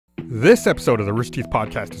This episode of the Rooster Teeth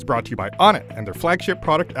podcast is brought to you by Onnit and their flagship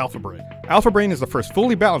product, Alpha Brain. Alpha Brain is the first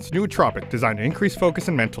fully balanced nootropic designed to increase focus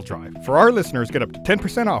and mental drive. For our listeners, get up to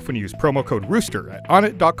 10% off when you use promo code ROOSTER at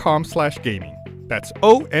onnit.com/gaming. That's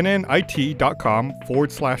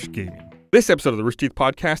ONNIT.com/gaming. This episode of the Rooster Teeth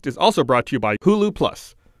podcast is also brought to you by Hulu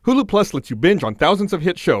Plus. Hulu Plus lets you binge on thousands of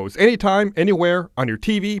hit shows anytime, anywhere, on your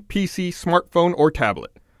TV, PC, smartphone, or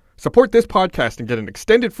tablet. Support this podcast and get an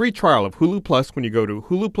extended free trial of Hulu Plus when you go to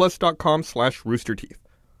huluplus.com/roosterteeth.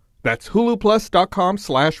 That's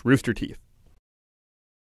huluplus.com/roosterteeth.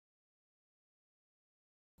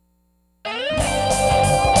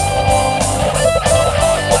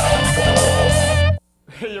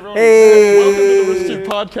 Hey everyone, welcome to the Rooster Teeth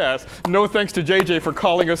podcast. No thanks to JJ for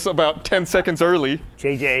calling us about 10 seconds early.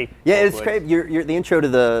 JJ. Yeah, it's great. The intro to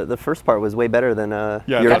the first part was way better than your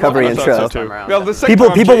I recovery intro. So well, the second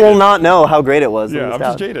people will not know how great it was. Yeah, I'm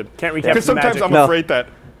just jaded. Can't recap Because sometimes magic. I'm afraid that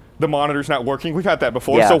the monitor's not working. We've had that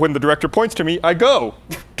before. Yeah. So when the director points to me, I go,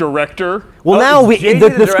 director. Well, now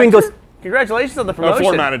the screen goes. Congratulations on the promotion.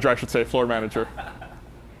 Floor manager, I should say. Floor manager.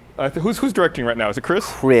 Who's directing right now? Is it Chris?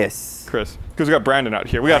 Chris. Because we got Brandon out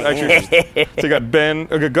here. We got actually. So you got Ben,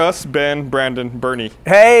 Gus, Ben, Brandon, Bernie.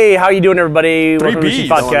 Hey, how you doing, everybody? Three Welcome to the Bs.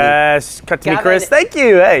 podcast. Cut to me, Gavin- Chris. Thank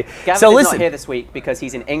you. Hey. Gavin So is listen. not here this week because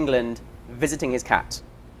he's in England visiting his cat.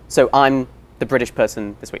 So I'm the British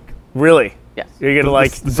person this week. Really? Yes. You're gonna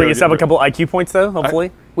bring us up a couple IQ points though.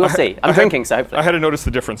 Hopefully. We'll see. I'm drinking, so hopefully. I had to notice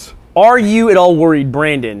the difference. Are you at all worried,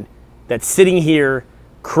 Brandon, that sitting here,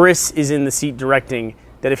 Chris is in the seat directing?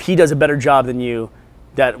 That if he does a better job than you,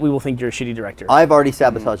 that we will think you're a shitty director? I've already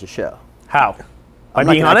sabotaged the show. How? By I'm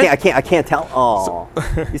not being gonna- on it? I can't tell. Oh,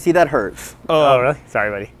 you see that hurts. Oh, really?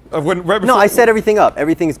 Sorry, buddy. Right No, I set everything up.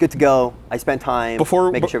 Everything's good to go. I spent time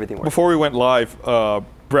making sure everything works. Before we went live,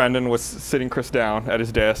 Brandon was sitting Chris down at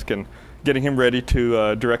his desk and getting him ready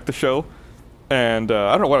to direct the show. And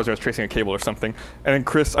I don't know what I was tracing a cable or something. And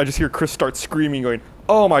then I just hear Chris start screaming, going,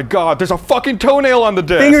 "Oh my God, there's a fucking toenail on the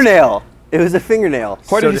desk!" Fingernail. It was a fingernail.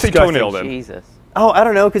 Why So did he say disgusting. toenail then? Jesus. Oh, I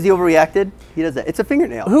don't know, because he overreacted. He does that. It's a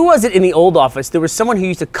fingernail. Who was it in the old office? There was someone who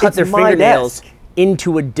used to cut It's their my fingernails desk.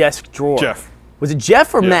 into a desk drawer. Jeff. Was it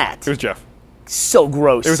Jeff or Yeah, Matt? It was Jeff. So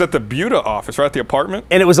gross. It was at the Buda office, right at the apartment.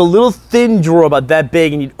 And it was a little thin drawer about that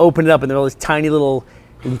big, and you'd open it up, and there were all these tiny little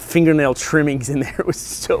fingernail trimmings in there. It was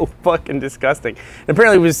so fucking disgusting. And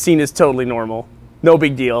apparently it was seen as totally normal. No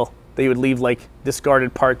big deal. That you would leave, like,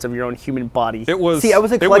 discarded parts of your own human body. It was. See, I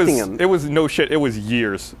wasn't collecting them. It was no shit. It was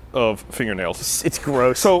years of fingernails. It's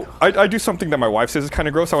gross. So I do something that my wife says is kind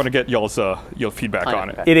of gross. I want to get y'all's feedback I know, on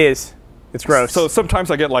it. okay. It is. It's gross. So sometimes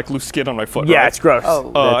I get like loose skin on my foot. yeah, right? it's gross.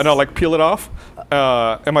 Oh. And I'll like peel it off.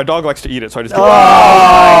 And my dog likes to eat it, so I just. No,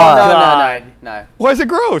 God. no. Why is it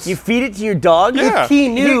gross? You feed it to your dog? Yeah. If he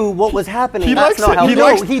knew what was happening, He that's likes not it. how He no,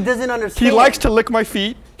 likes- he doesn't understand. He likes to lick my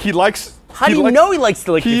feet. He likes. How do you know he likes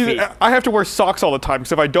to lick your feet? I have to wear socks all the time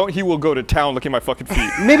because if I don't, he will go to town licking my fucking feet.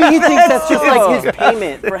 Maybe he thinks that's just like his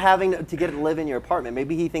payment for having to get to live in your apartment.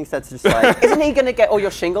 Maybe he thinks that's just like. Isn't he going to get all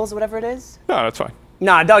your shingles or whatever it is? No, that's fine.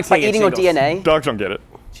 Nah, dogs By can't get eating your shingles. DNA? Dogs don't get it.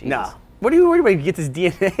 Jesus. Nah. What are you worried about? He gets his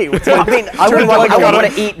DNA. What's I mean, I wouldn't Turns out want I got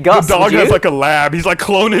to eat Gus. The dog would you? has like a lab. He's like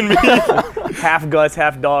cloning me. half Gus,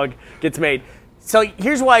 half dog gets made. So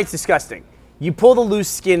here's why it's disgusting. You pull the loose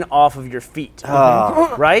skin off of your feet,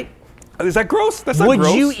 right? Is that gross? That's not Would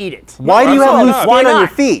gross. you eat it? Why do you have Absolutely loose not. Why skin on not? your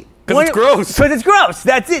feet? Because it's gross. Because it's gross.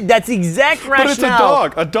 That's it. That's the exact rationale. But it's a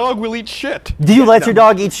dog. A dog will eat shit. Do you let your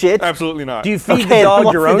dog eat shit? Absolutely not. Do you feed Okay, the dog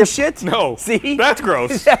what's your the own diff- shit? No. See? That's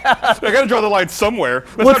gross. I gotta draw the line somewhere.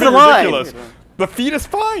 That's What's not the line? ridiculous. The feet is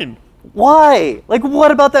fine. Why? Like,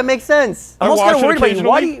 what about that makes sense? I'm also wash kind of it worried about you.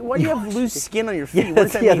 occasionally. Why do you have loose skin on your feet? Yeah, What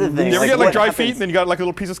does that's that the mean? other thing. You ever Like, get like what dry happens? feet and then you got like a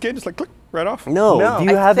little piece of skin, just like click right off? No. No. Do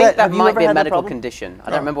you I have think that? that Have you might ever be a had that medical problem? condition. I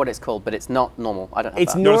don't remember what it's called, but it's not normal. I don't have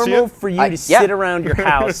It's that. wanna see normal it? for you to yeah. sit around your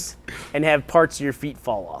house and have parts of your feet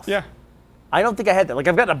fall off. Yeah. I don't think I had that. Like,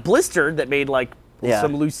 I've got a blister that made, like, Yeah.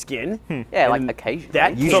 some loose skin. Yeah, like And occasionally.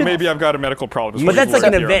 that You So should- maybe I've got a medical problem. But that's like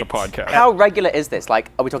an here on the event. podcast. How regular is this? Like,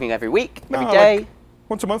 are we talking every week, every No, day? like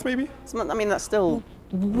once a month maybe? I mean, that's still.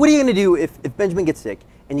 What are you gonna do if Benjamin gets sick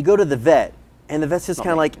and you go to the vet and the vet's just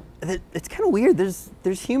kind of like, it's kind of weird.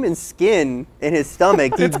 There's human skin in his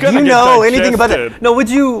stomach. Do It's gonna you get know anything about digested. that? No. Would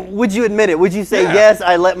you admit it? Would you say Yeah. yes?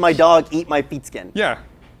 I let my dog eat my feet skin. Yeah.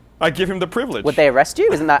 I give him the privilege. Would they arrest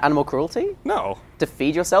you? Isn't that animal cruelty? No. To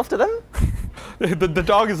feed yourself to them? The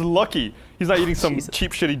dog is lucky. He's not eating some Jesus.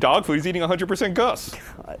 cheap, shitty dog food. He's eating 100% Gus.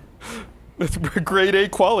 God. That's grade A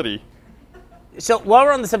quality. So while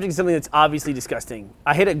we're on the subject of something that's obviously disgusting,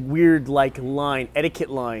 I hit a weird etiquette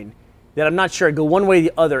line that I'm not sure. I go one way or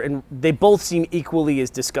the other, and they both seem equally as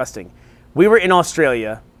disgusting. We were in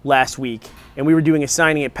Australia, last week, and we were doing a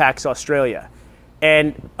signing at PAX Australia.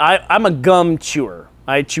 And I'm a gum chewer.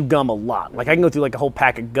 I chew gum a lot. Like, I can go through like a whole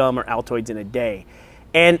pack of gum or Altoids in a day.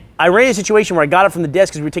 And I ran into a situation where I got it from the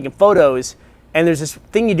desk because we were taking photos, and there's this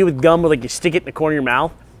thing you do with gum where like you stick it in the corner of your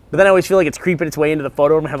mouth, but then I always feel like it's creeping its way into the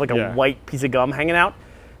photo and have like a white piece of gum hanging out.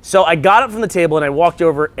 So I got it from the table and I walked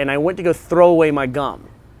over and I went to go throw away my gum.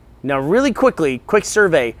 Now really quickly, quick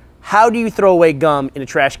survey, how do you throw away gum in a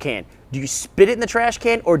trash can? Do you spit it in the trash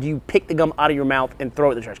can or do you pick the gum out of your mouth and throw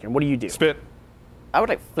it in the trash can? What do you do? Spit. I would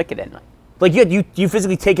like flick it in. Like you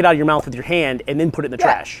physically take it out of your mouth with your hand and then put it in the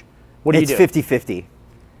trash. What do you do? It's 50-50.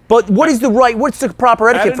 But what's the proper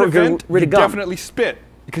etiquette for getting rid of gum? You definitely spit.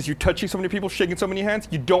 Because you're touching so many people, shaking so many hands,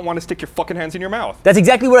 you don't want to stick your fucking hands in your mouth. That's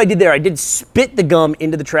exactly what I did there. I did spit the gum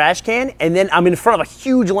into the trash can, and then I'm in front of a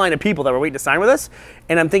huge line of people that were waiting to sign with us,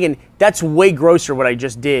 and I'm thinking, that's way grosser what I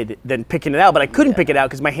just did than picking it out, but I couldn't pick it out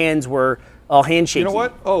because my hands were all handshaking. You know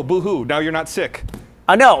what? Oh, boo-hoo, now you're not sick.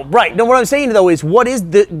 I know, right. No, what I'm saying, though, is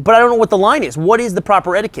but I don't know what the line is. What is the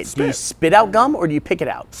proper etiquette? Spit. Do you spit out gum, or do you pick it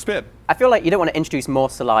out? Spit. I feel like you don't want to introduce more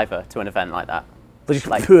saliva to an event like that.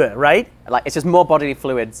 Like, right? Like, it's just more bodily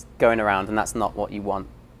fluids going around, and that's not what you want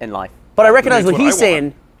in life. But I recognize what That's he's what I saying.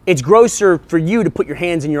 want. It's grosser for you to put your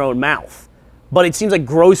hands in your own mouth. But it seems like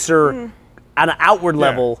grosser on an outward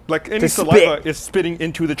level Like any to saliva spit. is spitting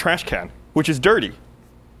into the trash can, which is dirty.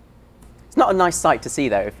 It's not a nice sight to see,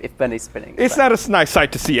 though, if Bernie's spinning. It's not a nice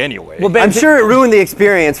sight to see anyway. Well, Ben, I'm sure it ruined the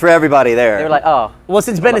experience for everybody there. They were like, oh. Well,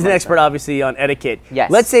 since Ben is an like expert, obviously, on etiquette, Yes.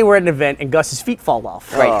 let's say we're at an event and Gus's feet fall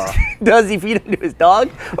off. Right. Does he feed them to his dog,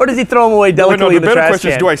 or does he throw them away Well, delicately no, in the the better trash question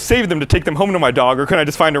can? is, do I save them to take them home to my dog, or can I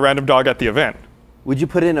just find a random dog at the event? Would you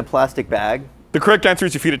put it in a plastic bag? The correct answer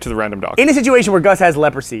is you feed it to the random dog. In a situation where Gus has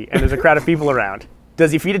leprosy and there's a crowd of people around,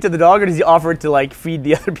 does he feed it to the dog, or does he offer it to like feed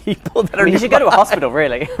the other people that are I mean, you should go to a nearby? hospital,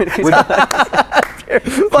 really.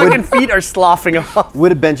 Fucking feet are sloughing him off.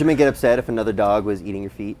 Would Benjamin get upset if another dog was eating your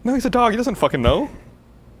feet? No, he's a dog. He doesn't fucking know.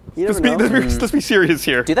 You Let's never know. be serious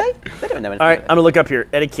here. Do they? They don't know anything. All right, I'm about gonna look up here.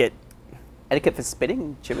 Etiquette. Etiquette for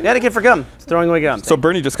spitting, chewing. Etiquette for gum. It's throwing away gum. So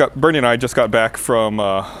Bernie and I just got back from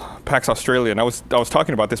PAX Australia, and I was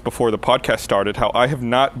talking about this before the podcast started. How I have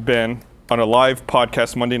not been on a live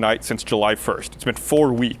podcast Monday night since July 1st. It's been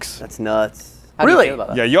 4 weeks. That's nuts. How do you Really? feel about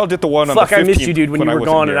that? Yeah, y'all did the one on Fuck, the 15th I missed you, dude, when you were wasn't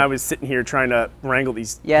gone here. and I was sitting here trying to wrangle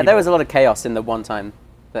these. Yeah, people. there was a lot of chaos in the one time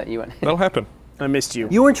that you went. That'll happen. I missed you.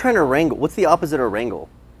 You weren't trying to wrangle. What's the opposite of wrangle?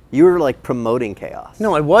 You were like promoting chaos.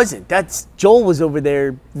 No, I wasn't. That's Joel was over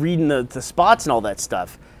there reading the spots and all that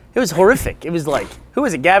stuff. It was horrific. It was like, who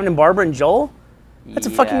was it? Gavin and Barbara and Joel? That's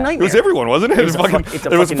a fucking Yeah. It nightmare. was everyone, wasn't it? It was a fucking, fuck- it's a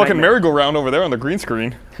there was a fucking fucking nightmare. merry-go-round over there on the green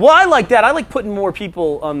screen. Well, I like that. I like putting more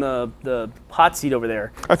people on the hot seat over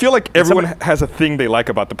there. I feel like everyone has a thing they like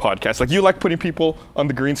about the podcast. Like, you like putting people on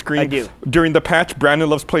the green screen. I do. During the patch, Brandon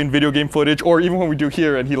loves playing video game footage, or even when we do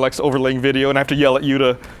here, and he likes overlaying video, and I have to yell at you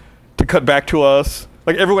to cut back to us.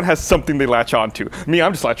 Like, everyone has something they latch on to. Me,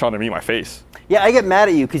 I'm just latch on to me, my face. Yeah, I get mad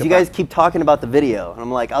at you because you guys keep talking about the video. And I'm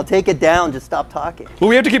like, I'll take it down, just stop talking. Well,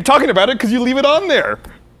 we have to keep talking about it because you leave it on there.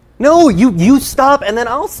 No, you stop and then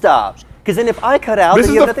I'll stop. Because then if I cut out, This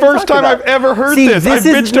then is you have the nothing to first talk time about. I've ever heard See, this. I've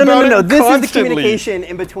bitched about it This is the constantly. communication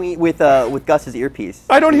in between with Gus's earpiece.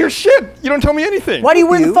 I don't hear shit. You don't tell me anything. Why do you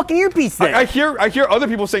wear the You? fucking earpiece then? I hear other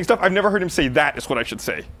people saying stuff. I've never heard him say that is what I should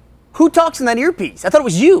say. Who talks in that earpiece? I thought it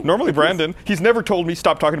was you. Normally Brandon. He's never told me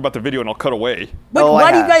stop talking about the video and I'll cut away. But Oh, why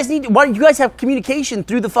I do you have. guys why do you guys have communication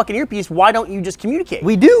through the fucking earpiece? Why don't you just communicate?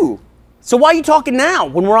 We do. So why are you talking now?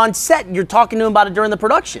 When we're on set, you're talking to him about it during the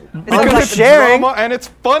production. Because not it's sharing. drama and it's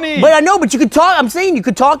funny. But I know, but you could talk. I'm saying you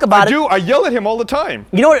could talk about I it. do. I yell at him all the time.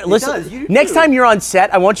 You know what? Listen, does, you do next too. time you're on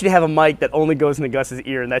set, I want you to have a mic that only goes into Gus's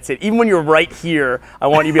ear, and that's it. Even when you're right here, I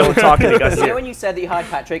want you to be able to talk into Gus's You know ear. when you said that you hired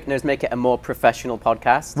Patrick and it was make it a more professional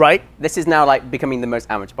podcast? Right? This is now like becoming the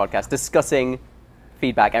most amateur podcast, discussing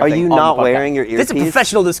feedback, Are everything you on not the podcast. wearing your earpiece? This is a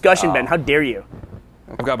professional discussion, Ben. How dare you?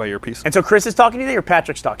 I've got my earpiece. And so Chris is talking to you, or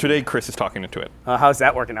Patrick's talking? Today Chris is talking into it. How's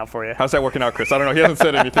that working out for you? How's that working out, Chris? I don't know. He hasn't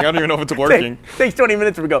said anything. I don't even know if it's working. Takes 20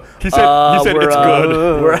 minutes to go. He said it's good.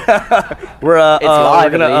 We're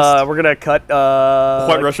live, at least. we're gonna cut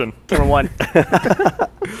White Russian. camera one.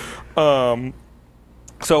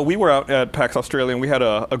 So we were out at PAX Australia, and we had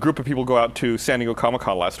a group of people go out to San Diego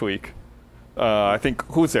Comic-Con last week. I think,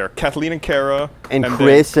 who was there? Kathleen and Kara. And then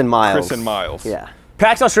Chris and Miles. Chris and Miles. Yeah.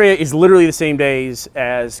 PAX Australia is literally the same days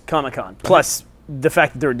as Comic Con, plus the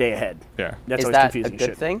fact that they're a day ahead. Yeah. That's Is always that a confusing good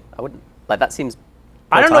shit. thing? I wouldn't. Like, that seems.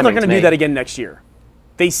 I don't know if they're going timing to do me. that again next year.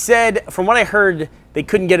 They said, from what I heard, they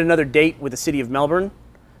couldn't get another date with the city of Melbourne,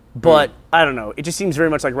 but I don't know. It just seems very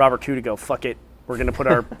much like Robert Koo to go, fuck it, we're going to put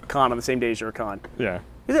our con on the same day as your con. Yeah.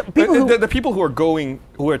 The people who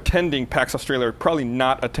are attending PAX Australia are probably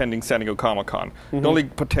not attending San Diego Comic-Con. The only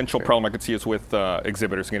potential problem I could see is with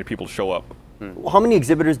exhibitors getting people to show up. How many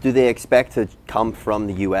exhibitors do they expect to come from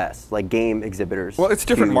the U.S., like game exhibitors? Well, it's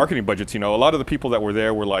different marketing budgets, A lot of the people that were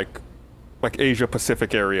there were like Asia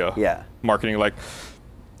Pacific area marketing. Like,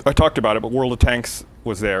 I talked about it, but World of Tanks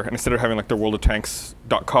was there, and instead of having like the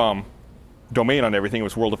worldoftanks.com domain on everything, it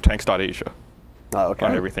was worldoftanks.asia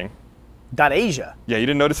on everything. .asia. Yeah, you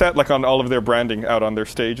didn't notice that? Like on all of their branding out on their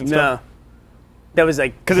stage and stuff? No. That was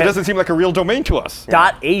like... Because it doesn't seem like a real domain to us.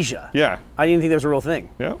 .asia. Yeah. I didn't think that was a real thing.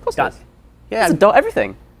 Yeah. Of course it is. Yeah. It's a dot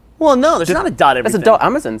everything. Well, no, there's not a dot everything. There's a dot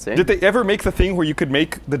Amazon soon. Did they ever make the thing where you could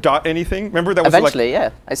make the dot anything? Remember that was Eventually,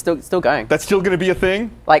 yeah. It's still going. That's still going to be a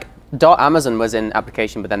thing? Like, dot Amazon was in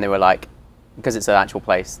application, but then they were like, because it's an actual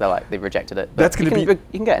place, they rejected it. But That's going to be... You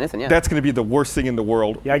can get anything, yeah. That's going to be the worst thing in the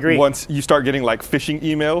world. Yeah, I agree. Once you start getting like phishing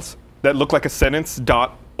emails that look like a sentence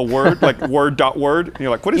dot a word, like word dot word, and you're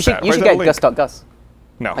like, what is that? You should get gus.gus.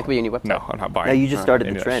 No. That could be on your website. No, I'm not buying. Yeah, you just started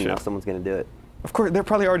any the of that trend. Now shit. someone's going to do it. Of course, they're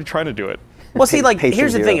probably already trying to do it. Well, see, like, Patient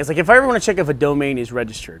here's the zero. thing. It's like, if I ever want to check if a domain is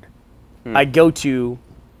registered, I go to,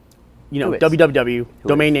 Who is?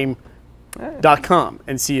 www.domainname.com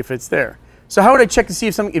and see if it's there. So how would I check to see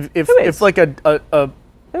if something, if like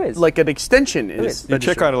Who is? like an extension is is? You registered?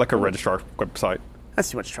 check out like a registrar website.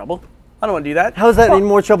 That's too much trouble. I don't want to do that. How is that any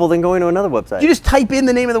more trouble than going to another website? You just type in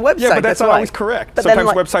the name of the website. Yeah, but that's not why. always correct. But then,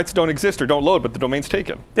 Sometimes like- websites don't exist or don't load, but the domain's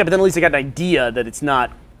taken. Yeah, but then at least I got an idea that it's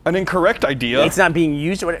not An incorrect idea. it's not being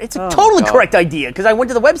used. Or whatever. It's a totally God. correct idea because I went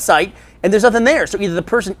to the website and there's nothing there. So either the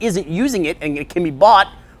person isn't using it and it can be bought,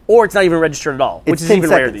 or it's not even registered at all, which It's is 10 even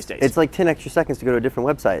seconds. rare these days. It's like 10 extra seconds to go to a different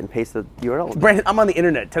website and paste the URL. Brandon, I'm on the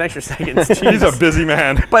internet. 10 extra seconds. He's a busy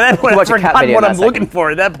man. By that point, I Watch a cat forgot video what in I'm that looking second.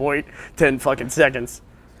 for at that point. 10 fucking seconds.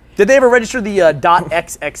 Did they ever register the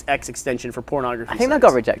 .xxx extension for pornography? I think that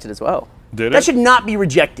sites? got rejected as well. Did it? That should not be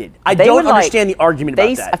rejected. I They don't were like- understand the argument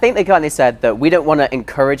about that. I think they kind of said that we don't want to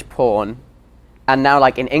encourage porn, and now,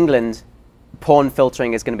 like in England, porn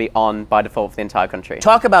filtering is going to be on by default for the entire country.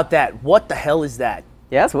 Talk about that. What the hell is that?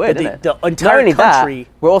 Yeah, that's weird, The- isn't it? the entire Not only country- that,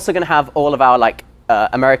 we're also going to have all of our like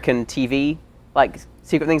American TV like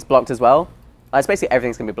secret things blocked as well. It's basically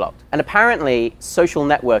everything's going to be blocked, and apparently social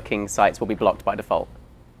networking sites will be blocked by default.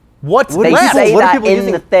 What's What They do left? say what are that people in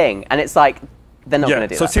using? the thing, and it's like they're not going Yeah, to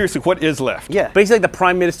do so that. seriously, what is left? Yeah. Basically, like the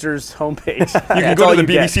Prime Minister's homepage. You can That's go all to the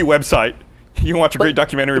you get. BBC website. You can watch a great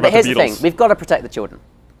documentary But about here's the the thing: Beatles. we've got to protect the children.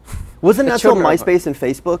 Wasn't The that till children are MySpace and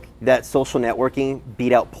Facebook that social networking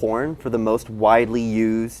beat out porn for the most widely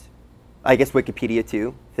used, I guess Wikipedia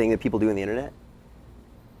too, thing that people do on the internet?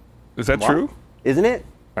 Is that true? Isn't it?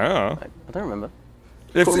 I don't know. I don't remember.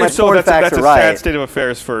 If my so, porn that's facts a are right. sad state of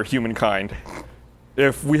affairs for humankind.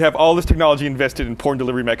 If we have all this technology invested in porn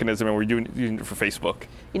delivery mechanism and we're using it for Facebook.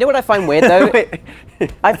 You know what I find weird though?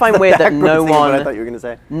 I find weird that no Backwards thing of what I thought one, you were going to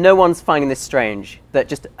say. no one's finding this strange. That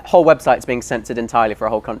just whole websites being censored entirely for a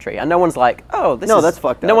whole country, and no one's like, oh, this No, is that's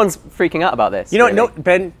fucked No up. one's freaking out about this. You know what? really. No,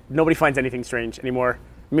 Ben, nobody finds anything strange anymore.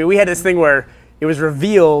 I mean, we had this thing where it was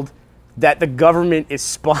revealed that the government is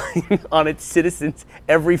spying on its citizens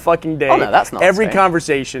every fucking day. Oh, no, that's not every strange.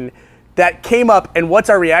 conversation that came up, and what's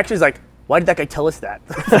our reaction? Is like, why did that guy tell us that?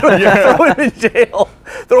 Throw him in jail.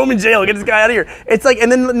 Throw him in jail. Get this guy out of here. It's like, and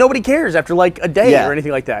then nobody cares after like a day Yeah. or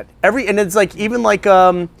anything like that. And it's like even like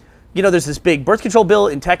you know, there's this big birth control bill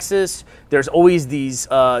in Texas. There's always these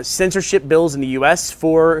censorship bills in the U.S.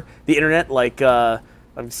 for the internet, like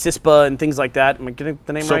CISPA and things like that. Am I getting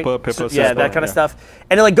the name right? SOPA, PIPA, Yeah, CISPA, that kind of yeah. stuff.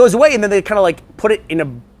 And it like goes away, and then they kind of like put it in a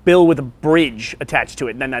bill with a bridge attached to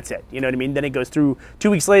it, and then that's it. You know what I mean? Then it goes through 2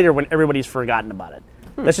 weeks later when everybody's forgotten about it.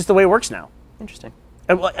 That's just the way it works now. Interesting.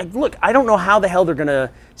 And look, I don't know how the hell they're going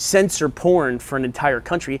to censor porn for an entire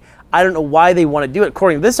country. I don't know why they want to do it.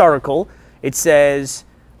 According to this article, it says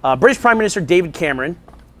British Prime Minister David Cameron.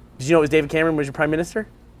 Did you know it was David Cameron was your Prime Minister?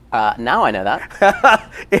 Now I know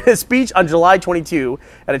that. In a speech on July 22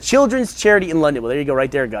 at a children's charity in London. Well, there you go,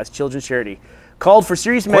 right there, Gus. Children's charity. Called for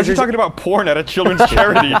serious Why are you measures. talking about porn at a children's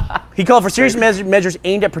charity? He called for serious measures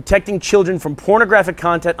aimed at protecting children from pornographic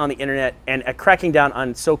content on the internet and at cracking down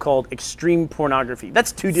on so-called extreme pornography.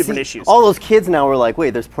 That's two different See, issues. All those kids now are like, wait,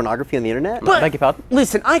 there's pornography on the internet? Beg your pardon?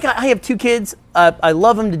 Listen, I have two kids. I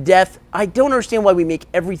love them to death. I don't understand why we make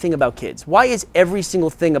everything about kids. Why is every single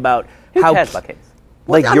thing about Who how cares about kids?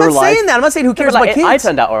 Like I'm your not life? saying that. I'm not saying who cares But, about like, I kids.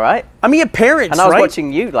 turned out all right, I mean, parents, and I was right?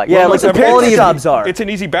 watching you like. Yeah, well, like the the parents' quality of jobs are. It's an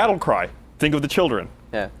easy battle cry. Think of the children.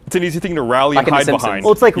 Yeah. It's an easy thing to rally Like and in The hide Simpsons. behind.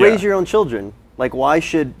 Well, it's like Yeah. raise your own children. Like, why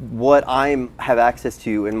should what I have access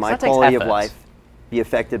to in my that takes quality of effort. life? be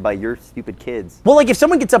affected by your stupid kids. Well, like if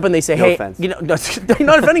someone gets up and they say, No hey, offense. you know, no, they're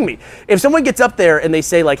not offending me. If someone gets up there and they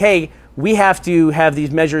say like, hey, we have to have these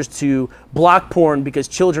measures to block porn because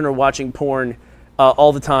children are watching porn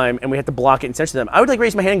all the time, and we have to block it and censor them, I would like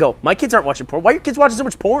raise my hand and go, my kids aren't watching porn. Why are your kids watching so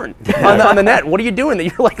much porn on the net? What are you doing that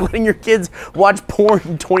you're like letting your kids watch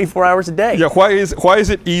porn 24 hours a day? Yeah, why is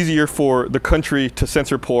it easier for the country to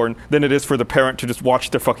censor porn than it is for the parent to just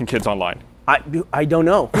watch their fucking kids online? I don't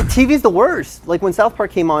know. TV's the worst. Like when South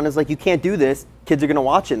Park came on, it's like you can't do this. Kids are gonna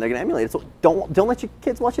watch it and they're gonna emulate it. So don't let your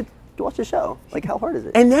kids watch it. Watch the show. Like how hard is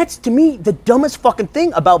it? And that's to me the dumbest fucking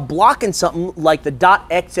thing about blocking something like the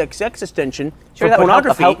 .xxx extension Sure, for that would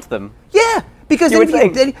pornography. helped them. Yeah, because You then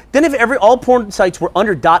would think. then if all porn sites were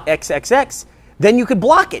under .xxx, then you could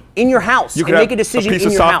block it in your house You and could make have a decision piece in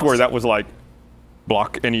of your software house. that was like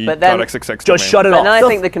block any But then- .xxx Just domain. shut it But off. then I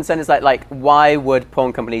think the concern is like why would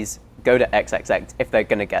porn companies go to XXX if they're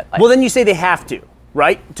gonna get like, Well, then you say they have to,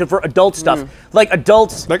 right? For adult stuff, like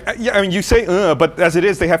adults. Like, yeah, I mean, you say, but as it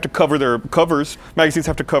is, they have to cover their covers. Magazines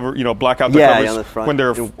have to cover, black out their Yeah, covers on the front. when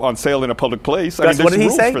they're on sale in a public place. Gus, what there's did he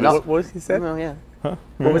rules say? for this. What was he said? well, yeah.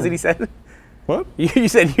 What was it he said? What? You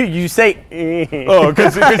said you say. Oh,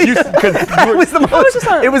 because you It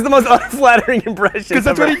was the most unflattering impression. because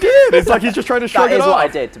that's what he did. It's like he's just trying to shrug That it is off. what I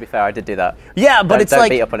did. To be fair, I did do that. Yeah, but it's Don't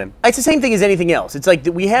like beat up on him. it's the same thing as anything else. It's like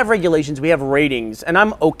we have regulations, we have ratings, and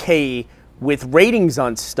I'm okay with ratings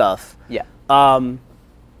on stuff. Yeah.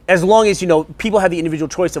 As long as people have the individual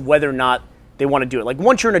choice of whether or not they want to do it. Like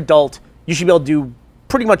once you're an adult, you should be able to do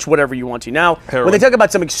pretty much whatever you want to. Now, when Heroin. they talk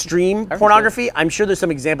about some extreme pornography, I'm sure there's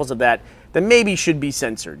some examples of that maybe should be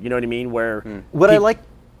censored. You know what I mean? Where What I like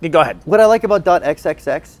Yeah, go ahead. What I like about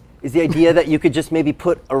 .xxx is the idea that you could just maybe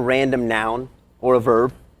put a random noun or a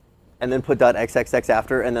verb and then put .xxx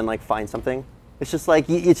after and then like find something. It's just like,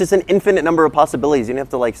 it's just an infinite number of possibilities. You don't have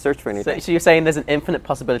to like search for anything. So you're saying there's an infinite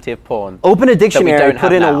possibility of porn? Open a dictionary, don't put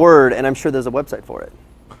have in a now. word, and I'm sure there's a website for it.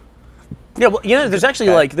 Yeah, well, there's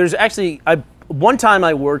actually one time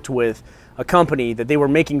I worked with a company that they were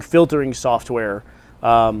making filtering software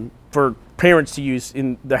for parents to use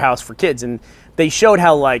in their house for kids, and they showed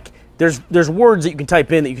how like there's words that you can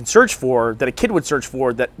type in that you can search for that a kid would search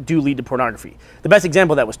for that do lead to pornography. The best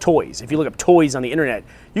example of that was toys. If you look up toys on the internet,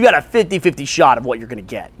 you got a 50-50 shot of what you're going to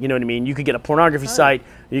get. You know what I mean? You could get a pornography site,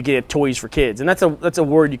 you could get toys for kids, and that's a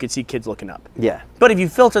word you could see kids looking up. Yeah. But if you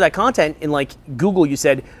filter that content in like Google, you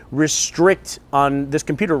said restrict on this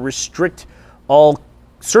computer, restrict all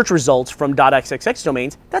search results from .xxx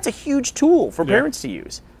domains, that's a huge tool for parents to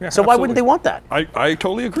use. Yeah, so why wouldn't absolutely. they want that? I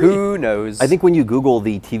totally agree. Who knows? I think when you Google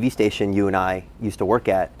the TV station you and I used to work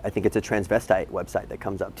at, I think it's a transvestite website that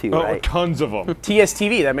comes up too, Oh, right? tons of them.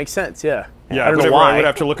 TSTV, that makes sense, yeah. Yeah, I don't know whenever why. I would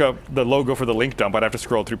have to look up the logo for the link dump, I'd have to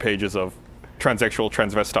scroll through pages of transsexual,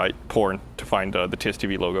 transvestite porn to find the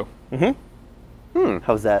TSTV logo.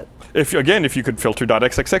 How's that? If you could filter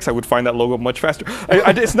 .xxx, I would find that logo much faster.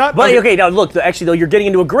 It's not. But I mean, okay, now look, actually though, you're getting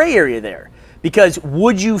into a gray area there. Because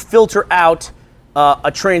would you filter out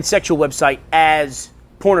a transsexual website as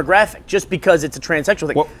pornographic just because it's a transsexual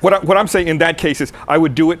thing? What I'm saying in that case is I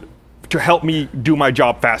would do it to help me do my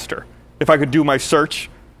job faster. If I could do my search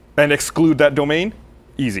and exclude that domain,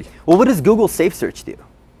 easy. Well, what does Google Safe Search do?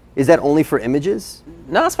 Is that only for images?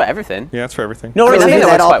 no, that's for everything. Yeah, that's for everything. No, Or what I'm does saying that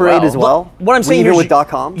that works quite operate well. as well? What I'm saying even here is with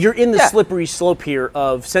 .com? you're in the Yeah. slippery slope here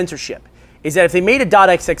of censorship. Is that if they made a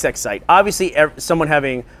 .xxx site, obviously someone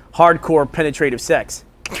having hardcore penetrative sex,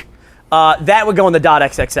 that would go on the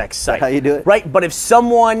 .xxx site. how you do it? Right? But if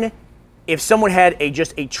someone had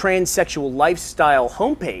just a transsexual lifestyle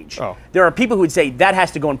homepage, Oh. there are people who would say that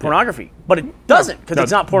has to go in pornography, but it doesn't because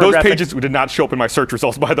it's not pornographic. Those pages did not show up in my search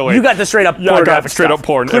results, by the way. You got the straight up Yeah, I pornographic got straight stuff. up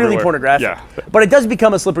porn Clearly everywhere. pornographic. Yeah. But it does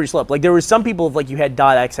become a slippery slope. Like there were some people, if like you had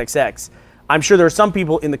 .xxx, I'm sure there are some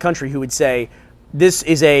people in the country who would say this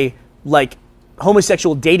is a like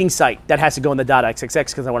homosexual dating site that has to go in the .xxx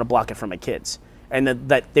because I want to block it from my kids, and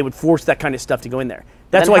that they would force that kind of stuff to go in there.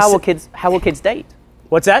 That's Then why. how will kids date?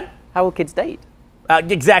 What's that? How will kids date?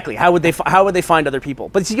 Exactly. How would they find other people?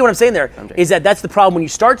 But see what I'm saying there is that's the problem when you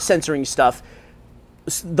start censoring stuff.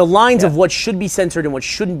 The lines of what should be censored and what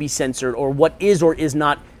shouldn't be censored, or what is or is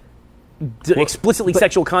not explicitly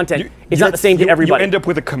sexual content, is not the same to everybody. You end up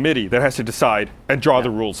with a committee that has to decide and draw the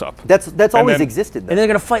rules up. That's always then- existed, though. and they're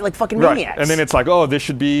gonna fight like fucking Right. maniacs. And then it's like, oh, this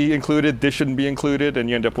should be included, this shouldn't be included, and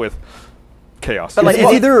you end up with chaos. But like,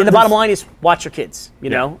 It's either- and the bottom line is watch your kids.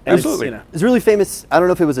 You know, And it's, absolutely. you know. It's really famous. I don't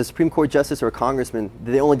know if it was a Supreme Court justice or a congressman.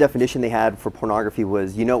 The only definition they had for pornography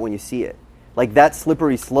was you know it when you see it. Like that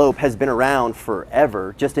slippery slope has been around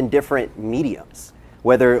forever, just in different mediums,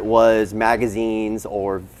 whether it was magazines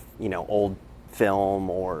or old film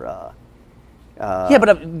or Yeah,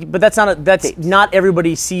 but that's not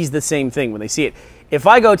everybody sees the same thing when they see it. If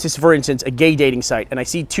I go to, for instance, a gay dating site and I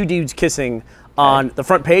see two dudes kissing on the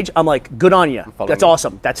front page, I'm like, good on you. That's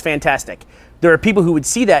awesome. That's fantastic. There are people who would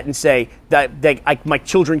see that and say that my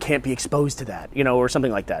children can't be exposed to that, or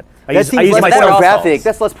something like that. That seems less pornographic.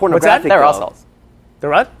 That's less pornographic. They're assholes. They're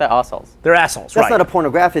what? They're assholes. They're assholes. That's right. not a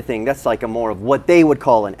pornographic thing. That's like a more of what they would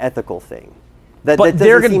call an ethical thing. But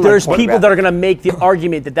there's people that are going to make the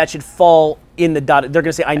argument that should fall in the dot. They're going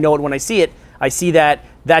to say, I know it when I see it. I see that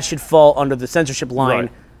should fall under the censorship line.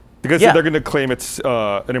 Right. Because they're going to claim it's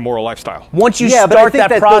an immoral lifestyle. Once you but I start think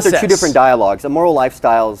that process, those are two different dialogues. Immoral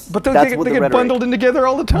lifestyles. But they get bundled in together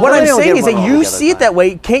all the time. What I'm saying is that you see it that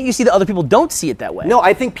way. Can't you see that other people don't see it that way? No,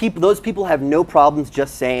 I think those people have no problems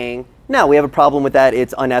just saying, no, we have a problem with that.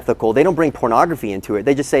 It's unethical. They don't bring pornography into it.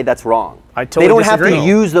 They just say that's wrong. I totally They don't disagree. have to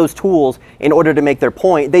use those tools in order to make their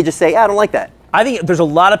point. They just say, I don't like that. I think there's a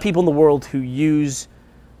lot of people in the world who use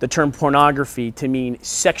the term pornography to mean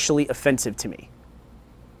sexually offensive to me.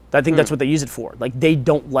 I think that's what they use it for. Like, they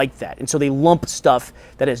don't like that. And so they lump stuff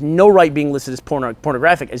that has no right being listed as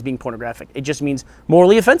pornographic as being pornographic. It just means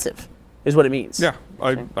morally offensive is what it means. Yeah,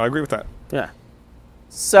 I agree with that. Yeah.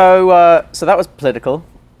 So that was political.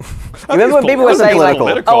 Remember when people were saying like,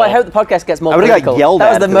 political. "Oh, I hope the podcast gets more I would've got political." yelled That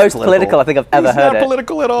at was the if it most was political I think I've ever It's heard not it.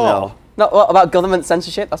 political at all. No. Not what about government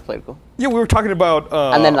censorship? That's political. Yeah, we were talking about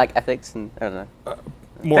And then like ethics and I don't know,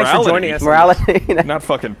 morality. Thanks for joining us. morality. You know. Not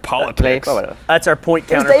fucking politics. Well, whatever. That's our point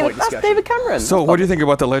It was counterpoint that's discussion. David Cameron. So, what do you think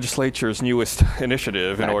about the legislature's newest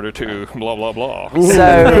initiative in order to blah blah blah? So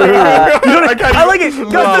I like it.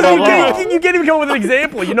 Blah, blah, blah. You can't even come up with an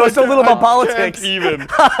example. You know so little about politics. Can't even.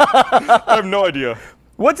 I have no idea.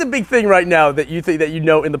 What's a big thing right now that you think that you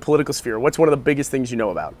know in the political sphere? What's one of the biggest things you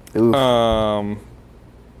know about?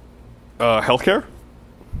 Healthcare.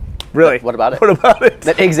 Really? what about it? What about it?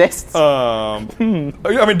 That exists. I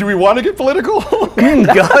mean, do we want to get political?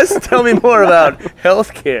 Gus, tell me more about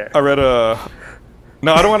healthcare. I read a.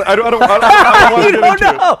 No, I don't want. I don't want to You get don't into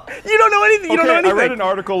it. know. You don't know anything. You don't know anything. I read an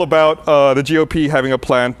article about the GOP having a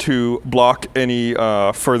plan to block any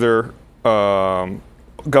further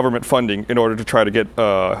government funding in order to try to get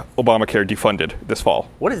Obamacare defunded this fall.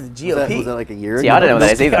 What is the GOP? Was that like a year See, I don't know what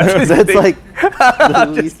that is either. That's like the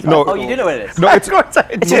least No. Oh, you do know what it is. No, it's Of course I do.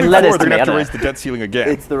 It's moving letters forward, to they're me, going to have I to don't raise know. the debt ceiling again.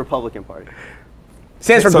 It's the Republican Party.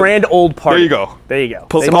 Stands for So- Grand Old Party. There you go. There you go.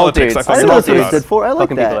 Pull some Small politics. dudes. I I fucking didn't know love that's what it that. stood for. I like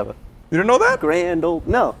Fucking people that. over. You don't know that? Grand old.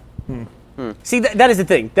 No. See, that is the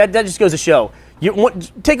thing. That just goes to show.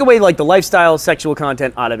 Take away like the lifestyle, sexual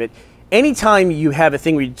content out of it. Anytime you have a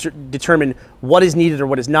thing where you determine what is needed or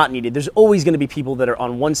what is not needed, there's always going to be people that are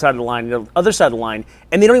on one side of the line and the other side of the line,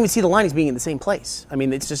 and they don't even see the line as being in the same place. I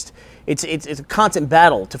mean, it's just it's a constant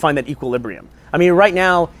battle to find that equilibrium. I mean, right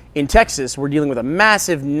now in Texas, we're dealing with a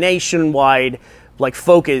massive nationwide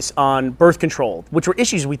focus on birth control, which were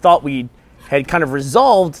issues we thought we had kind of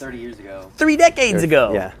resolved 30 years ago. 3 decades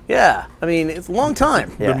ago. yeah. Yeah. I mean, it's a long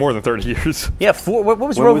time. Yeah. Been more than 30 years. Yeah. What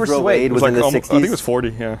was When Roe was versus Roe Wade? Wade? It was Was in the I think 60s? it was 40,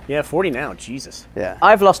 yeah. Yeah, 40 now. Jesus. Yeah.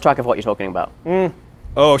 I've lost track of what you're talking about.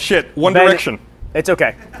 Oh, shit. One Ben- Direction. It's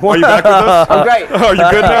okay. Are you back with us? I'm great. Are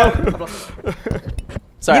you good now?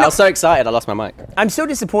 Sorry, I was so excited I lost my mic. I'm so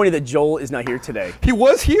disappointed that Joel is not here today. He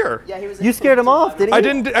was here. You scared him off,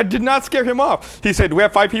 didn't you? I did not scare him off. He said, "Do we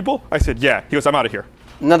have 5 people?" I said, "Yeah." He goes, "I'm out of here."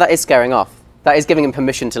 No, that is scaring off. That is giving him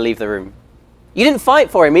permission to leave the room. You didn't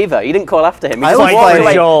fight for him either. You didn't call after him. You I just was walked fighting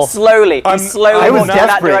away Joel. slowly. I'm- You slowly I was walked in that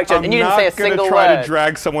desperate. direction, and you didn't say a I'm single not gonna try word. to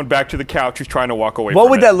drag someone back to the couch who's trying to walk away. What from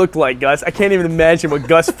would it. that look like, Gus? I can't even imagine what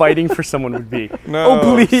Gus fighting for someone would be. No,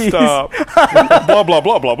 oh, please. stop. Blah blah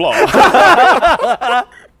blah blah blah.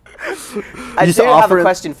 I just do have offer a him-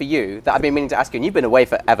 question for you that I've been meaning to ask you, and you've been away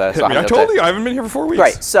forever. So I haven't told looked you at- I haven't been here for 4 weeks.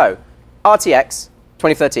 Great. So, RTX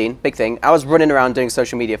 2013, big thing. I was running around doing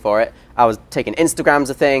social media for it. I was taking Instagrams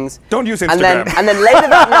of things. Don't use And then Instagram. later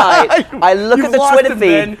that night, I look You've at the lost Twitter him, feed.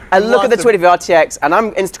 Ben. I You've look at the lost Twitter feed of RTX, and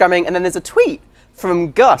I'm Instagramming, and then there's a tweet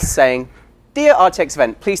from Gus saying, "Dear RTX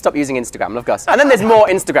event, please stop using Instagram. Love Gus." And then there's more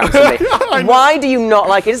Instagrams from me. Why do you not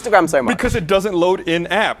like Instagram so much? Because it doesn't load in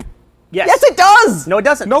app. Yes. Yes, it does. No, it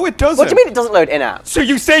doesn't. No, it doesn't. What do you mean it doesn't load in app? So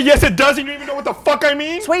you say yes, it does. You don't even know what the fuck I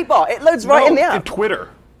mean. Tweetbot, it loads right No, in the app. Twitter.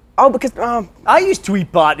 Oh, because I use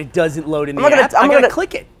Tweetbot. It doesn't load in the not gonna- app. I'm I gotta gonna-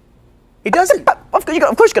 click it. It doesn't. of course you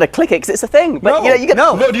got to click it because it's a thing. But No, you got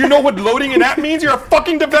no. Do you know what loading an app means? You're a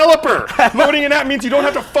fucking developer. Loading an app means you don't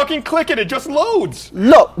have to fucking click it. It just loads.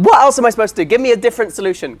 Look, what else am I supposed to do? Give me a different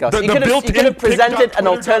solution, Gus. The You could built-in have presented an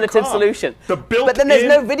alternative pick.twitter.com. solution. The But then there's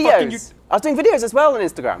no built-in fucking videos. I was doing videos as well on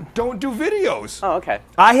Instagram. Don't do videos. Oh, okay.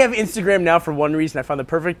 I have Instagram now for one reason. I found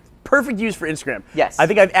the perfect use for Instagram. Yes. I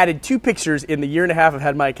think I've added 2 pictures in the year and a half I've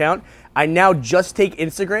had my account. I now just take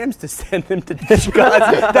Instagrams to send them to Gus.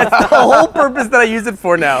 That's the whole purpose that I use it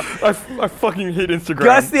for now. I fucking hate Instagram.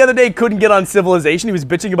 Gus the other day couldn't get on Civilization. He was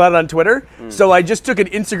bitching about it on Twitter. So I just took an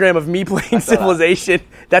Instagram of me playing Civilization.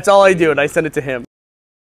 That's all I do, and I send it to him.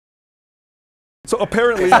 So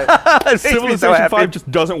apparently, Civilization 5 just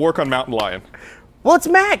doesn't work on Mountain Lion. Well, it's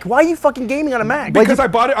Mac. Why are you fucking gaming on a Mac? Because I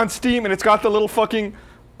bought it on Steam, and it's got the little fucking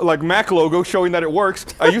like Mac logo showing that it works.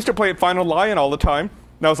 I used to play at Final Lion all the time.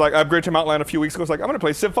 And I was like, I upgraded to Mountain Lion a few weeks ago. I was like, I'm going to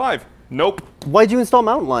play Civ 5. Nope. Why'd you install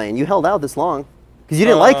Mountain Lion? You held out this long. Because you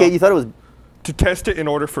didn't like it. You thought it was... To test it in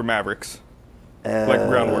order for Mavericks. Like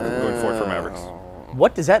groundwork going forward for Mavericks.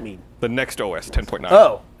 What does that mean? The next OS, 10.9.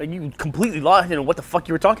 Oh, you completely lost into what the fuck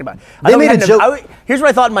you were talking about. They made a joke. Here's what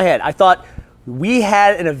I thought in my head. I thought we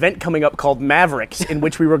had an event coming up called Mavericks in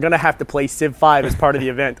which we were going to have to play Civ 5 as part of the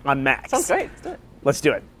event on Max. Sounds great. Let's do it. Let's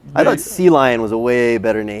do it. I thought Sea Lion was a way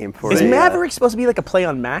better name for it. Is Maverick supposed to be like a play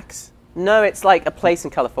on Max? No, it's like a place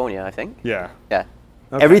in California, I think. Yeah. Yeah.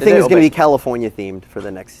 Okay. Everything is going to be California themed for the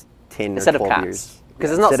next 10 Instead or 12 of cats. years.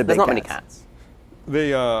 Because Yeah, there's not many cats.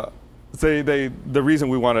 The reason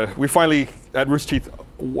we finally at Rooster Teeth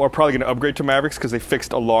are probably going to upgrade to Mavericks because they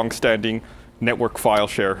fixed a long-standing network file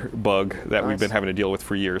share bug that we've been having to deal with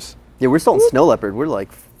for years. Yeah, we're still in Snow Leopard. We're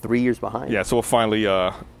like 3 years behind. Yeah, so we'll finally.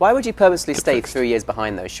 Why would you purposely stay fixed. 3 years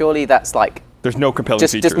behind, though? Surely that's like There's no compelling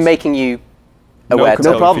just features. making you aware.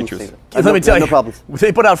 No problems. features. Let me tell you, no problems. when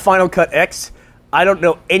they put out Final Cut X, I don't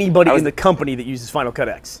know anybody in the company that uses Final Cut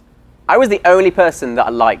X. I was the only person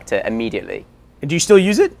that liked it immediately. And do you still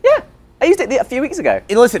use it? Yeah. I used it a few weeks ago.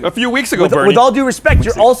 And listen, A few weeks ago, with, Burnie. with all due respect,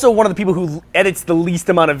 you're also one of the people who edits the least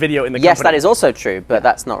amount of video in the Yes, company. that is also true, but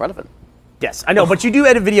that's not relevant. Yes, I know, but you do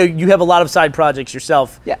edit video. You have a lot of side projects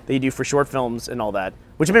yourself Yeah. that you do for short films and all that,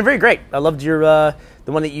 which have been very great. I loved your the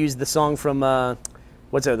one that used the song from the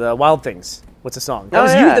Wild Things. What's the song?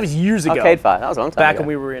 That was years ago. Arcade Fire. That was a long time Back ago. when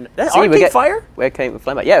we were in See, Arcade Fire. Where came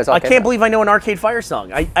Flame Out? Yeah, it was I Arcade can't Fire. believe I know an Arcade Fire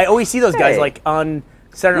song. I always see those guys Hey. like on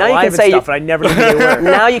Saturday Now Night you Live can and say stuff, and I never knew who they were.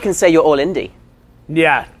 Now you can say you're all indie.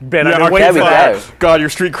 Yeah, Ben, Yeah, I've been Arcade waiting There for we that. go. God, your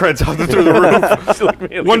street cred's out through the roof. Look at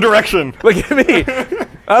me, One Direction. Look at me.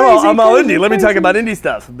 I'm all indie. Let me talk about indie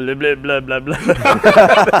stuff. Blah, blah, blah, blah,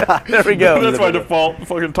 blah. There we go. That's my default.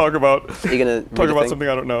 Fucking talk about You're gonna talk about something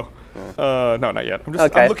I don't know. No, not yet.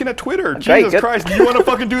 Okay. I'm looking at Twitter. Okay, Jesus good. Christ, do you want to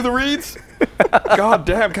fucking do the reads? God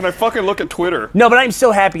damn, can I fucking look at Twitter? No, but I'm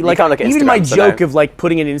so happy. Like, can't look at even my Instagram, so joke no. of like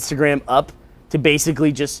putting an Instagram up to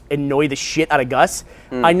basically just annoy the shit out of Gus,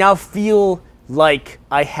 I now feel like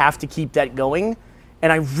I have to keep that going, and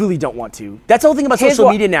I really don't want to. That's the whole thing about Here's social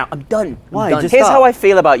what- media now. I'm done. Why? I'm done. Just Here's stop. how I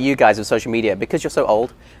feel about you guys with social media, because you're so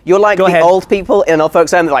old. You're like Go the ahead. old people in old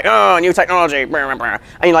folks' home. They're like, oh, new technology, blah, blah, blah.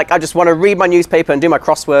 And you're like, I just want to read my newspaper and do my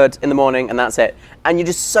crossword in the morning, and that's it. And you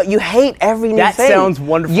just you hate every new That thing. sounds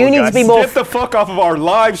wonderful, You need Gus. to be more. Get the fuck off of our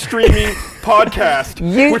live streaming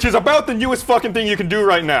podcast, which is about the newest fucking thing you can do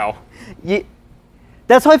right now.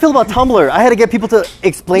 That's how I feel about Tumblr. I had to get people to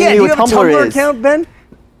explain Yeah, to me do you what have a Tumblr Tumblr is. account, Ben?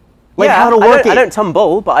 Like yeah, how to work I it. don't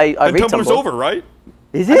tumble, but I And read Tumblr's tumble. over, right?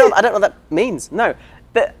 Is I it? don't know what that means. No,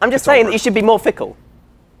 but I'm just saying over. that you should be more fickle.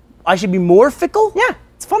 I should be more fickle? Yeah,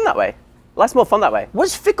 it's fun that way. Life's more fun that way. What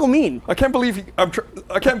does fickle mean? I can't believe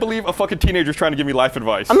I can't believe a fucking teenager's trying to give me life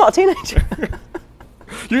advice. I'm not a teenager.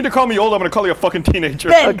 You need to call me old. I'm gonna call you a fucking teenager.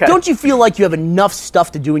 Ben, Okay. don't you feel like you have enough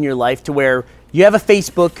stuff to do in your life to where you have a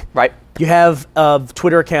Facebook, Right. You have a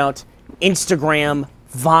Twitter account, Instagram,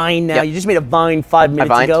 Vine now. Yep. You just made a Vine 5 minutes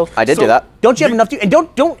Vined. ago. I did So- do that. Don't you have enough to? And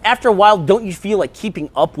don't after a while, don't you feel like keeping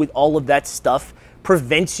up with all of that stuff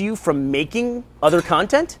prevents you from making other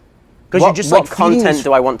content? Because you're just what like feeding content these-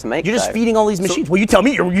 do I want to make? You're just though? feeding all these machines. Well, you tell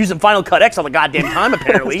me you're using Final Cut X all the goddamn time,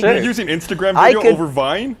 apparently. You're using Instagram I video could- over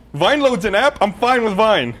Vine? Vine loads an app? I'm fine with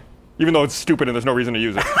Vine. Even though it's stupid and there's no reason to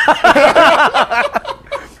use it.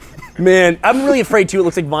 Man, I'm really afraid too. It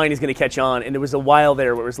looks like Vine is going to catch on, and there was a while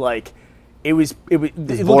there where it was like, it looked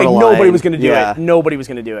like borderline. nobody was going to do Yeah. it. Nobody was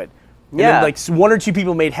going to do it. And Yeah. then, like one or two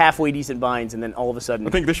people made halfway decent Vines, and then all of a sudden, I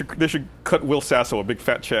think they should cut Will Sasso a big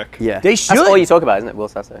fat check. Yeah. they should. That's all you talk about, isn't it, Will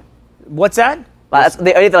Sasso? What's that? Like, that's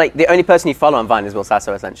the only person you follow on Vine is Will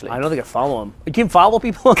Sasso, essentially. I don't think I follow him. You can follow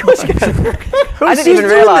people. I didn't even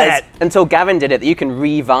realize until Gavin did it that you can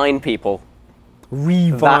re-Vine people.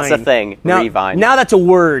 Revine. That's a thing. Now, Revine. now that's a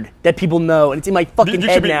word that people know, and it's in my fucking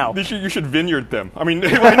head now. You should vineyard them. I mean,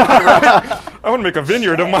 why not, right? I want to make a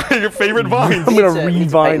vineyard of my favorite vines. I'm gonna Need to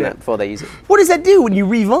revine patent it. that before they use it. What does that do when you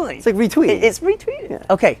revine? It's like retweeting. It's retweeting.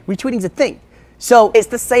 Okay, retweeting's a thing. So It's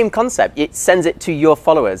the same concept. It sends it to your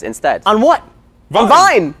followers instead. on what? On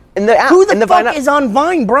Vine! In the app. Who the in the Vine fuck app. is on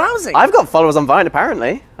Vine browsing? I've got followers on Vine,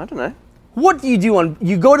 apparently. I don't know. What do you do on?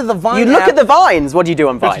 You go to the Vine. You look app. at the Vines. What do you do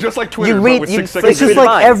on Vine? It's just like Twitter, You but read. with You 6 flick seconds It's through just the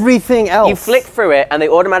like Vines. everything else. You flick through it, and they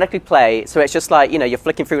automatically play. So it's just like you're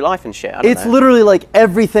flicking through life and shit. I don't It's know. literally like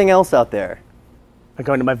everything else out there. I'm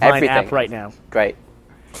going to my Vine Everything. app right now. Great.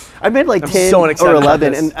 I made like I'm 10 so excited or about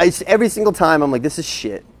 11, this. and every single time I'm like, this is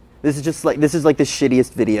shit. This is like the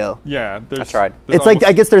shittiest video. Yeah, I tried. It's like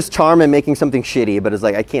I guess there's charm in making something shitty, but it's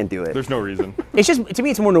like I can't do it. there's no reason. It's just to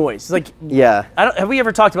me, it's more noise. It's like Yeah. have we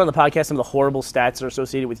ever talked about on the podcast some of the horrible stats that are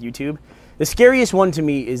associated with YouTube? The scariest one to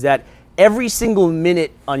me is that every single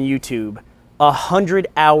minute on YouTube, 100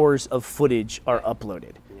 hours of footage are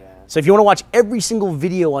uploaded. Yeah. So if you want to watch every single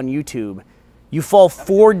video on YouTube, you fall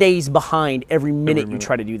 4 days behind every minute you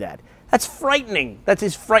try to do that. That's frightening. That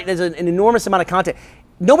is frightening. There's an enormous amount of content.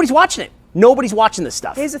 Nobody's watching it. Nobody's watching this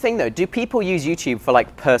stuff. Here's the thing, though. Do people use YouTube for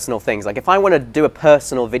like personal things? Like, if I want to do a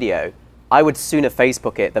personal video, I would sooner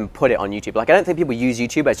Facebook it than put it on YouTube. Like, I don't think people use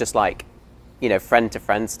YouTube as just like, friend to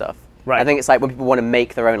friend stuff. Right. I think it's like when people want to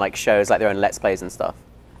make their own like shows, like their own Let's Plays and stuff.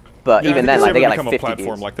 But even then, like they get like 50 a platform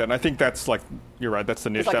views. like that, and I think that's like you're right. That's the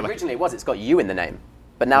niche. It's like that, originally it was. It's got you in the name,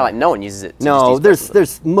 but now like no one uses it. To No, just use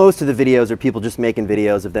there's most of the videos are people just making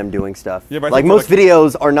videos of them doing stuff. Yeah, but I like think most like-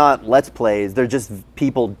 videos are not Let's Plays. They're just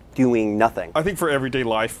people doing nothing. I think for everyday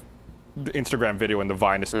life, the Instagram video and the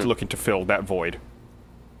Vine is looking to fill that void.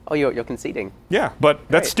 Oh, you're conceding. Yeah, but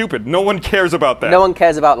that's stupid. No one cares about that. No one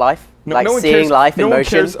cares about life. No- Like no one seeing cares, life in no one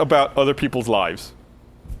motion. cares about other people's lives.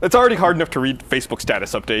 It's already hard enough to read Facebook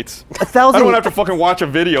status updates. 1,000 I don't want to have to fucking watch a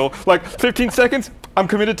video. Like 15 seconds, I'm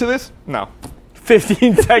committed to this? No.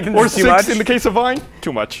 15 seconds Or is too 6 much. in the case of Vine?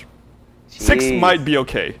 Too much. 6 Jeez. might be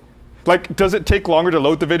okay. Like, does it take longer to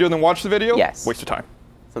load the video than watch the video? Yes. Waste of time.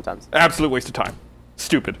 Sometimes. Absolute waste of time.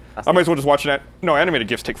 Stupid. I might as well just watch that. No, animated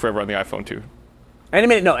GIFs take forever on the iPhone too.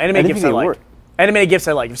 Animated Anything GIFs I they like. work. Animated GIFs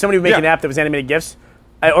I like. If somebody would make Yeah. an app that was animated GIFs,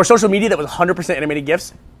 or social media that was 100% animated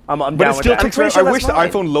GIFs, I'm But down it with still that. takes pretty forever. sure I wish the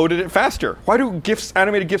that's fine. iPhone loaded it faster. Why do GIFs,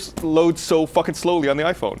 animated GIFs load so fucking slowly on the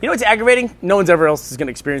iPhone? You know what's aggravating? No one's ever else is going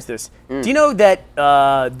to experience this. Mm. Do you know that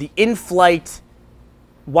the in-flight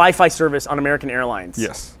Wi-Fi service on American Airlines,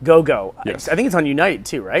 Yes. GoGo, Yes. I think it's on United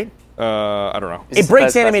too, right? I don't know. Is It this the breaks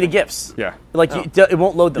first animated person? GIFs. Yeah. Like it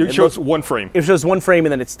won't load them. It shows one frame. It shows one frame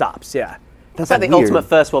and then it stops. Yeah. That's It's like the weird. ultimate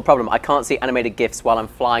first world problem. I can't see animated GIFs while I'm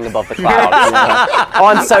flying above the clouds. Oh,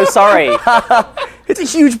 I'm so sorry. It's a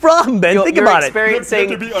huge problem, Ben. Think You're about it. experiencing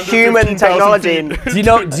You have to be under human 15,000 technology.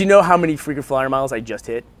 feet. Do you know how many frequent flyer miles I just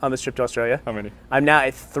hit on this trip to Australia? How many? I'm now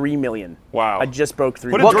at 3 million. Wow. I just broke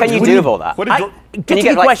 3 What did million. What can you George- do with all that? What did George- Can you to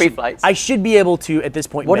get, the like, question, free flights? I should be able to at this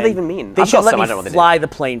point. What do they Ben. even mean? They I've should got let some, me I don't know what they do. fly the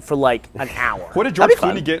plane for like an hour. What did George That'd be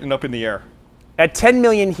fun. Clooney get up in the air? At 10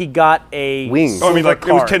 million, he got a Wings. Oh, I mean, like,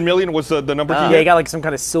 it was card. 10 million was the number he Yeah, got? he got like some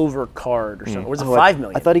kind of silver card or something. Or was it Oh, 5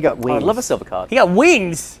 million? I thought he got Oh, wings. I'd love a silver card. he got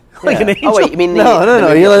wings. Like Yeah. an angel. Oh wait, you mean the No, the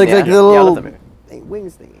movie You're one, like, yeah. like the Yeah, I love little the movie.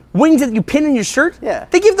 wings thingy. Wings that you pin in your shirt? Yeah.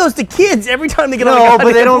 They give those to kids every time they get on No, a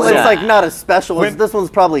but they don't. plane. It's like not a special. When- this one's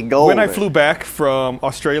probably gold. When I flew back from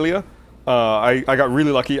Australia, I got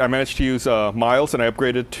really lucky. I managed to use miles, and I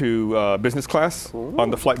upgraded to business class on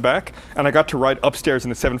the flight back. And I got to ride upstairs in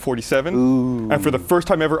the 747. And for the first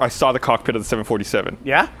time ever, I saw the cockpit of the 747.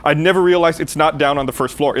 Yeah? I never realized it's not down on the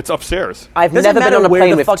first floor. It's upstairs. I've Doesn't never been matter on a where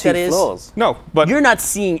plane the with fuck 2 that is. floors. No, but You're not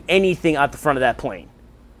seeing anything at the front of that plane.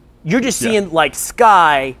 You're just Yeah. seeing like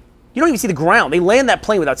sky. You don't even see the ground. They land that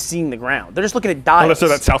plane without seeing the ground. They're just looking at dials. unless they're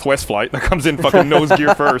that Southwest flight that comes in fucking nose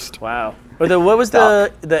gear first. Wow. Or what was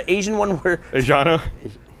the Asian one where? Ajana?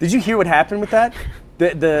 Did you hear what happened with that?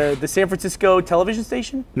 The San Francisco television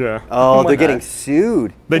station? Yeah. oh, my they're God. getting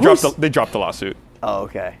sued. They dropped the lawsuit. Oh,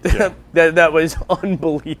 okay. that was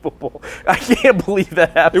unbelievable. I can't believe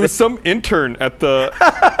that happened. It was some intern at the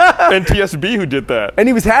NTSB who did that. and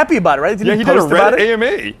he was happy about it, right? Didn't Yeah, he did a post about red it?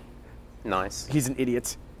 AMA. Nice. He's an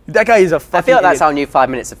idiot. That guy is a fucking I feel like that's idiot. how new 5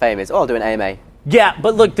 Minutes of Fame is. Oh, I'll do an AMA. Yeah,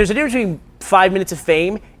 but look, there's a difference between 5 minutes of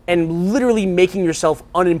fame and literally making yourself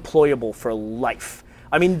unemployable for life.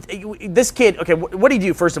 I mean, this kid, okay, what did he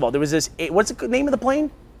do, first of all? There was this, what's the name of the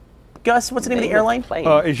plane? Gus, what's the name of the airline? Plane.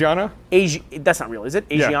 Ajana? That's not real, is it?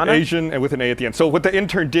 Yeah, Asiana? Asian and with an A at the end. So what the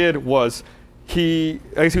intern did was I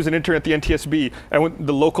guess he was an intern at the NTSB, and when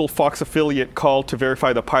the local Fox affiliate called to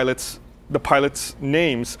verify the pilots'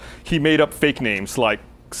 names, he made up fake names like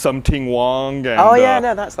Something Wong and oh yeah,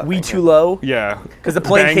 no, that's that. We thing, Too Low? yeah, 'Cause the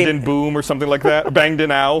plane Banged came- and Boom or something like that. Banged and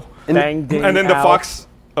Ow. Banged And then the Ow. Fox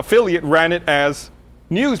affiliate ran it as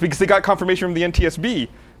news because they got confirmation from the NTSB.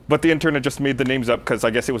 But the intern had just made the names up because I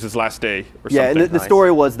guess it was his last day or Yeah, something. and the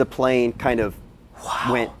story was the plane kind of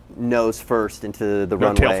went nose first into the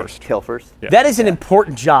runway. tail first. Tail first. Yeah. That is an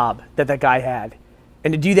important job that guy had.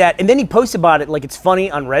 And to do that, and then he posts about it like it's funny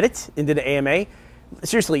on Reddit and did an AMA.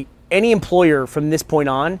 Seriously, any employer from this point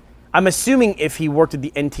on, I'm assuming if he worked at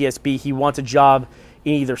the NTSB, he wants a job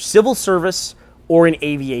in either civil service or in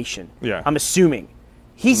aviation. Yeah. I'm assuming.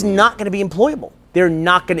 He's not going to be employable. They're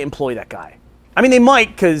not going to employ that guy. I mean, they might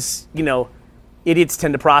because, idiots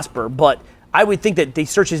tend to prosper, but I would think that they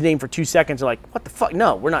search his name for 2 seconds. They're like, what the fuck?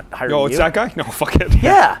 No, we're not hiring you. Oh, it's that guy? No, fuck it.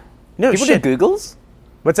 Yeah. No People shit. do Googles?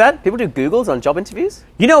 What's that? People do Googles on job interviews?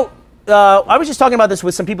 I was just talking about this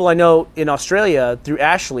with some people I know in Australia through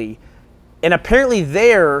Ashley, and apparently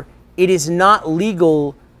there it is not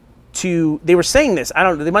legal to. They were saying this. I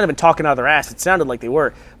don't know. They might have been talking out of their ass. It sounded like they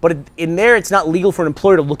were, but in there it's not legal for an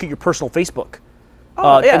employer to look at your personal Facebook.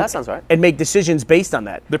 That sounds right. And make decisions based on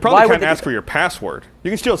that. They probably can't ask for your password. You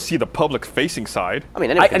can still see the public-facing side. I mean,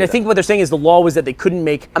 and I think what they're saying is the law was that they couldn't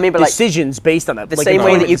make decisions based on that. The same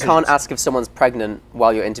way that you can't ask if someone's pregnant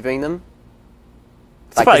while you're interviewing them.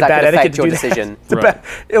 It's probably bad etiquette to your do decision. Let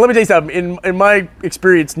me tell you something. In my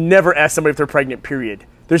experience, never ask somebody if they're pregnant. Period.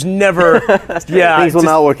 There's never. Things will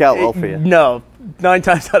not work out well for you. No, 9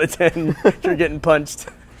 times out of 10, you're getting punched,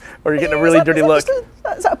 or you're getting a really dirty look.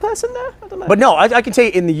 Is that a person there? I don't know. But no, I can tell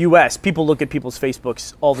you in the U.S., people look at people's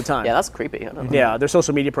Facebooks all the time. Yeah, that's creepy. I don't know. Yeah, their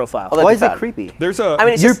social media profile. Why is that creepy?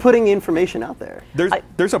 You're putting information out there.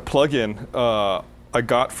 There's a plugin I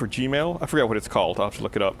got for Gmail. I forgot what it's called. I'll have to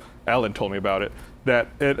look it up. Alan told me about it. That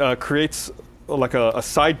it creates like a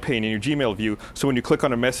side pane in your Gmail view. So when you click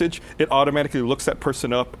on a message, it automatically looks that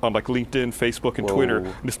person up on like LinkedIn, Facebook, and Twitter.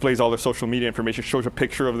 And displays all their social media information, shows a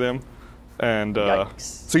picture of them, and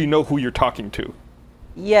so you know who you're talking to.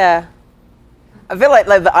 Yeah. I feel like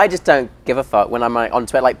I just don't give a fuck when I'm on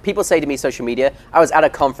Twitter. Like, people say to me social media. I was at a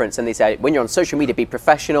conference and they say, when you're on social media, be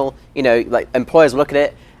professional. Like, employers look at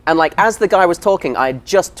it. And like, as the guy was talking, I had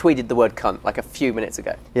just tweeted the word cunt like a few minutes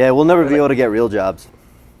ago. Yeah, we'll never be able to get real jobs.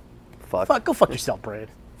 Fuck. Go fuck yourself, Brad.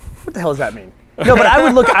 What the hell does that mean? No, but I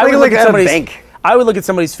would look at somebody's bank. I would look at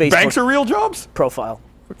somebody's Facebook Banks are real jobs? profile.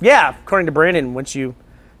 Yeah, according to Brandon, once you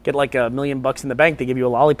get like $1 million in the bank, they give you a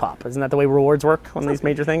lollipop. Isn't that the way rewards work on these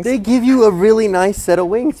major things? They give you a really nice set of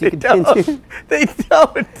wings. You can continue. They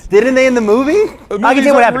don't. Didn't they in the movie? I can tell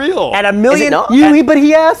you what happened. Real. At $1 million. But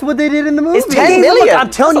he asked what they did in the movie. It's 10 million. Look, I'm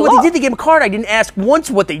telling you That's what a they did. They gave him a card. I didn't ask once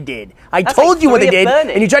what they did. I That's told like you what they 3 did, of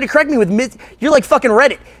Burnie. and you tried to correct me with you're like fucking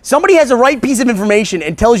Reddit. Somebody has the right piece of information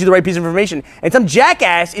and tells you the right piece of information, and some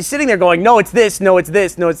jackass is sitting there going, no, it's this, no, it's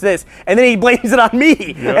this, no, it's this, and then he blames it on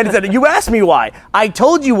me. Yeah. And he said, you asked me why. I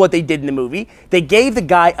told you what they did in the movie. They gave the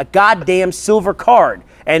guy a goddamn silver card,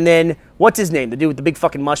 and then what's his name? The dude with the big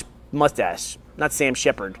fucking mustache. Not Sam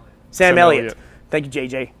Shepard. Sam Elliott. Thank you,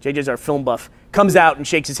 JJ. JJ's our film buff. Comes out and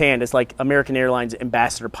shakes his hand as like American Airlines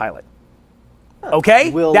ambassador pilot. Okay?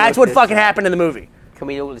 That's what fucking happened in the movie. Can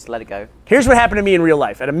we all just let it go? Here's what happened to me in real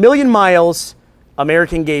life. At 1 million miles,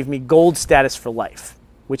 American gave me gold status for life,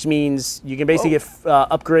 which means you can basically get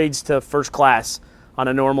upgrades to first class on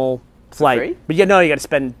a normal flight. Free? But you got to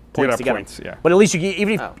spend points to get them. Yeah. But at least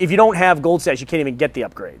even if you don't have gold status, you can't even get the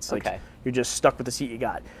upgrades. Like, okay. You're just stuck with the seat you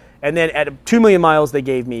got. And then at 2 million miles, they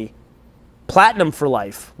gave me platinum for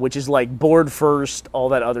life, which is like board first, all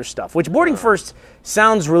that other stuff. Which boarding first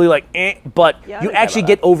sounds really like but you actually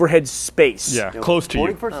get overhead space. Yeah, close to you.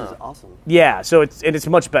 Boarding first is awesome. Yeah, so it's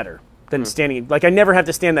much better than standing. Like, I never have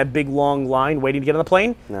to stand that big long line waiting to get on the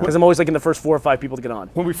plane because I'm always like in the first 4 or 5 people to get on.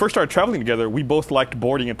 When we first started traveling together, we both liked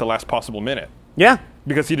boarding at the last possible minute. Yeah.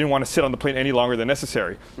 Because you didn't want to sit on the plane any longer than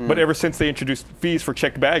necessary. But ever since they introduced fees for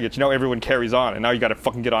checked baggage, now everyone carries on, and now you got to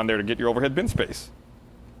fucking get on there to get your overhead bin space.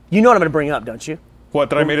 You know what I'm going to bring up, don't you? What,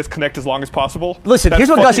 that I made us connect as long as possible? Listen, here's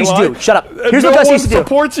what Gus used to do. Shut up. Here's what Gus used to do. No one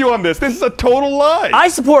supports you on this. This is a total lie. I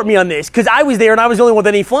support me on this because I was there and I was the only one with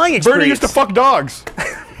any flying experience. Bernie used to fuck dogs.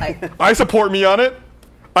 I support me on it.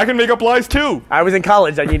 I can make up lies too. I was in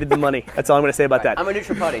college. I needed the money. That's all I'm going to say about that. I'm a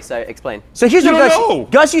neutral party, so explain. So here's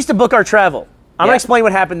what Gus used to book our travel. I'm going to explain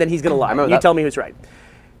what happened, then he's going to lie. You tell me who's right.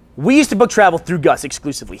 We used to book travel through Gus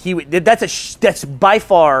exclusively. That's by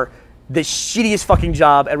far the shittiest fucking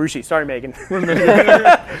job at Rooster Teeth. Sorry, Megan.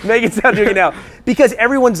 Megan's not doing it now. Because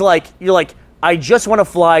everyone's like, you're like, I just want to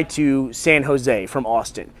fly to San Jose from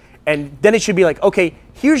Austin. And then it should be like, okay,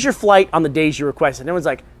 here's your flight on the days you requested. And everyone's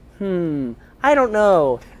like, I don't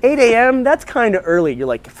know. 8 a.m., that's kind of early. You're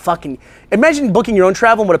like, fucking, imagine booking your own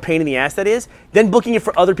travel and what a pain in the ass that is. Then booking it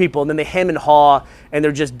for other people, and then they hem and haw, and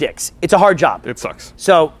they're just dicks. It's a hard job. It sucks.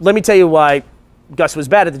 So let me tell you why Gus was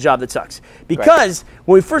bad at the job that sucks. Because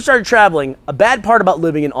when we first started traveling, a bad part about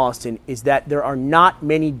living in Austin is that there are not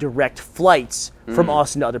many direct flights from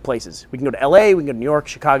Austin to other places. We can go to LA, we can go to New York,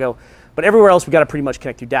 Chicago, but everywhere else we got to pretty much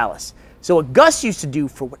connect through Dallas. So what Gus used to do,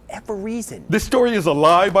 for whatever reason, This story is a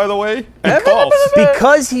lie, by the way, and false.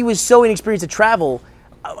 because he was so inexperienced to travel,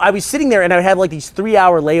 I was sitting there and I would have like these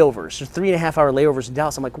 3-hour layovers or 3.5-hour layovers in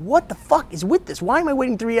Dallas. I'm like, what the fuck is with this? Why am I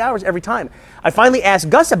waiting 3 hours every time? I finally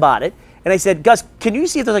asked Gus about it, and I said, Gus, can you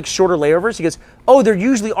see if there's like shorter layovers? He goes, oh, there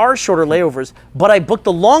usually are shorter layovers, but I booked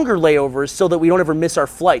the longer layovers so that we don't ever miss our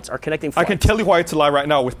flights, our connecting flights. I can tell you why it's a lie right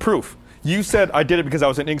now with proof. You said I did it because I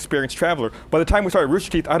was an inexperienced traveler. By the time we started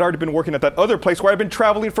Rooster Teeth, I'd already been working at that other place where I'd been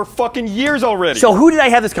traveling for fucking years already. So who did I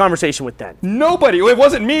have this conversation with then? Nobody. It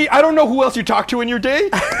wasn't me. I don't know who else you talked to in your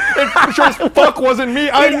day. It sure as fuck wasn't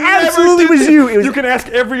me. I absolutely never did was you. It was- You can ask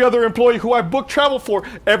every other employee who I booked travel for.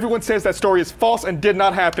 Everyone says that story is false and did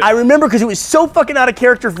not happen. I remember because it was so fucking out of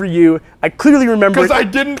character for you. I clearly remember Because it. I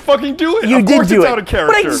didn't fucking do it. You of did course do it's it. out of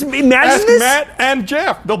character. But I just imagine ask this. Matt and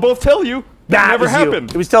Jeff. They'll both tell you that never was you.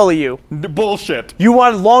 happened. It was totally you. Bullshit. You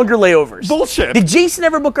wanted longer layovers. Bullshit. Did Jason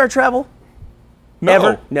ever book our travel? No.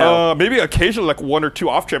 Ever? No. Maybe occasionally, like 1 or 2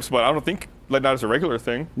 off trips, but I don't think like not as a regular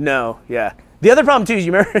thing. No, yeah. The other problem too is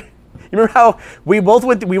you remember how we both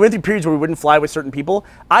went through periods where we wouldn't fly with certain people.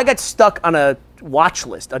 I got stuck on a watch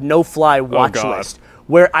list, a no-fly watch God. list,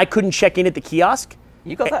 where I couldn't check in at the kiosk.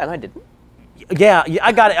 You got that and I didn't. Yeah,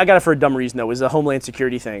 I got it for a dumb reason though. It was a Homeland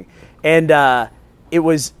Security thing, and it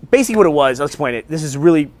was basically what it was. I'll explain it. This is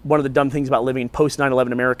really one of the dumb things about living in post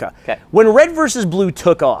 9/11 America. Okay. When Red versus Blue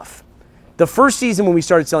took off, the first season when we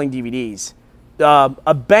started selling DVDs,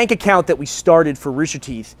 a bank account that we started for Rooster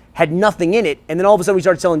Teeth had nothing in it, and then all of a sudden we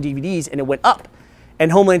started selling DVDs and it went up.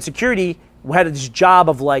 And Homeland Security had this job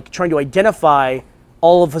of like trying to identify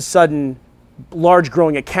all of a sudden large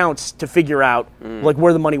growing accounts to figure out like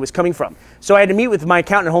where the money was coming from. So I had to meet with my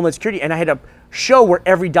accountant at Homeland Security, and I had to show where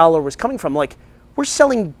every dollar was coming from. Like, we're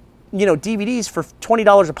selling, DVDs for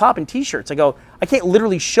 $20 a pop and T-shirts. I go, I can't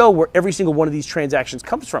literally show where every single one of these transactions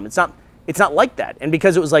comes from. It's not like that. And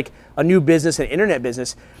because it was like a new business, an internet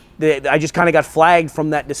business, I just kind of got flagged from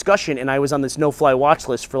that discussion, and I was on this no-fly watch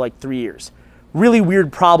list for like 3 years. Really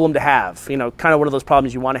weird problem to have. Kind of one of those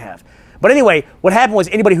problems you want to have. But anyway, what happened was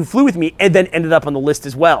anybody who flew with me and then ended up on the list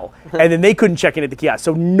as well. And then they couldn't check in at the kiosk.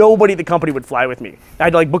 So nobody at the company would fly with me. I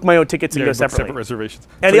had to like book my own tickets and go separately. Separate reservations.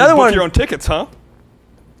 And so the other you one, book your own tickets, huh?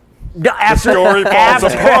 after, Story falls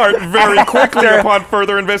apart very quickly after- upon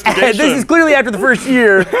further investigation. This is clearly after the first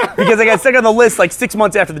year because I got stuck on the list like 6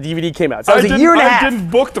 months after the DVD came out. So it was a year and a half. I didn't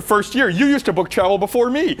book the first year. You used to book travel before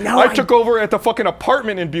me. No, I took over at the fucking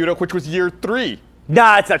apartment in Buda, which was year 3.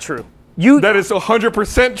 Nah, that's not true. That is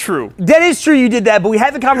 100% true. That is true, you did that, but we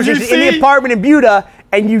had the conversation in the see? apartment in Buda,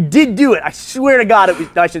 and you did do it. I swear to God, it was.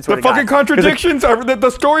 No, I shouldn't swear The to God. fucking contradictions are that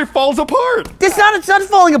the story falls apart. It's not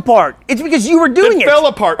falling apart. It's because you were doing It it. fell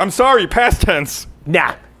apart. I'm sorry, past tense.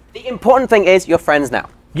 Nah. The important thing is you're friends now.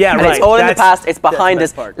 Yeah, and right. it's all in the That's- past. It's that's the behind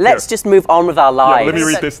best us. part. Let's just move on with our lives. Let me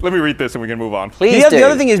read this. Let me read this, and we can move on. Please do. The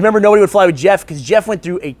other thing is, remember, nobody would fly with Jeff because Jeff went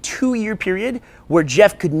through a 2-year period where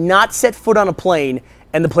Jeff could not set foot on a plane,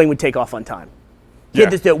 and the plane would take off on time. He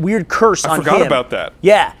had that weird curse on him. I forgot about that.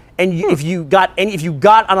 Yeah, and if you got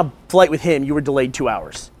on a flight with him, you were delayed 2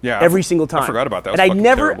 hours. Yeah, every single time. I forgot about that. It was And I'd fucking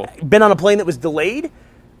never terrible. been on a plane that was delayed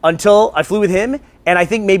until I flew with him, and I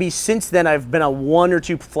think maybe since then I've been on 1 or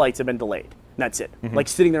 2 flights that have been delayed. And that's it. Like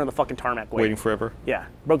sitting there on the fucking tarmac Waiting forever. Yeah,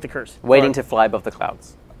 broke the curse. Waiting to fly above the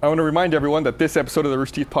clouds. I want to remind everyone that this episode of the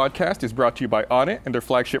Rooster Teeth podcast is brought to you by Onnit and their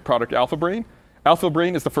flagship product, Alpha Brain. Alpha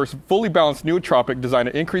Brain is the first fully balanced nootropic designed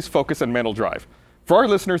to increase focus and mental drive. For our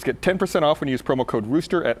listeners, get 10% off when you use promo code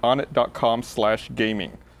Rooster at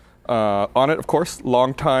onnit.com/gaming. Onnit, of course,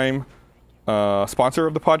 longtime sponsor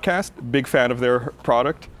of the podcast. Big fan of their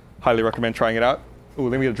product. Highly recommend trying it out. Ooh,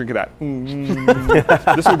 let me get a drink of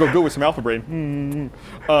that. This will go good with some Alpha Brain.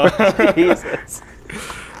 Jesus.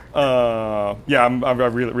 Yeah, I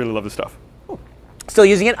really love this stuff. Still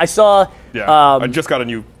using it? I saw. Yeah, I just got a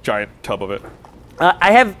new giant tub of it.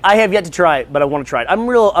 I have yet to try it, but I want to try it.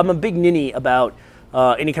 I'm a big ninny about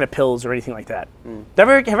any kind of pills or anything like that. Have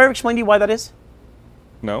I ever explained to you why that is?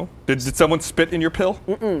 No? Did someone spit in your pill?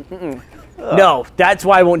 No, that's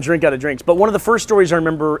why I won't drink out of drinks. But one of the first stories I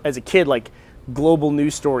remember as a kid, like global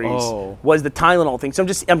news stories, was the Tylenol thing. So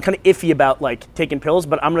I'm kind of iffy about like taking pills,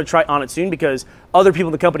 but I'm gonna try on it soon because other people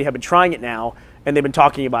in the company have been trying it now and they've been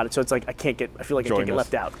talking about it. So it's like I feel like I can't get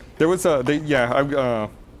left out. There was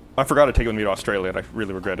I forgot to take it with me to Australia, and I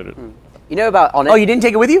really regretted it. You know about Onnit? Oh, you didn't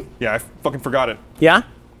take it with you? Yeah, I fucking forgot it. Yeah.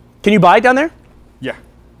 Can you buy it down there? Yeah,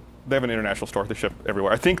 they have an international store. They ship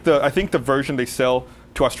everywhere. I think the version they sell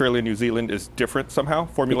to Australia and New Zealand is different somehow,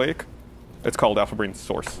 formulaic. It's called Alpha Brain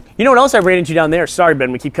Source. You know what else I ran into down there? Sorry,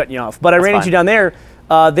 Ben, we keep cutting you off. But I ran into down there.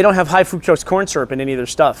 They don't have high fructose corn syrup in any of their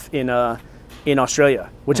stuff in in Australia,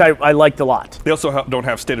 which I liked a lot. They also don't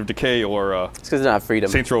have State of Decay or It's because they don't have freedom.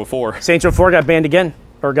 Saints Row 4. Saints Row 4 got banned again,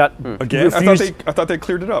 or got Again? refused. I thought they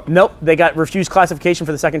cleared it up. Nope, they got refused classification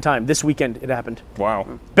for the second time. This weekend it happened.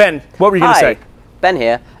 Wow. Ben, what were you going to Hi, say? Ben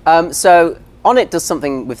here. So On It does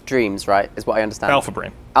something with dreams, right? Is what I understand. Alpha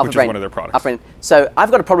Brain, Alpha which Brain. is one of their products. Alpha Brain. So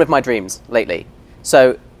I've got a problem with my dreams lately.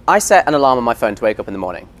 So I set an alarm on my phone to wake up in the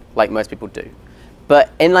morning, like most people do.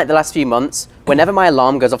 But in like the last few months, whenever my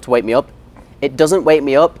alarm goes off to wake me up, it doesn't wake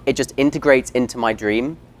me up. It just integrates into my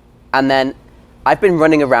dream, and then I've been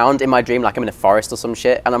running around in my dream like I'm in a forest or some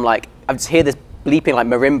shit, and I'm like, I just hear this bleeping like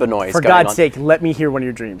marimba noise. For going God's on. sake, let me hear one of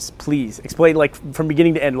your dreams, please. Explain like from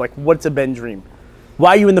beginning to end, like what's a Ben dream?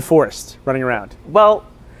 Why are you in the forest running around? Well,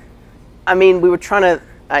 I mean, we were trying to.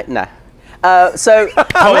 No. So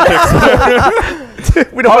Politics.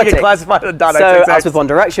 We don't want to get classified on So I was with One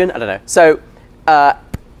Direction. I don't know. So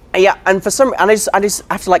yeah, and for some, and I just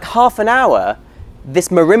after like half an hour, this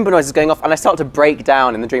marimba noise is going off, and I start to break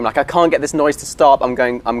down in the dream. Like I can't get this noise to stop. I'm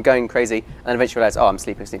going crazy, and then eventually realize, oh, I'm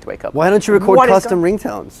sleeping. I just need to wake up. Why don't you record What is custom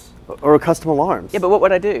ringtones or custom alarms? Yeah, but what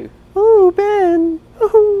would I do? Ooh, Ben.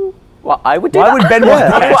 Ooh. Well, I would do Why that. would Ben want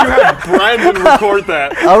Why that? don't you have Brandon record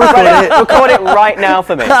that? I'll record it. Record it right now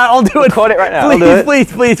for me. I'll do it. Record it right now. I'll do it.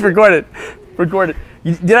 Please record it. Record it.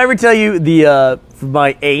 Did I ever tell you the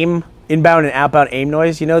my AIM inbound and outbound AIM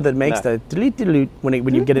noise? You know that makes No. the delete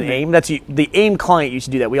when you get an AIM. That's the AIM client used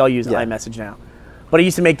to do that. We all use iMessage now, but I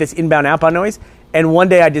used to make this inbound outbound noise. And one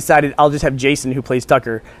day I decided I'll just have Jason, who plays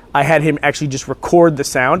Tucker. I had him actually just record the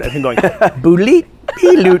sound of him going booleet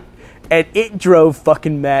beeloot. And it drove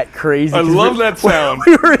fucking Matt crazy. I love that sound.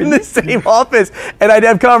 We were in the same office, and I'd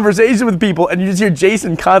have conversations with people, and you just hear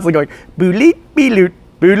Jason constantly going, booleet, beeloot,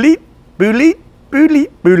 booleet, booleet,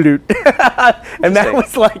 booleet, booleet. And Matt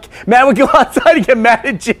was like, Matt would go outside and get mad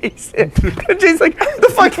at Jason. And Jason's like, what the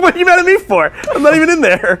fuck, what are you mad at me for? I'm not even in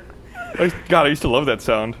there. God, I used to love that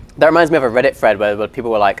sound. That reminds me of a Reddit thread where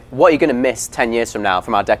people were like, what are you going to miss 10 years from now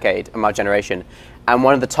from our decade and our generation? And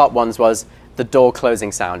one of the top ones was the door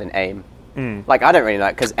closing sound in AIM. Like, I don't really know,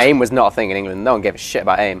 because AIM was not a thing in England. No one gave a shit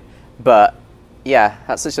about AIM. But, yeah,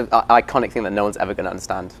 that's such an iconic thing that no one's ever going to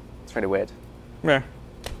understand. It's really weird. Yeah.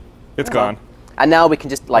 It's gone. And now we can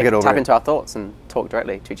just, like, get over tap it. into our thoughts and talk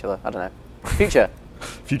directly to each other. I don't know. Future.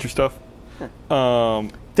 Future stuff.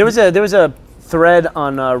 There was a thread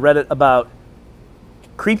on Reddit about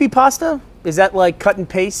creepypasta. Is that like cut and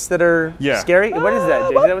paste that are scary? What is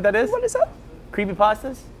that? Is that what that is? What is that?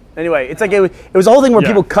 Creepypastas? Anyway, it's like it was a whole thing where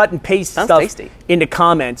people cut and paste Sounds stuff tasty. into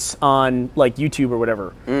comments on like YouTube or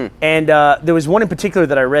whatever. And there was one in particular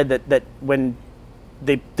that I read that when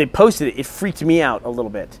they posted it, it freaked me out a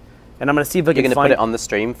little bit. And I'm gonna see if I You're can going to find put it on the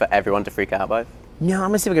stream for everyone to freak out by? No, I'm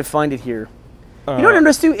gonna see if I can find it here. You know what I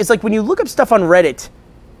noticed too? It's like when you look up stuff on Reddit,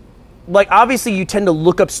 like obviously you tend to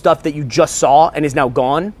look up stuff that you just saw and is now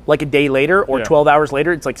gone, like a day later or 12 hours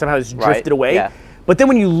later. It's like somehow it's drifted away. Yeah. But then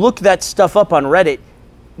when you look that stuff up on Reddit,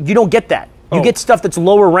 you don't get that. You get stuff that's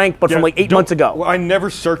lower ranked, but from like 8 months ago. Well, I never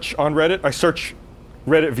search on Reddit. I search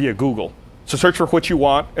Reddit via Google. So search for what you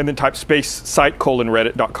want and then type space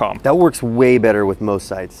site:/reddit.com. That works way better with most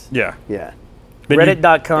sites. Yeah. Yeah. Then you-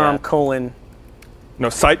 Reddit.com : No,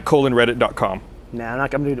 site:/reddit.com. Nah, I'm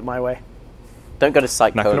not gonna do it my way. Don't go to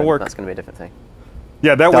site Not gonna colon. work. That's going to be a different thing.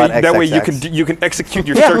 Yeah, that way XXX. you can execute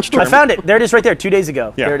your Yeah, search term. I found it. There it is right there, 2 days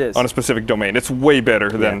ago. Yeah, there it is. on a specific domain. It's way better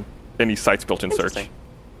than any site's built-in search. Interesting.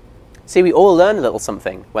 See, we all learn a little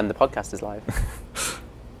something when the podcast is live.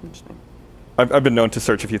 Interesting. I've been known to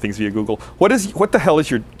search a few things via Google. What the hell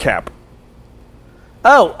is your cap?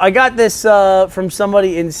 Oh, I got this from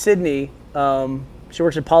somebody in Sydney. She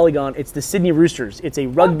works at Polygon. It's the Sydney Roosters. It's a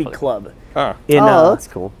rugby club in that's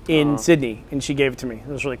cool. in Sydney, and she gave it to me. It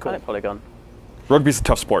was really I cool. like Polygon. Rugby's a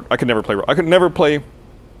tough sport. I could never play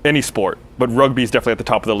any sport, but rugby is definitely at the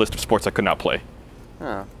top of the list of sports I could not play.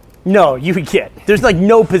 No, you would get. There's like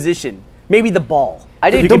no position. Maybe the ball.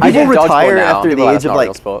 I do. Don't I do people dodgeball retire now. after People the are like, age "That's of not a real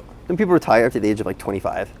like? sport." Don't people retire after the age of like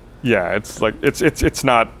 25? Yeah, it's like it's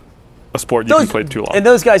not a sport you can play too long. And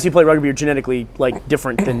those guys who play rugby are genetically like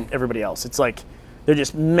different than everybody else. It's like they're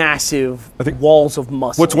just massive walls of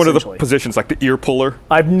muscle. What's one of the essentially. positions, like the ear puller?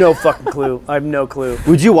 I have no fucking clue. I have no clue.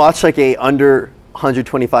 Would you watch like a under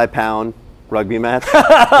 125 pound rugby match?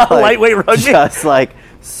 Lightweight rugby. Just like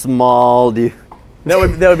small dude. That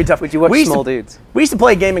would be tough. Would you watch We used small to- dudes? We used to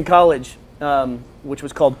play a game in college, which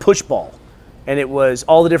was called push ball, and it was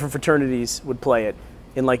all the different fraternities would play it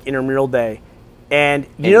in like intramural day, and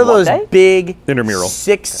you In know what those day? big Intramural.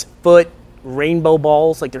 6 foot rainbow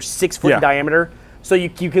balls, like they're 6 foot Yeah. in diameter, so you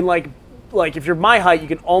can like if you're my height, you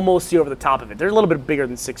can almost see over the top of it. They're a little bit bigger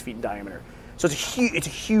than 6 feet in diameter. So it's a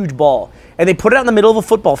huge ball. And they put it out in the middle of a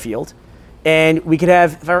football field. And we could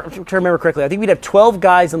have, if I remember correctly, I think we'd have 12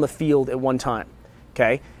 guys on the field at one time.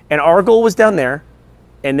 Okay? And our goal was down there,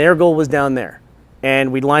 and their goal was down there.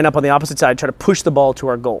 And we'd line up on the opposite side, try to push the ball to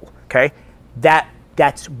our goal. Okay?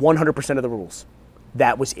 That's 100% of the rules.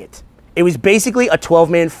 That was it. It was basically a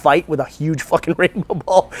 12-man fight with a huge fucking rainbow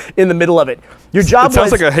ball in the middle of it. Your job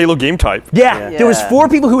sounds like a Halo game type. Yeah, there was 4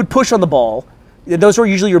 people who would push on the ball. Those were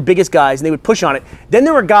usually your biggest guys, and they would push on it. Then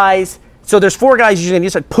there were guys, so there's 4 guys usually on the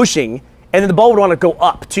side pushing, and then the ball would want to go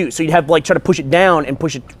up too. So you'd have try to push it down and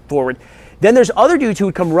push it forward. Then there's other dudes who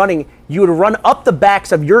would come running. You would run up the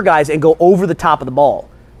backs of your guys and go over the top of the ball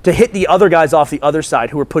to hit the other guys off the other side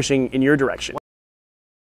who were pushing in your direction.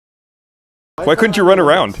 Why couldn't you run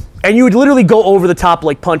around? And you would literally go over the top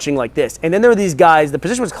punching like this. And then there were these guys, the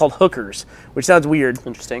position was called hookers, which sounds weird.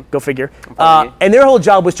 Interesting. Go figure. And their whole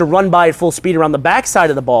job was to run by at full speed around the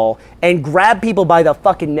backside of the ball and grab people by the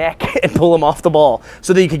fucking neck and pull them off the ball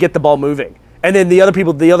so that you could get the ball moving. And then the other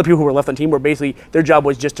people who were left on team were basically, their job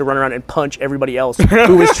was just to run around and punch everybody else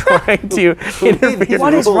who was trying to interfere.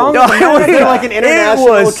 What is wrong with that? Is it like an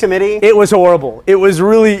international committee? It was horrible. It was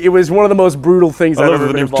one of the most brutal things I've ever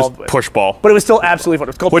been involved with. Push ball. But it was still absolutely fun.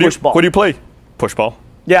 It was called push ball. What do you play? Push ball.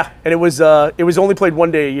 Yeah, and it was only played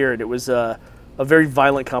one day a year, and it was a very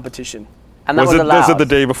violent competition. And that was it the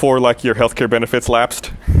day before your healthcare benefits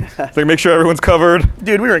lapsed? Like make sure everyone's covered.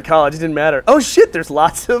 Dude, we were in college. It didn't matter. Oh shit! There's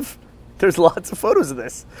lots of photos of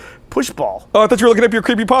this push ball. Oh, I thought you were looking up your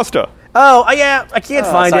creepypasta. Oh, yeah, I can't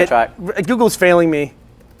find sidetrack. it. Google's failing me.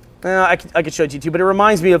 I could show it to you too, but it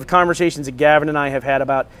reminds me of conversations that Gavin and I have had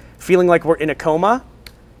about feeling like we're in a coma.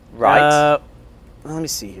 Right. Let me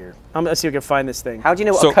see here. Let's see if I can find this thing. How do you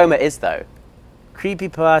know what a coma is, though?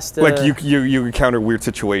 Creepypasta. Like you encounter weird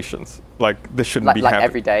situations. Like this shouldn't be happening. Like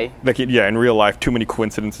every day? Like in real life, too many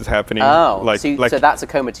coincidences happening. Oh, so that's a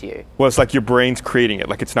coma to you? Well, it's like your brain's creating it.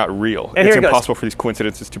 Like it's not real. And it's impossible for these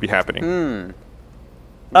coincidences to be happening.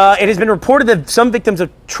 It has been reported that some victims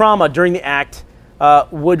of trauma during the act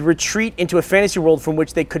would retreat into a fantasy world from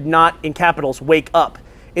which they could not, in capitals, wake up.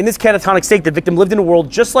 In this catatonic state, the victim lived in a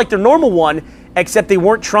world just like their normal one, except they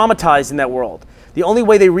weren't traumatized in that world. The only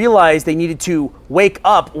way they realized they needed to wake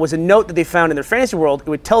up was a note that they found in their fantasy world. It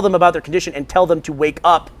would tell them about their condition and tell them to wake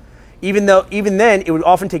up. Even then, it would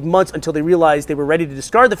often take months until they realized they were ready to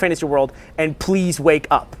discard the fantasy world and please wake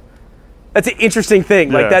up. That's an interesting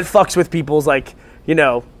thing. Like that fucks with people's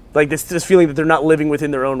this feeling that they're not living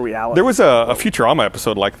within their own reality. There was a Futurama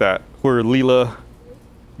episode like that where Leela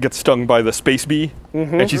gets stung by the space bee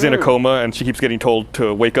and she's in a coma and she keeps getting told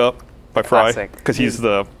to wake up by Fry because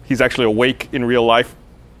he's actually awake in real life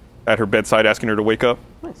at her bedside asking her to wake up.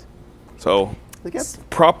 Nice. So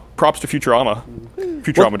props to Futurama.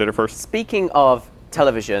 Futurama did it first. Speaking of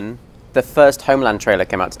television, the first Homeland trailer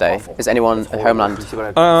came out today. Is anyone a Homeland?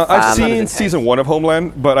 I've seen season 1 of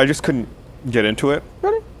Homeland, but I just couldn't get into it.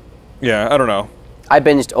 Really? Yeah, I don't know. I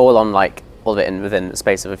binged all of it within the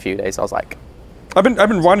space of a few days. I was like, I've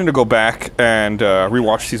been wanting to go back and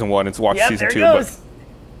rewatch season 1 and watch season 2. Goes.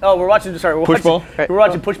 Oh, we're watching push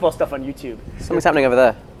ball stuff on YouTube. Something's happening over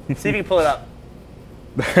there. See if you can pull it up.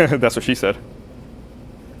 That's what she said.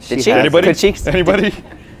 Did she? Anybody? Could she? Anybody?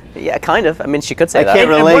 Yeah, kind of. I mean, she could say that. Can't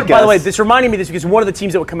relate, by the way, this reminded me of this because one of the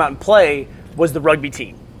teams that would come out and play was the rugby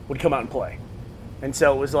team would come out and play. And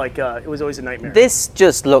so it was it was always a nightmare. This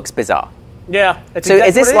just looks bizarre. Yeah. So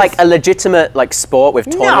is this a legitimate sport with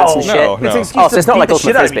tournaments and shit? No. It's an excuse So to it's not beat like the Ultimate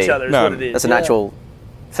shit out of Frisbee. each other. No. What it is. That's an actual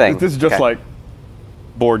thing. This is just like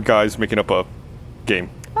bored guys making up a game.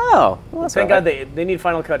 Oh, well, that's Thank God they need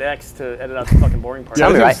Final Cut X to edit out the fucking boring part.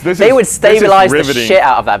 Tell me, right? this They is- would this is stabilize the riveting. shit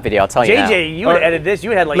out of that video, I'll tell you now. JJ, you would edit this. You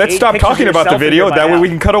would had Let's 8 stop pictures of talking about the yourself in video. your That way house. we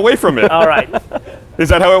can cut away from it. All right. Is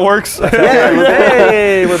that how it works?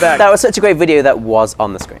 Hey, we're back. That was such a great video that was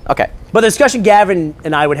on the screen. Okay. But the discussion Gavin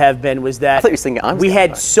and I would have been was that thought you were thinking I was we gonna had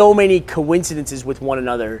die. so many coincidences with one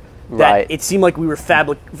another that Right. it seemed like we were it got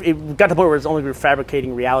to the point where it was only we were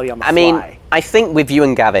fabricating reality on the I fly. mean, I think with you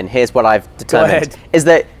and Gavin, here's what I've determined. ahead. Is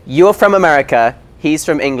that you're from America, he's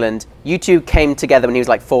from England, you two came together when he was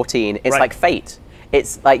like 14. It's Right. like fate.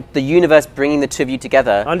 It's like the universe bringing the two of you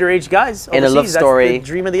together underage guys in a love overseas, story. That's the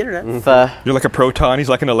dream of the internet. for... You're like a proton. He's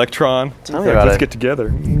like an electron. Tell me about Let's it. get together.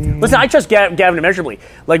 Listen, I trust Gavin immeasurably.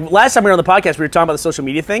 Like last time we were on the podcast, we were talking about the social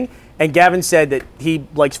media thing, and Gavin said that he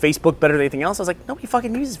likes Facebook better than anything else. I was like, nobody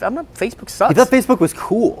fucking uses. I'm not. Facebook sucks. I thought Facebook was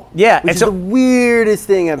cool. Yeah, Which and is so- the weirdest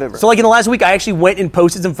thing I've ever. So like in the last week, I actually went and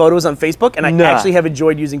posted some photos on Facebook, and I Nah. actually have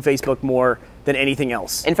enjoyed using Facebook more than anything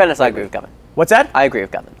else. In fairness, I agree with Gavin. What's that? I agree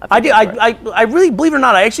with Gavin. I do. think that's right. I really, believe it or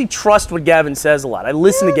not, I actually trust what Gavin says a lot. I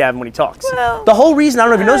listen to Gavin when he talks. Well, The whole reason, I don't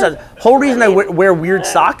know if you noticed that, the whole reason I wear weird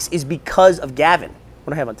socks is because of Gavin.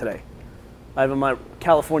 What do I have on today? I have on my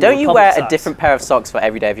California Don't you Republic wear socks. a different pair of socks for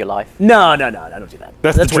every day of your life? No, I don't do that.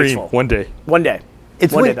 That's the dream. wasteful. One day. One day.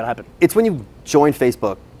 It's One when, day that'll happen. It's when you join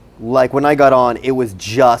Facebook. Like when I got on, it was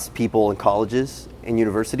just people in colleges and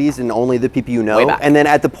universities and only the people you Way know. back. And then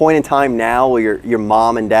at the point in time now where your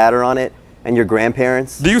mom and dad are on it and your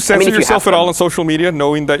grandparents. Do you censor if you yourself have at all them. on social media,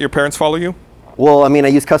 knowing that your parents follow you? Well, I mean, I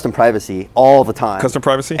use custom privacy all the time. Custom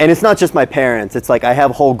privacy? And it's not just my parents. It's like I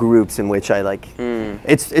have whole groups in which I like.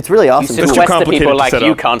 It's really You awesome. It's too sequester complicated people to like set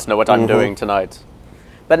you up. can't know what I'm doing tonight.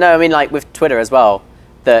 But no, I mean like with Twitter as well,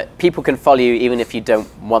 that people can follow you even if you don't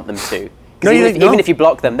want them to. 'Cause No, you even, don't- no. even if you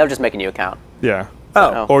block them, they'll just make a new account. Yeah.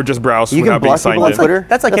 Oh. Or just browse You can without being block signed people on in. Twitter?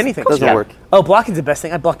 That's like anything. Doesn't Yeah. work. Oh, blocking's the best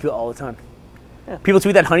thing. I block people all the time. People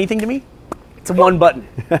tweet that honey thing to me. It's a one button.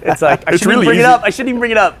 It's like I It's shouldn't really even bring it easy. up. I shouldn't even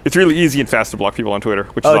bring it up. It's really easy and fast to block people on Twitter,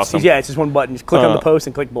 which is Oh, it's, awesome. yeah, it's just one button. Just click on the post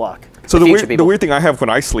and click block. So The the future weird, the people. weird thing I have when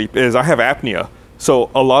I sleep is I have apnea. So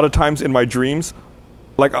a lot of times in my dreams,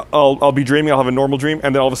 like I'll be dreaming, I'll have a normal dream,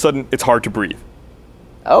 and then all of a sudden it's hard to breathe.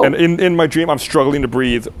 Oh, And in my dream, I'm struggling to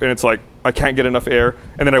breathe, and it's like I can't get enough air,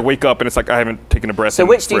 and then I wake up, and it's like I haven't taken a breath. so in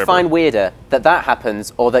which do you forever. find weirder, that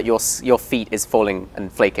happens, or that your feet is falling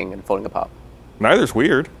and flaking and falling apart? Neither's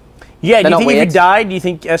weird. Yeah, do They're you not think if weird. you died, do you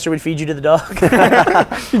think Esther would feed you to the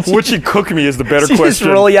dog? Would she cook me is the better She just question.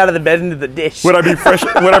 roll you out of the bed into the dish. Would I be fresh?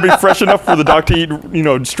 Would I be fresh enough for the dog to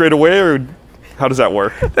eat, straight away, or how does that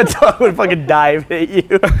work? The dog would fucking dive at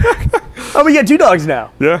you. Oh, we got 2 dogs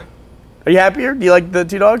now. Yeah, Are you happier? Do you like the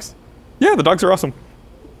 2 dogs? yeah, the dogs are awesome.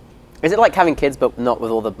 Is it like having kids but not with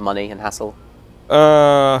all the money and hassle?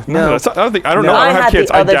 No, that's not, I don't know. No. I I don't have had kids.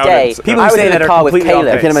 the I other doubt day, it. People I who was say in that the are car with completely off Caleb,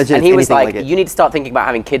 base. I can't imagine and it's he was anything like, like it. you need to start thinking about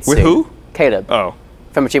having kids With soon. who? Caleb. Oh,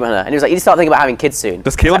 From Achievement Hunter. And he was like, you need to start thinking about having kids soon.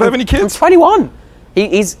 does Caleb have any I'm kids? 21.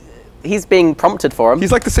 He's being prompted for him.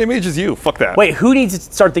 He's like the same age as you. Fuck that. Wait, who needs to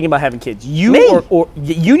start thinking about having kids? You Me. or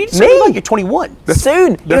you need to start Me. thinking about you're 21.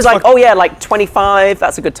 soon. He that's was like, fuck- oh yeah, like 25,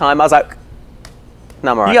 that's a good time. I was like,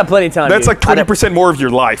 no, I'm alright. You got plenty of time. That's dude. like 20% more of your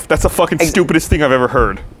life. That's the fucking stupidest thing I've ever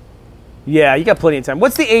heard. Yeah, you got plenty of time.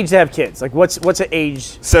 What's the age to have kids? Like, what's the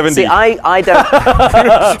age? 70. See, I don't.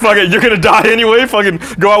 Fuck it, you're gonna die anyway. Fucking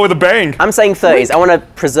go out with a bang. I'm saying 30s. I want to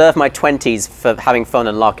preserve my 20s for having fun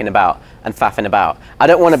and larking about and faffing about. I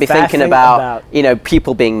don't want to be thinking Faffing about, about.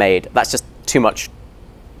 people being made. That's just too much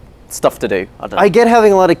stuff to do. I don't know. I get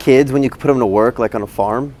having a lot of kids when you could put them to work, like on a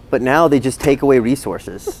farm, but now they just take away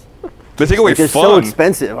resources. They take away Like, they're so fun.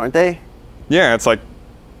 expensive, aren't they? Yeah, it's like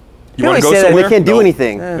you You want to always go say that, somewhere. They can't do Nope.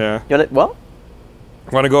 anything. Yeah. You want to, what?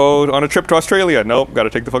 Want to go on a trip to Australia? Nope. Got to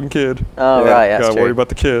take the fucking kid. Oh, Yeah, right, that's Gotta true. worry about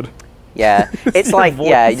the kid. Yeah. It's Your like, voice.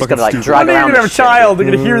 yeah, you just Fucking got to like stupid. drag One day you're around gonna have a this shit. child. They're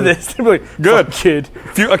gonna hear this. They're like, Good. "Fuck, kid.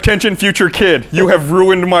 Attention, future kid. You have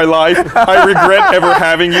ruined my life. I regret ever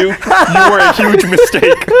having you. You were a huge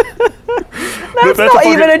mistake. That's not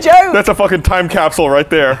even a joke. That's a fucking time capsule right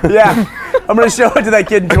there. Yeah. I'm gonna show it to that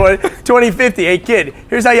kid in 2050. Hey kid,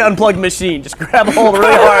 here's how you unplug the machine. Just grab a hold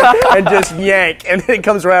really hard and just yank, and then it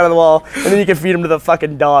comes right out of the wall, and then you can feed him to the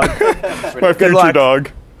fucking dog. My future luck. dog.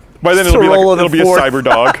 By then it'll be Sorola like the it'll be a fourth. cyber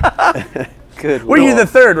dog. Good What are you, lord. the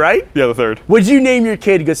third, right? Yeah, the third. Would you name your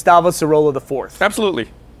kid Gustavo Sorola the fourth? Absolutely.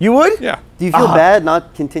 You would? Yeah. Do you feel bad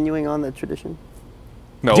not continuing on that tradition?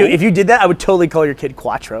 No. Dude, if you did that, I would totally call your kid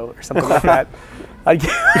Quattro or something like that. I'd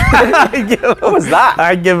What was that?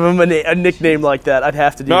 I'd give him a nickname like that. I'd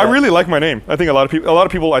have to do No, that. I really like my name. I think a lot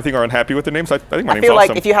of people I think are unhappy with the names. I think my I name's feel awesome.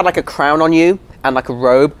 like if you had like a crown on you and like a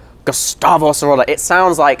robe, Gustavo Sorola, it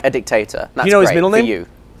sounds like a dictator. That's you know his great middle for name? you.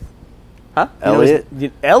 Elliot?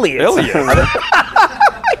 Elliot. Elliot.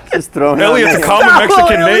 Just throwing it Elliot's a out. common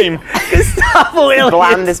Mexican name. Gustavo Elliot.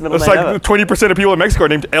 Blandest middle It's name like ever. 20% of people in Mexico are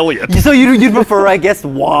named Elliot. So you'd prefer, I guess,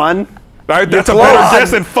 Juan? That's a better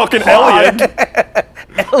guess than fucking Elliot.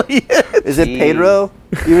 Is it Jeez. Pedro?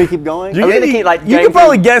 You want to keep going? You, Are we gonna keep, like, you going can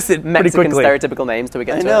probably through guess it pretty Mexican quickly. stereotypical names till we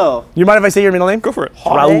get I to know. You mind if I say your middle name? Go for it.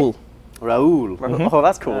 Raul. Raul. it. Oh,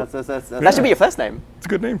 that's cool. That's That should be your first name. It's a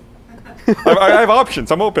good name. I have options.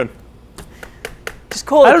 I'm open. Just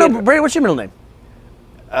call I it. don't know, Brandon. What's your middle name?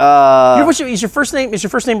 Is your first name? Is your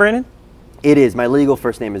first name Brandon? It is. My legal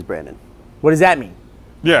first name is Brandon. What does that mean?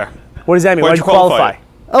 Yeah. What does that mean? Why'd Why'd you you qualify? qualify?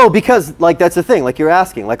 Oh, because like that's the thing. Like you're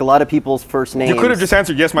asking. Like a lot of people's first names. You could have just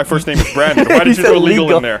answered, yes, my first name is Brandon. Why did you said throw legal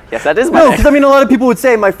legal. in there? Yes, that is my No, name. because I mean a lot of people would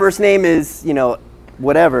say my first name is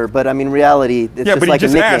whatever. But I mean reality, it's Yeah, just but like he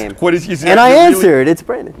just a nickname. asked, what is and I really- answered, it's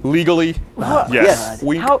Brandon. Legally, yes. Yes.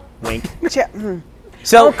 Wink. How, Wink. yeah,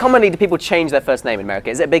 So how commonly do people change their first name in America?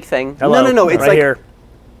 Is it a big thing? hello, No, it's right like- here.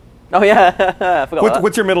 Oh yeah, I forgot that.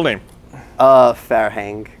 What's your middle name?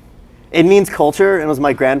 Farhang. It means culture, and it was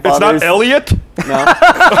my grandfather's. It's not Elliot? No.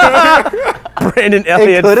 Brandon It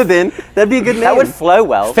Elliott. could have been. That'd be a good name. That would flow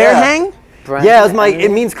well. Farhang? Yeah,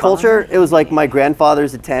 it means culture. It was like my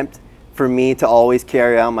grandfather's attempt for me to always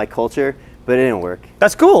carry out my culture, but it didn't work.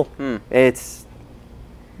 That's cool. It's,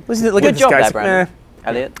 Listen to, look Good at this job guy. there, Brandon.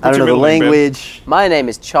 Elliot. I don't your know, the middle name, Ben? language. My name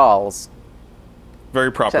is Charles.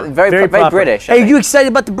 Very proper. Very proper. British. I Hey, are think. you excited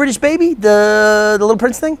about the British baby? The Little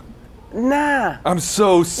Prince thing? Nah. I'm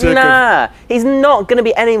so sick of... Nah. He's not gonna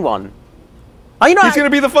be anyone Oh, you know, He's going to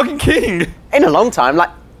be the fucking king. in a long time. Like,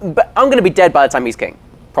 but I'm gonna be dead by the time he's king.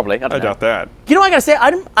 Probably. I don't I know. doubt that. you know what I gotta say?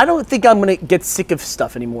 I don't think I'm gonna get sick of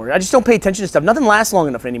stuff anymore. I just don't pay attention to stuff. Nothing lasts long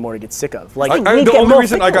enough anymore to get sick of. Like, The only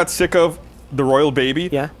reason I got sick of the royal baby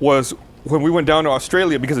Yeah. was when we went down to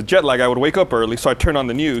Australia because of jet lag. I would wake up early, so I'd turn on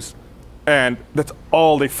the news, and that's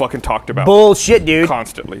all they fucking talked about bullshit, dude.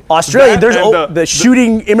 constantly. Australia, That there's and the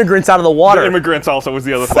shooting immigrants out of the water. the immigrants also was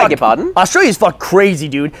the other Beg thing. your pardon? Australia's fuck crazy,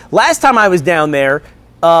 dude. Last time I was down there,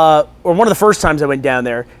 or one of the first times I went down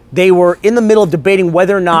there, they were in the middle of debating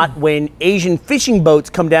whether or not when Asian fishing boats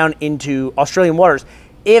come down into Australian waters,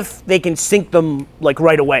 if they can sink them like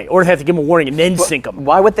right away, or if they have to give them a warning and then sink them.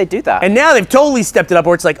 Why would they do that? And now they've totally stepped it up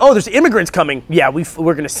where it's like, oh, there's immigrants coming. Yeah, we're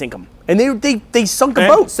going to sink them. And they sunk a And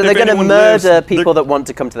boat. so they're if gonna anyone murder lives, people they're- that want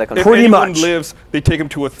to come to their country. If Pretty anyone much. lives, they take him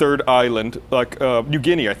to a third island, like New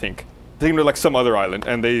Guinea, I think. They take him to like some other island,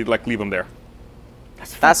 and they like leave him there.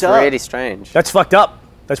 That's fucked up. really strange. That's fucked up.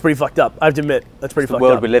 That's pretty fucked up. I have to admit, that's pretty the fucked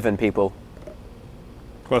world up. we live in, people.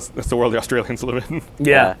 Well, that's the world the Australians live in.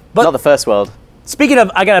 Yeah. But Not the first world. speaking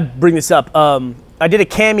of, I gotta bring this up. I did a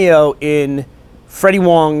cameo in Freddie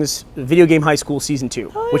Wong's Video Game High School Season 2,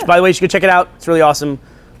 which, by the way, you should go check it out. It's really awesome.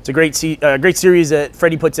 It's a great great series that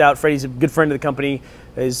Freddie puts out. Freddie's a good friend of the company.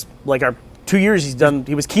 Is like our 2 years he's done.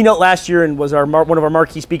 He was keynote last year and was one of our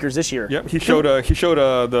marquee speakers this year. Yep, he showed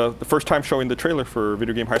the first time showing the trailer for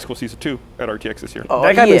Video Game High School Season 2 at RTX this year. Oh,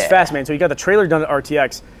 That guy moves yeah. fast, man. So he got the trailer done at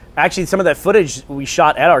RTX. Actually, some of that footage we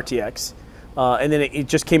shot at RTX, and then it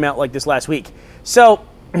just came out like this last week. So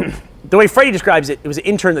the way Freddie describes it, it was an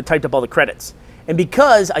intern that typed up all the credits. And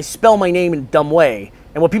because I spell my name in a dumb way,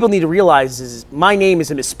 and what people need to realize is my name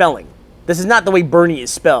is a misspelling. This is not the way Burnie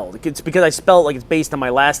is spelled. It's because I spell it like it's based on my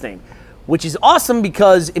last name, which is awesome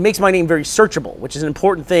because it makes my name very searchable, which is an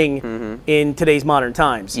important thing in today's modern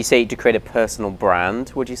times. You say to create a personal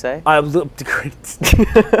brand, would you say? I love to create.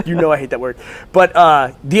 You know I hate that word. But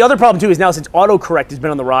the other problem too is now since autocorrect has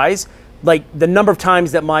been on the rise, like the number of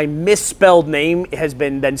times that my misspelled name has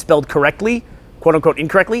been then spelled correctly, quote unquote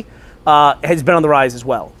incorrectly, has been on the rise as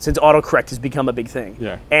well. Since autocorrect has become a big thing.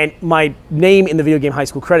 Yeah. And my name in the Video Game High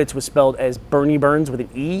School credits was spelled as Burnie Burns with an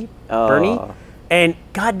E, Burnie. And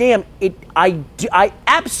goddamn, I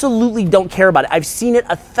absolutely don't care about it. I've seen it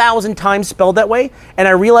 1,000 times spelled that way, and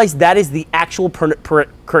I realize that is the actual I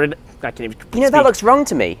can't even You know, that speak. looks wrong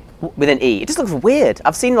to me with an E. It just looks weird.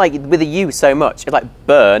 I've seen like with a U so much. It's like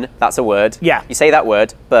burn, that's a word. Yeah. You say that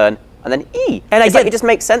word, burn, and then E. And It's like it just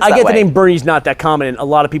makes sense I that get way. the name Burnie's not that common, and a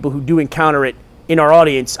lot of people who do encounter it in our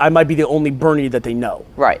audience, I might be the only Burnie that they know.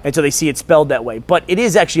 Right. And so they see it spelled that way. But it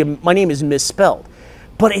is actually, my name is misspelled.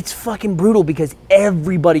 But it's fucking brutal because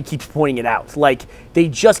everybody keeps pointing it out. Like, they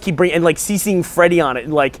just keep bringing, and like CCing Freddie on it,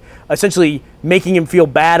 and like essentially making him feel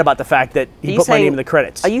bad about the fact that he put my name in the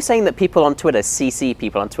credits. Are you saying that people on Twitter CC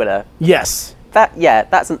people on Twitter? Yes.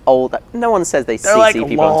 That's an old. No one says they They're CC like,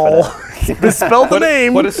 people lol. on Twitter. Misspelled the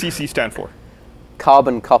name. What does CC stand for?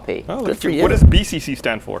 Carbon copy. Oh, Good look for at you. you. What does BCC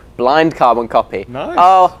stand for? Blind carbon copy. Nice.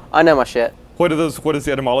 Oh, I know my shit. What is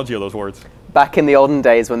the etymology of those words? Back in the olden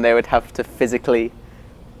days when they would have to physically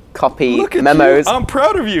copy Look at memos. you. I'm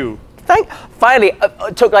proud of you. Finally,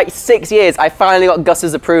 it took like 6 years. I finally got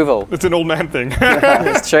Gus's approval. It's an old man thing.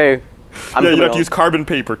 It's true. I'm Yeah, you coming have to on. use carbon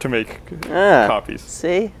paper to make Ah. copies.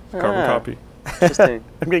 See? Carbon copy. Interesting.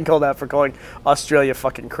 I'm getting called out for calling Australia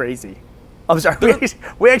fucking crazy. I'm sorry.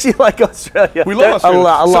 We actually like Australia. We love Australia.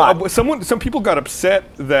 A lot. Some people got upset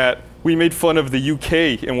that we made fun of the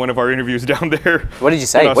UK in one of our interviews down there. What did you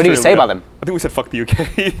say? in What did you say Australia. about them? I think we said fuck the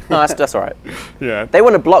UK. No, that's all right. Yeah. They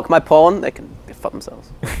want to block my porn. They can fuck themselves.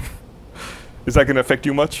 Is that going to affect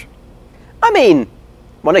you much? I mean,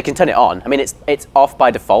 well, they can turn it on. I mean, it's off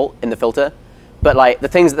by default in the filter, but like the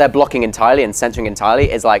things that they're blocking entirely and censoring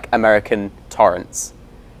entirely is like American torrents,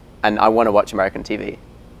 and I want to watch American TV,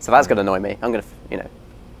 so that's gonna annoy me. I'm gonna,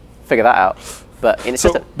 figure that out. But it's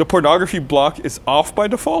So just the pornography block is off by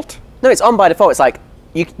default? no, it's on by default. It's like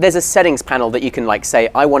there's a settings panel that you can like say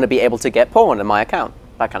I want to be able to get porn on my account,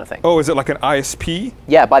 that kind of thing. Oh, is it like an ISP?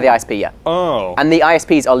 Yeah, by the ISP, yeah. Oh. And the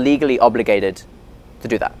ISPs are legally obligated to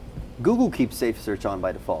do that. Google keeps Safe Search on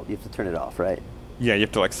by default. You have to turn it off, right? Yeah, you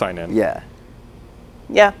have to like sign in. Yeah.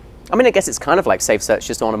 Yeah. I mean, I guess it's kind of like Safe Search,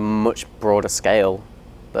 just on a much broader scale.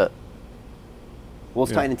 But Well,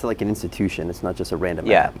 it's tied into like an institution. It's not just a random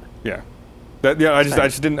Yeah. app. Yeah. I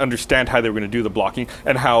just didn't understand how they were going to do the blocking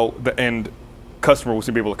and how the end customer was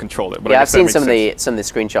going to be able to control it. But I yeah, I've guess that seen makes some of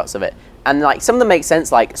sense. the screenshots of it, and like some of them make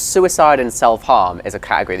sense. Like suicide and self-harm is a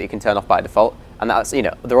category that you can turn off by default, and that's, you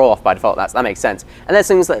know, they're all off by default. That makes sense. And there's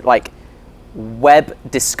things like web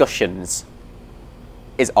discussions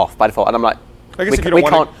is off by default, and I'm like, I guess if you don't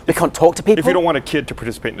want we can't talk to people. If you don't want a kid to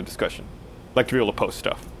participate in a discussion, like to be able to post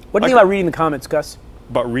stuff. What do you think about reading the comments, Gus?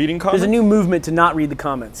 About reading comments? There's a new movement to not read the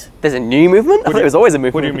comments. There's a new movement? I thought it was always a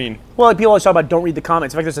movement. What do you mean? Well, like, people always talk about don't read the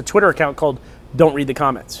comments. In fact, there's a Twitter account called Don't Read the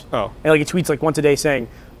Comments. Oh. And like it tweets like once a day saying,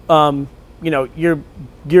 you know,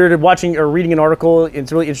 you're watching or reading an article,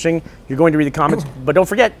 it's really interesting, you're going to read the comments, but don't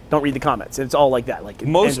forget, don't read the comments. And it's all like that. Like it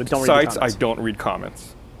ends Most with don't read the sites, I comments. don't read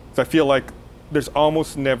comments. So I feel like there's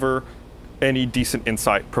almost never any decent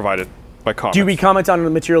insight provided by comments. Do you read comments on the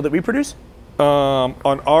material that we produce? On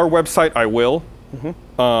our website, I will.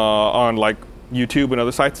 On like YouTube and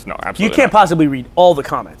other sites, no, absolutely You can't not. possibly read all the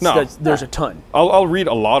comments. No. There's a ton. I'll read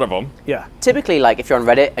a lot of them. Yeah. Typically, like if you're on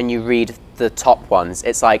Reddit and you read the top ones,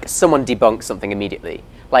 it's like someone debunks something immediately.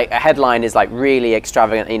 Like a headline is like really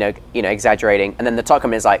extravagant, you know, exaggerating, and then the top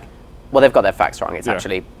comment is like, well, they've got their facts wrong. It's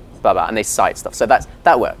actually blah blah, and they cite stuff. So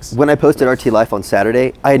that works. When I posted RT Life on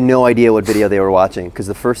Saturday, I had no idea what video they were watching because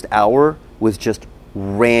the first hour was just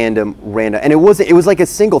random, and it was like a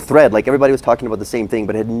single thread. Like everybody was talking about the same thing,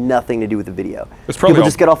 but it had nothing to do with the video. It's probably People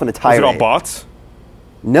just get off on a tirade. Was it all bots?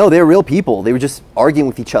 No, they're real people. They were just arguing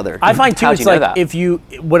with each other. I find too, How'd it's you know like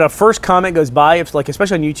that? when a first comment goes by, if like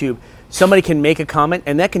especially on YouTube, somebody can make a comment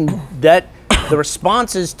and the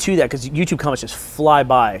responses to that, because YouTube comments just fly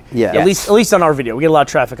by. Yeah. At least on our video, we get a lot of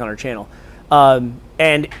traffic on our channel,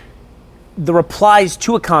 and the replies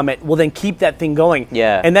to a comment will then keep that thing going.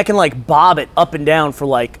 Yeah. And that can like bob it up and down for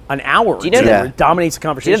like an hour. Do you know or two, that- where it dominates the Do you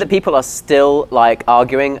conversation? know that people are still like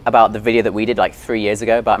arguing about the video that we did like 3 years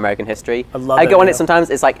ago about American history? I love I that go on video. it sometimes.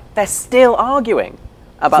 It's like they're still arguing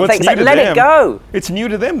about So it's things. new Like to let them. it go. It's new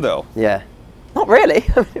to them though. Yeah. Not really.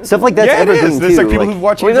 Stuff like that's Yeah, it evergreen is. too. There's like people like- who've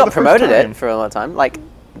watched it We've for not the first promoted time. it for a long time. Like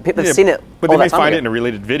people have Yeah, seen it. but all they may that time find ago. it in a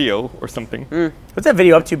related video or something. What's that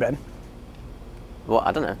video up to, Ben? Well,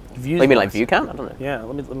 I don't know. Views What, you mean like wise. view count? I don't know. Yeah,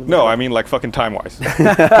 let me No, look I it mean like fucking time-wise. 'Cause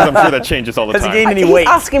I'm sure that changes all the Has it time. gained any He's weight?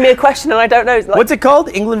 asking me a question and I don't know. Like, What's it called?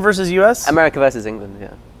 England versus U.S.? America versus England,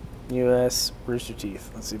 yeah. U.S. Rooster Teeth.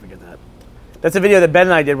 Let's see if we get that. That's a video that Ben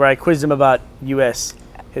and I did where I quizzed him about U.S.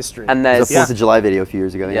 history. And It was there's a 4th of July video a few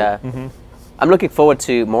years ago. yeah. Mm-hmm. I'm looking forward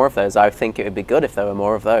to more of those. I think it would be good if there were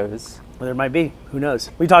more of those. Well, there might be. Who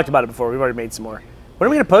knows? We talked about it before. We've already made some more. When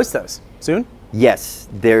are we going to post those? Soon? Yes,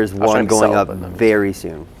 there's trying one to going sell, up but no. very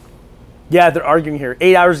soon. Yeah, they're arguing here.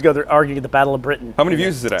 8 hours ago, they're arguing at the Battle of Britain. How many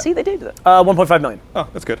views is it at? See, they do that. 1.5 million. Oh,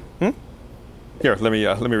 that's good. Here, let me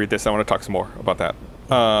read this. I want to talk some more about that.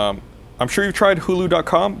 I'm sure you've tried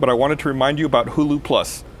Hulu.com, but I wanted to remind you about Hulu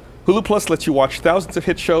Plus. Hulu Plus lets you watch thousands of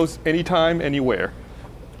hit shows anytime, anywhere.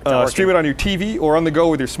 Stream it on your TV or on the go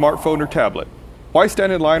with your smartphone or tablet. Why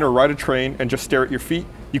stand in line or ride a train and just stare at your feet?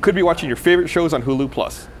 You could be watching your favorite shows on Hulu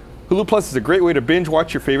Plus. Hulu Plus is a great way to binge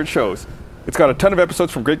watch your favorite shows. It's got a ton of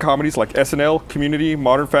episodes from great comedies like SNL, Community,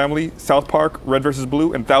 Modern Family, South Park, Red vs.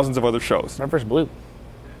 Blue, and thousands of other shows. Red vs. Blue.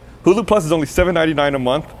 Hulu Plus is only $7.99 a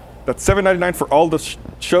month. That's $7.99 for all the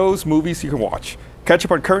shows, movies you can watch. Catch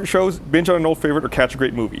up on current shows, binge on an old favorite, or catch a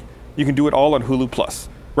great movie. You can do it all on Hulu Plus.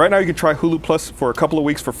 Right now, you can try Hulu Plus for a couple of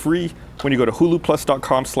weeks for free when you go to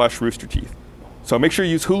huluplus.com/roosterteeth. So make sure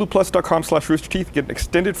you use huluplus.com/roosterteeth, get an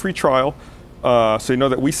extended free trial, so you know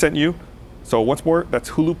that we sent you. So once more,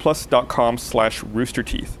 that's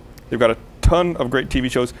huluplus.com/roosterteeth. They've got a ton of great TV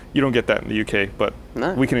shows. You don't get that in the UK, but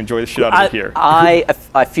No. we can enjoy the shit out of it here.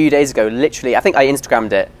 A few days ago, literally, I think I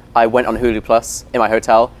Instagrammed it. I went on Hulu Plus in my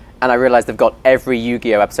hotel, and I realized they've got every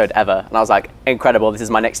Yu-Gi-Oh episode ever. And I was like, incredible, this is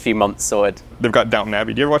my next few months sorted. They've got Downton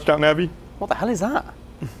Abbey. Do you ever watch Downton Abbey? What the hell is that?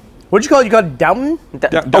 What'd you call it? You called it Downton?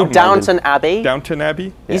 Downton Abbey? Downton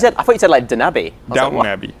Abbey? I thought you said like Denabbey. Downton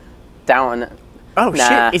Abbey. Downton. Oh, Nah, shit. Is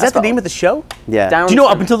that that's the not- name of the show? Yeah. Down- Do you know,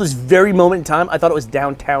 up until this very moment in time, I thought it was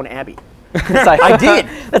Downtown Abbey. It's like, I did.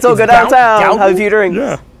 Let's all It's go downtown. Downton? Have a few drinks.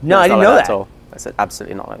 Yeah. No, I It's not didn't like know at that. all. I said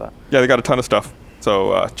absolutely not like that. Yeah, they got a ton of stuff.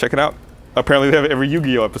 So check it out. Apparently they have every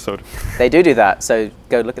Yu-Gi-Oh episode. They do that, so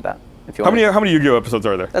go look at that if you How want. many Yu-Gi-Oh episodes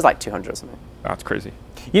are there? There's like 200 or something. That's crazy.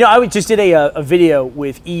 You know, I just did a video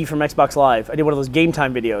with E from Xbox Live. I did one of those game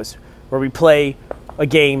time videos where we play a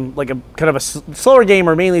game, like a kind of a slower game,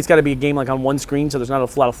 or mainly it's got to be a game like on one screen, so there's not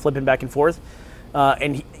a lot of flipping back and forth.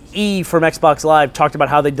 and E from Xbox Live talked about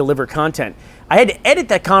how they deliver content. I had to edit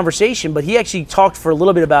that conversation, but he actually talked for a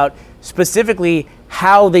little bit about specifically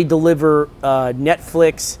how they deliver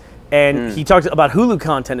Netflix, and he talked about Hulu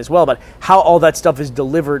content as well, about how all that stuff is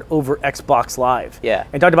delivered over Xbox Live. Yeah.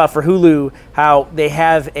 And talked about for Hulu how they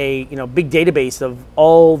have a big database of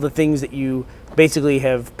all the things that you basically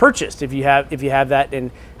have purchased if you have that,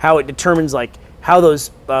 and how it determines like how those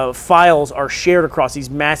files are shared across these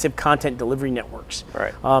massive content delivery networks.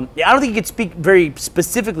 Right. I don't think you could speak very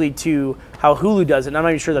specifically to how Hulu does it, and I'm not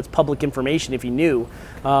even sure that's public information if you knew.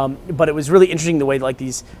 But it was really interesting the way like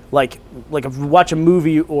these, like if you watch a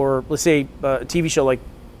movie or let's say a TV show, like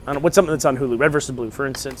I don't know, what's something that's on Hulu, Red vs. Blue, for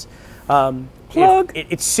instance.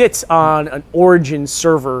 It sits on an origin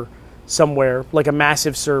server somewhere, like a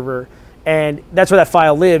massive server, and that's where that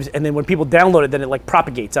file lives. And then when people download it, then it like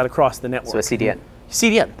propagates out across the network. So a CDN.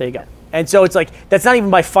 CDN, there you go. And so it's like, that's not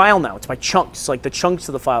even by file now, it's by chunks, like the chunks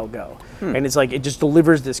of the file go. And it's like, it just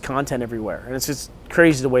delivers this content everywhere. And it's just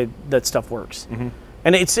crazy the way that stuff works.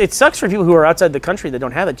 And it sucks for people who are outside the country that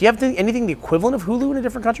don't have it. Do you have anything the equivalent of Hulu in a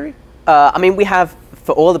different country? I mean, we have,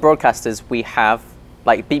 for all the broadcasters, we have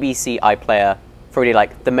like BBC iPlayer for really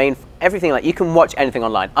like the main, everything, like you can watch anything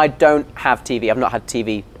online. I don't have TV, I've not had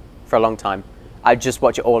TV for a long time. I just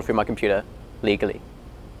watch it all through my computer legally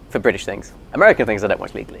for British things. American things I don't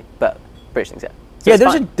watch legally, but British things, yeah. So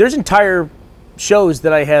yeah, there's entire shows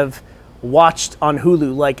that I have watched on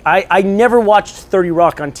Hulu. Like I never watched 30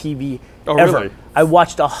 Rock on TV ever. Really? I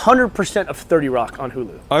watched 100% of 30 Rock on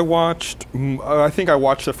Hulu. I think I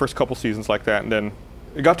watched the first couple seasons like that, and then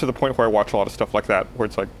it got to the point where I watch a lot of stuff like that, where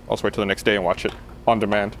it's like I'll just wait till the next day and watch it on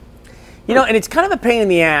demand. And it's kind of a pain in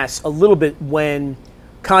the ass a little bit when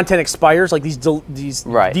content expires, like these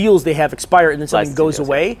deals they have expire and then something goes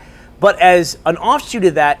away. But as an offshoot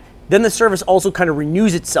of that, then the service also kind of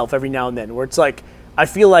renews itself every now and then, where it's like, I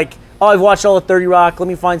feel like, oh, I've watched all of 30 Rock, let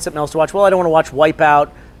me find something else to watch. Well, I don't want to watch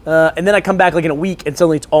Wipeout. And then I come back like in a week and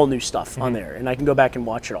suddenly it's all new stuff on there and I can go back and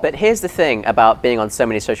watch it all. But here's the thing about being on so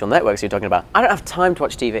many social networks you're talking about. I don't have time to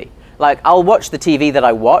watch TV. Like, I'll watch the TV that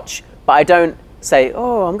I watch, but I don't say,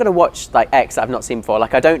 oh, I'm going to watch like X that I've not seen before.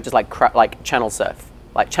 Like, I don't just like channel surf.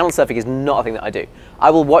 Like, channel surfing is not a thing that I do. I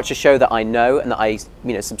will watch a show that I know and that I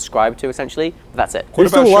subscribe to, essentially. But that's it. What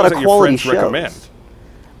about shows that your friends recommend?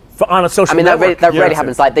 On a social network. That really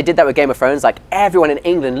happens. Like, they did that with Game of Thrones. Like, everyone in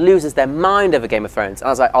England loses their mind over Game of Thrones. And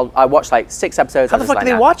I was like, I watched like 6 episodes. How the fuck do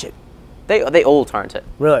they watch it? They all torrent it.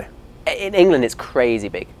 Really? In England, it's crazy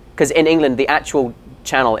big. Because in England, the actual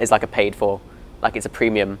channel is like a paid for. Like, it's a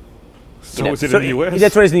premium. So is it in the US?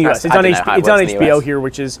 That's what it is in the US. It's on HBO US. here,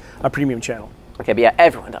 which is a premium channel. Okay, but yeah,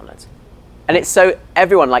 everyone downloads. And it's so,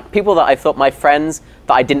 everyone, like people that I thought my friends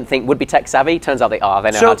that I didn't think would be tech savvy, turns out they are. They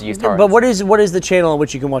know how to use torrents. But what is the channel on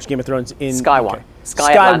which you can watch Game of Thrones in? Sky One. Okay.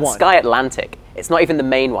 Sky Atlantic. It's not even the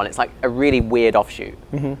main one. It's like a really weird offshoot.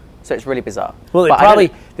 So it's really bizarre. Well,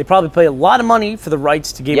 they probably pay a lot of money for the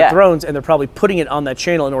rights to Game of Thrones, and they're probably putting it on that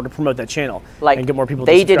channel in order to promote that channel and get more people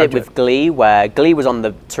to subscribe to it. They did it with Glee, where Glee was on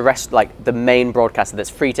the the main broadcaster that's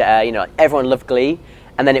free to air. Like, everyone loved Glee.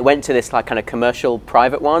 And then it went to this like kind of commercial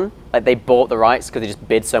private one. Like, they bought the rights because they just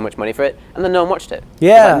bid so much money for it, and then no one watched it.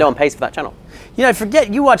 Yeah, like, no one pays for that channel. I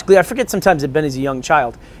forget you watch Glee. I forget sometimes that Ben is a young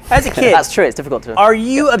child. As a kid, that's true. It's difficult to. Are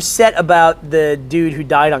you upset about the dude who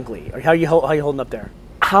died on Glee? Or how are you holding up there?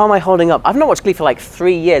 How am I holding up? I've not watched Glee for like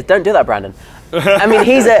 3 years. Don't do that, Brandon. I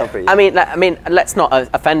mean, let's not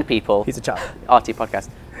offend people. He's a child. RT podcast,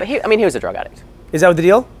 but he was a drug addict. Is that what the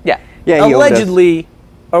deal? Yeah. Yeah. Allegedly.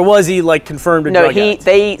 Or was he like confirmed a drug addict?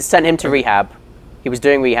 They sent him to rehab. He was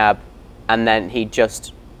doing rehab, and then he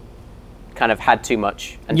just kind of had too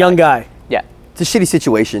much. And young guy. Yeah. It's a shitty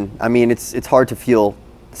situation. I mean, it's hard to feel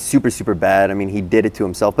super bad. I mean, he did it to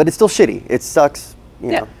himself, but it's still shitty. It sucks,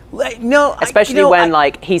 you know. No, especially when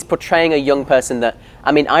like he's portraying a young person that,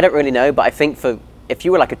 I mean, I don't really know, but I think if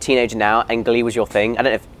you were like a teenager now and Glee was your thing, I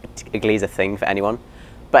don't know if Glee's a thing for anyone,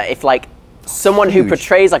 but if like someone who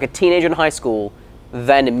portrays like a teenager in high school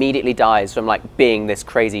then immediately dies from like being this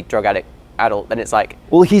crazy drug addict adult, then it's like,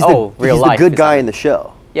 well, he's the good guy in the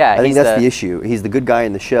show. Yeah, I think that's the issue. He's the good guy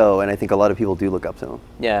in the show, and I think a lot of people do look up to him.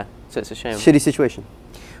 Yeah, so it's a shame. Shitty situation.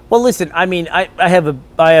 Well, listen, I mean, I have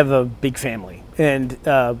a big family, and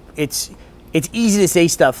it's easy to say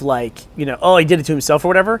stuff like, oh, he did it to himself or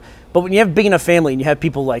whatever. But when you have a big enough family and you have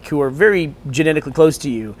people like who are very genetically close to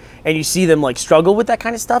you, and you see them like struggle with that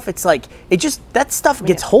kind of stuff, it's like that stuff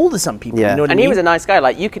gets hold of some people. Yeah. You know what I mean? mean? He was a nice guy.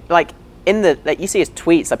 Like, you could you see his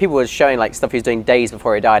tweets. Like, people were showing like stuff he was doing days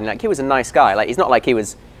before he died, and like he was a nice guy. Like, he's not like he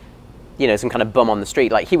was, some kind of bum on the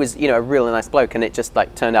street. Like, he was, a really nice bloke, and it just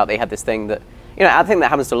like turned out they had this thing that You know, I think that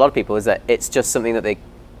happens to a lot of people is that it's just something that they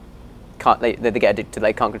can't, they get addicted to,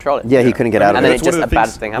 they can't control it. Yeah, he couldn't get out of And it. then it's just a bad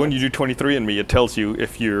thing When happens. you do 23andMe, it tells you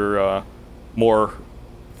if you're more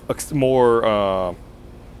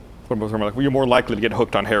you're more likely to get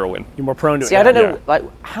hooked on heroin. You're more prone to See, it. I don't know, Yeah. like,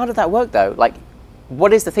 how did that work though? Like,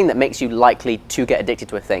 what is the thing that makes you likely to get addicted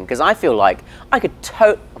to a thing? Because I feel like I could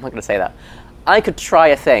I'm not going to say that. I could try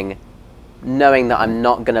a thing knowing that I'm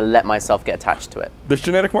not going to let myself get attached to it. There's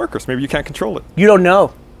genetic markers. Maybe you can't control it. You don't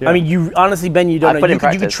know. Yeah. I mean, you honestly, Ben, you don't I know. put it in You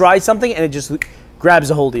could practice. try something and it just grabs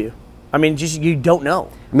a hold of you. I mean, just you don't know.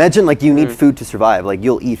 Imagine like you need food to survive. Like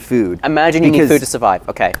you'll eat food. Imagine you need because food to survive.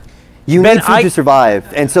 Okay. You Ben, need food to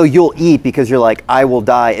survive, and so you'll eat because you're like, I will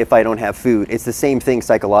die if I don't have food. It's the same thing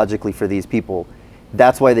psychologically for these people.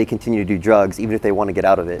 That's why they continue to do drugs, even if they want to get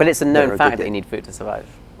out of it. But it's a known They're fact that addicted. you need food to survive.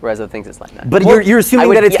 Whereas other things, it's like, no. But you're assuming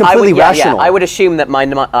that it's I would- completely rational. Yeah, I would assume that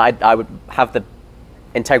I would have the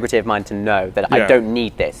integrity of mind to know that I Yeah. don't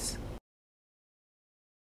need this.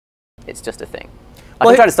 It's just a thing. I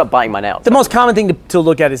Well, can try to stop biting my nails. The most common thing to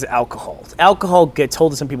look at is alcohol. Alcohol gets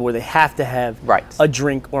hold of some people where they have to have Right. a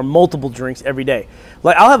drink or multiple drinks every day.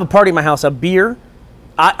 Like, I'll have a party at my house, a beer.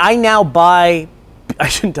 I now buy, I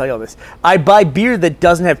shouldn't tell you all this, I buy beer that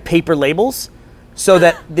doesn't have paper labels so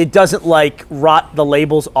that it doesn't like rot the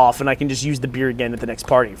labels off and I can just use the beer again at the next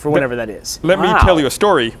party for whenever that is. Let me Wow. tell you a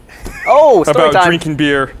story Oh, story about time. drinking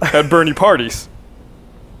beer at Burnie parties.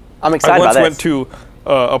 I'm I excited once about went this. to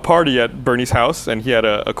a party at Bernie's house, and he had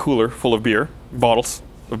a cooler full of beer, bottles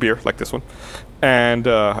of beer like this one. And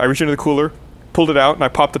I reached into the cooler, pulled it out, and I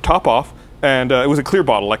popped the top off. And it was a clear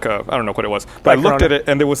bottle, like I don't know what it was. But I Like looked at Corona? it,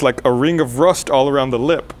 and there was like a ring of rust all around the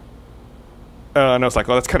lip. And I was like,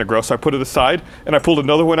 oh, that's kind of gross. So I put it aside, and I pulled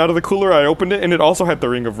another one out of the cooler. I opened it, and it also had the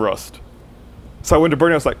ring of rust. So I went to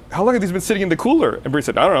Bernie. I was like, how long have these been sitting in the cooler? And Bernie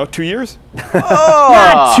said, I don't know, 2 years?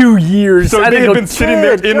 Not 2 years. So I they didn't had go, been sitting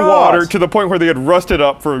there "Good in God." water to the point where they had rusted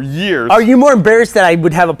up for years. Are you more embarrassed that I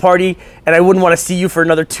would have a party and I wouldn't want to see you for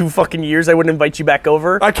another 2 fucking years? I wouldn't invite you back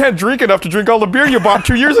over? I can't drink enough to drink all the beer you bought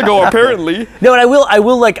 2 years ago, apparently. No, and I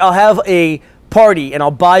will like, I'll have a party and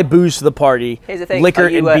I'll buy booze for the party. Here's the thing. Liquor Are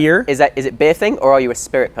you and beer. Is it beer thing, or are you a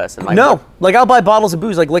spirit person? Like, No, like I'll buy bottles of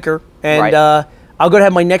booze, like liquor, and Right. I'll go to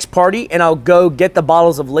have my next party, and I'll go get the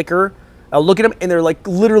bottles of liquor. I'll look at them, and they're like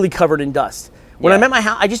literally covered in dust. When Yeah. I'm at my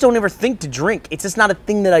house, I just don't ever think to drink. It's just not a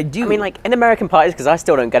thing that I do. I mean, like in American parties, because I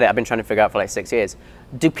still don't get it. I've been trying to figure out for like 6 years.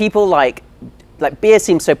 Do people like beer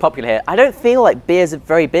seems so popular here? I don't feel like beer's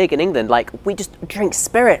very big in England. Like we just drink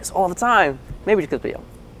spirits all the time. Maybe just because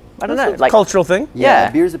I don't know. Like cultural thing.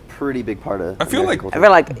 Yeah. beer's a pretty big part of I feel like American I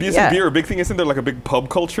feel like beers yeah. and beer are a big thing. Isn't there like a big pub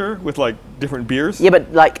culture with like different beers? Yeah,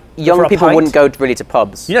 but like For young a people pint? wouldn't go really to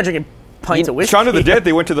pubs. You're not drinking pints of whiskey. Shaun of the Dead,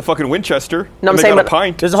 they went to the fucking Winchester. No, I'm and they saying, got a but-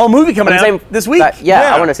 pint. There's a whole movie coming I'm out saying this week. that- yeah,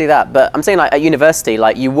 Yeah. I want to see that. But I'm saying like at university,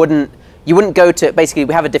 like you wouldn't go to. Basically,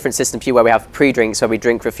 we have a different system to you where we have pre-drinks where we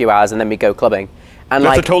drink for a few hours and then we go clubbing. And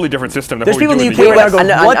That's like a totally different system than There's what we people do in in the the UK US. where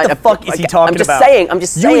I go, what the fuck is he talking I'm just about? saying. I'm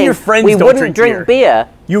just You saying. and your friends we don't wouldn't drink beer.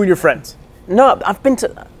 You and your friends. No, I've been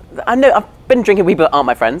to. I know I've been drinking with people that aren't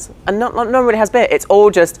my friends, and no one really has beer. It's all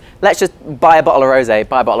just let's just buy a bottle of rosé,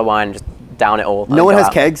 buy a bottle of wine, and just down it all. No one go has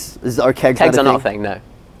out. kegs. Are kegs? Kegs are not not a thing. No, Do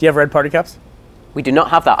you have red party cups? we do not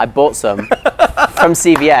have that. I bought some from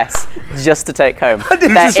CVS just to take home. You They're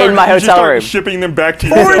just start- in my you just hotel start room. shipping them back to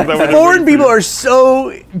you. Is that what it Foreign is? people are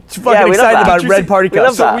so fucking we love excited that. about Did you red see- party we love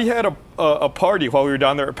cups. So that. we had a party while we were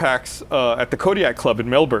down there at PAX at the Kodiak Club in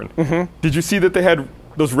Melbourne. Mm-hmm. Did you see that they had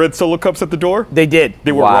those red Solo cups at the door? They did.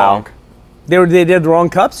 They were Wow. wrong. They did the wrong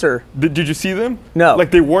cups, or Did you see them? No.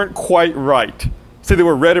 Like they weren't quite right. So they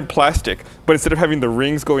were red and plastic, but instead of having the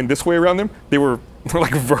rings going this way around them, they were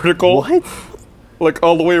like vertical. What? Like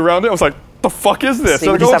all the way around it. I was like, the fuck is this? See,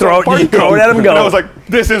 They're we like, just "Oh, have it's a to- party you throw cup." it at 'em, And go. I was like,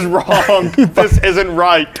 this is wrong. This isn't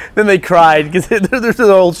right. then they cried because there's a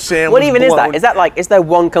whole sham. What even is that? Is that like? Is there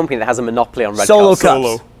one company that has a monopoly on red Solo cups? cups.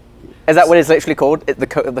 Solo. Is that what it's literally called? The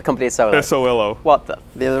company is Solo. S-O-L-O. What the?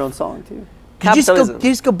 They have their own song too. You Capitalism.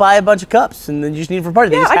 just go buy a bunch of cups and then you just need it for a party.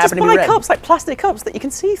 They Yeah, just I just happen to be buy red. cups, like plastic cups that you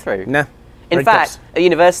can see through. Nah. In Red fact, cups. at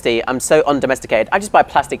university, I'm so undomesticated. I just buy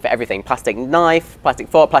plastic for everything. Plastic knife, plastic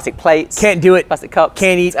fork, plastic plates. Can't do it. Plastic cups.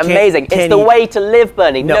 Can't eat. It's amazing. Can't It's the eat. way to live,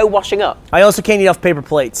 Bernie. No. No washing up. I also can't eat off paper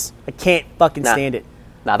plates. I can't fucking Nah. stand it.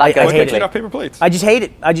 Nah, that I goes hate Why can't it. you quickly. not paper plates? I just hate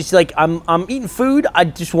it. I just like I'm eating food. I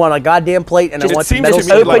just want a goddamn plate and Just- I want it some seems metal. to me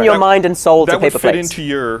spoon. Open like your that- mind and soul to that would paper fit plates. into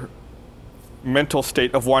your mental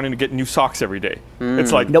state of wanting to get new socks every day.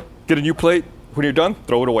 It's like, Nope. get a new plate. When you're done,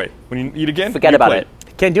 throw it away. When you eat again, Forget new about plate.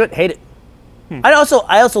 it. Can't do it. Hate it. I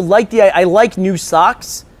also like I like new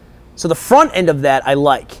socks. So the front end of that I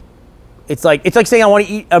like. It's like saying I want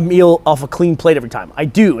to eat a meal off a clean plate every time. I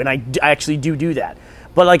do, and I actually do that.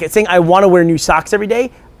 But like it's saying I want to wear new socks every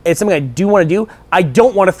day. It's something I do want to do. I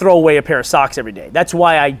don't want to throw away a pair of socks every day. That's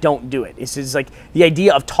why I don't do it. It's just like the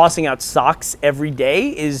idea of tossing out socks every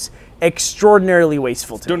day is extraordinarily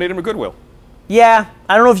wasteful to me. Donate them to Goodwill. Yeah,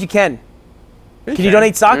 I don't know if you can. Can you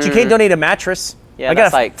donate socks? You can't Mm. donate a mattress. Yeah, I got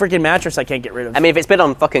that's a like- freaking mattress I can't get rid of. I mean, if it's been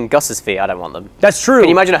on fucking Gus's feet, I don't want them. That's true. Can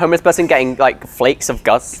you imagine a homeless person getting like flakes of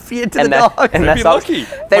Gus? Feed to in the their- dog. in They'd their be socks? lucky.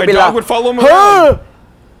 They'd My be dog like, would follow him around.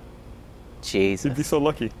 Jesus. He'd be so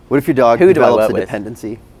lucky. What if your dog Who do I develops work a with?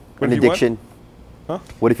 dependency, What an if you what? addiction? Huh?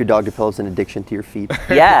 What if your dog develops an addiction to your feet?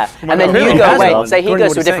 Yeah, might and then not you be. go Has away. one. Say he According to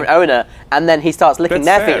goes to a what he's different owner, and then he starts licking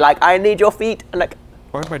That's their feet sad. like, I need your feet. And like,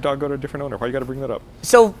 Why would my dog go to a different owner? Why you got to bring that up?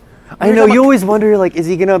 So I know you always wonder, like, is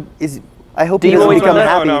he gonna? I hope he you doesn't always become wonder-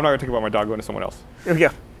 happy. No, I'm not going to think about my dog going to someone else. Here we go.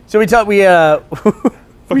 So we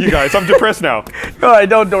Fuck you guys. I'm depressed now. All right,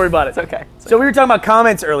 don't worry about it. it's okay. So we were talking about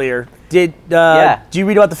comments earlier. Did Yeah. you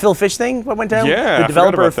read about the Phil Fish thing? What went down? Yeah, I the forgot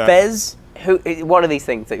developer about of that. Fez. What are these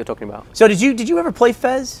things that you're talking about? So did you ever play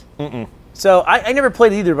Fez? Mm-mm. So I never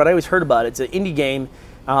played it either, but I always heard about it. It's an indie game,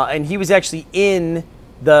 and he was actually in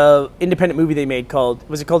the independent movie they made called,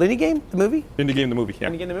 was it called Indie Game, the movie? Indie Game, the movie, yeah.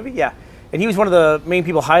 Indie Game, the movie? Yeah. And he was one of the main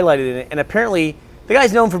people highlighted in it, and apparently the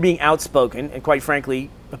guy's known for being outspoken and quite frankly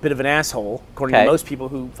a bit of an asshole, according Okay. to most people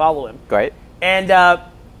who follow him. Great. And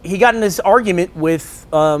he got in this argument with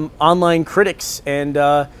online critics and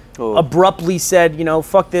abruptly said, you know,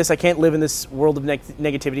 fuck this, I can't live in this world of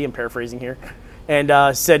negativity, I'm paraphrasing here,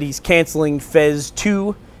 and said he's canceling Fez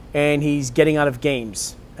 2 and he's getting out of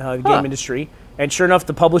games, the game industry. And sure enough,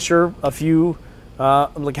 the publisher a few,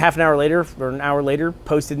 like half an hour later or an hour later,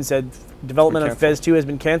 posted and said, development on Fez 2 has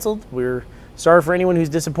been canceled. We're sorry for anyone who's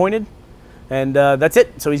disappointed. And that's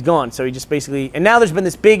it. So he's gone. So he just basically, and now there's been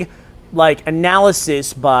this big like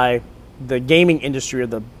analysis by the gaming industry or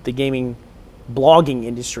the gaming blogging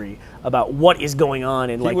industry about what is going on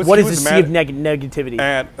and like what is the sea of negativity.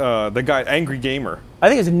 At the guy, Angry Gamer. I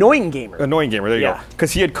think it's Annoying Gamer. Annoying Gamer, there you Yeah. go.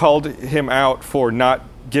 Because he had called him out for not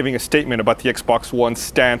giving a statement about the Xbox One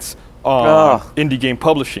stance on indie game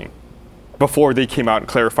publishing before they came out and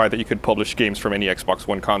clarified that you could publish games from any Xbox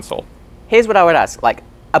One console. Here's what I would ask. Like,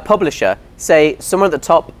 a publisher, say someone at the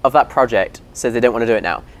top of that project says they don't want to do it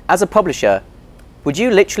now. As a publisher, would you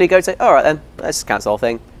literally go say, all right then, let's just cancel the whole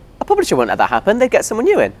thing? A publisher wouldn't let that happen. They'd get someone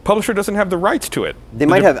new in. Publisher doesn't have the rights to it. They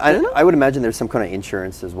might have. I would imagine there's some kind of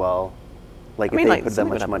insurance as well. Like mean, if they like, put that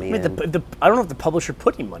something much would money I mean, in. I don't know if the publisher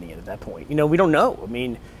put any money in at that point. You know, we don't know. I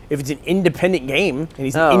mean, if it's an independent game and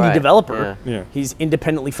he's an Oh, indie right. developer, Yeah. he's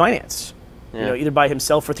independently financed. You know, Yeah. either by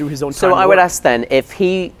himself or through his own time. So I and would work. ask then, if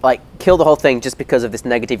he like killed the whole thing just because of this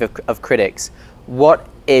negative of critics, what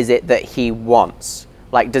is it that he wants?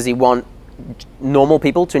 Like, does he want normal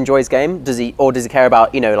people to enjoy his game? Does he care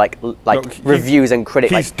about, you know, like No, reviews and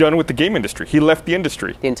critics, He's like done with the game industry. He left the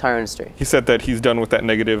industry. the entire industry? He said that he's done with that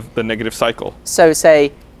the negative cycle. So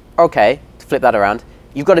say, okay, to flip that around,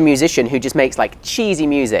 you've got a musician who just makes like cheesy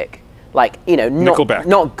music, like, you know, Nickelback.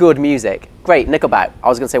 not good music. Great, Nickelback. I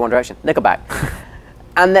was going to say One Direction. Nickelback.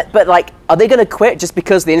 But like, are they going to quit just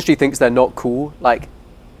because the industry thinks they're not cool? Like,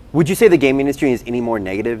 Would you say the game industry is any more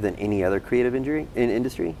negative than any other creative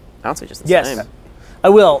industry? answer just the Yes, same. I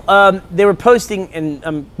will. They were posting, and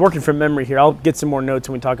I'm working from memory here. I'll get some more notes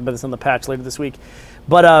when we talk about this on the patch later this week.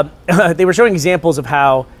 But they were showing examples of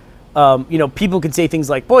how, you know, people could say things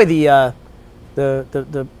like, "Boy, the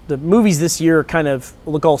movies this year kind of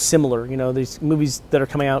look all similar." You know, these movies that are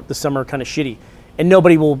coming out this summer are kind of shitty, and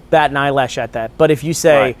nobody will bat an eyelash at that. But if you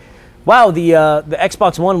say, Right. "Wow, the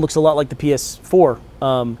Xbox One looks a lot like the PS4,"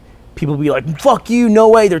 people will be like, "Fuck you, no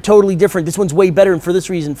way, they're totally different. This one's way better, and for this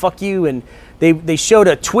reason, fuck you." And they showed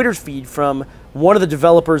a Twitter feed from one of the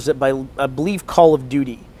developers at, I believe, Call of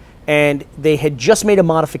Duty, and they had just made a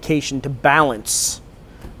modification to balance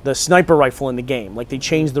the sniper rifle in the game. Like, they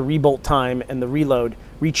changed the rebolt time and the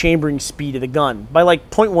rechambering speed of the gun by like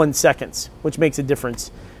 0.1 seconds, which makes a difference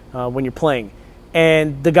when you're playing.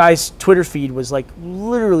 And the guy's Twitter feed was like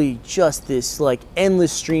literally just this like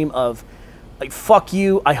endless stream of like, fuck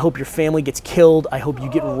you, I hope your family gets killed, I hope you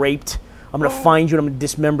get raped, I'm gonna find you and I'm gonna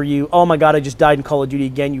dismember you, oh my god, I just died in Call of Duty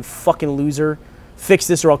again, you fucking loser, fix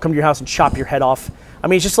this or I'll come to your house and chop your head off. I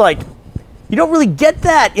mean, it's just like, you don't really get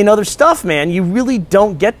that in other stuff, man. You really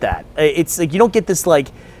don't get that. It's like, you don't get this like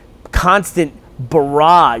constant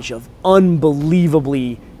barrage of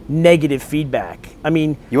unbelievably negative feedback. I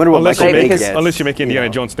mean, You wonder what Unless Michael you Bay make, gets. unless you make Indiana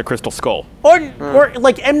know. Jones and the Crystal Skull. or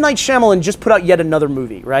like M. Night Shyamalan just put out yet another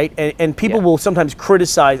movie, right? And people Yeah. will sometimes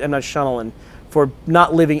criticize M. Night Shyamalan for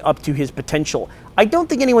not living up to his potential. I don't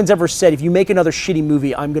think anyone's ever said, if you make another shitty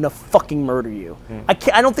movie, I'm going to fucking murder you.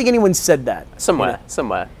 I don't think anyone said that. Somewhere.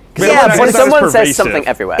 Yeah, but someone says something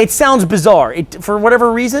everywhere. It sounds bizarre. For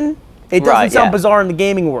whatever reason, it doesn't sound bizarre in the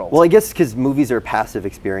gaming world. Well, I guess because movies are a passive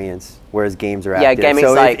experience, whereas games are active. Yeah, gaming's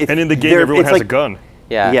so like... And in the game, everyone has a gun.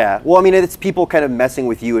 Yeah. Yeah. Well, I mean, it's people kind of messing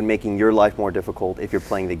with you and making your life more difficult if you're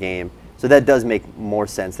playing the game. So that does make more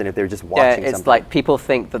sense than if they're just watching it's something. like people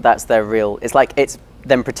think that that's their real... It's like it's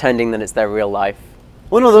them pretending that it's their real life.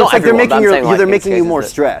 Well, no, it's like they're making you more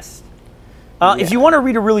stressed. If you want to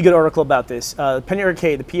read a really good article about this, Penny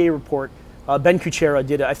Arcade, the PA report, Ben Kuchera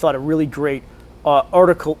did, I thought, a really great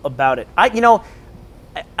article about it.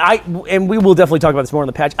 And we will definitely talk about this more in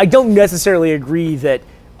the patch. I don't necessarily agree that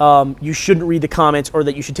you shouldn't read the comments or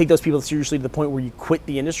that you should take those people seriously to the point where you quit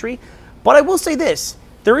the industry. But I will say this.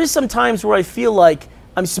 There is some times where I feel like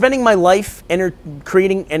I'm spending my life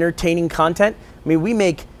creating entertaining content. I mean, we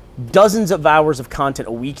make dozens of hours of content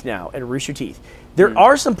a week now at Rooster Teeth. There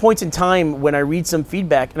are some points in time when I read some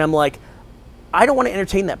feedback and I'm like, I don't want to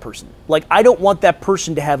entertain that person. Like, I don't want that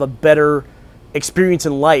person to have a better experience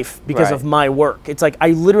in life because of my work. It's like,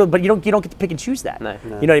 but you don't get to pick and choose that. No. You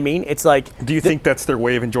know what I mean? It's like... Do you think that's their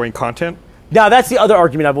way of enjoying content? Now, that's the other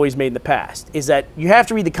argument I've always made in the past, is that you have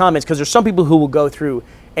to read the comments because there's some people who will go through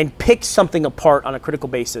and pick something apart on a critical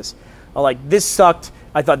basis. Like, this sucked.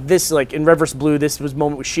 I thought this, like, in Red vs. Blue, this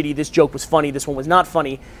moment was shitty. This joke was funny. This one was not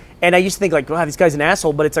funny. And I used to think, like, wow, this guy's an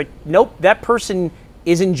asshole. But it's like, nope, that person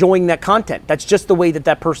is enjoying that content. That's just the way that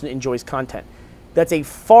that person enjoys content. That's a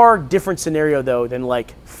far different scenario, though, than,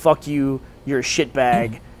 like, fuck you, you're a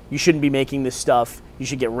shitbag. You shouldn't be making this stuff. You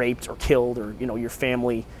should get raped or killed or, your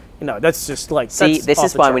family. That's just like... See, this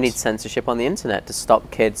is why we need censorship on the internet, to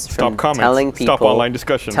stop kids from telling people... Stop online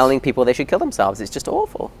discussions. Telling people they should kill themselves. It's just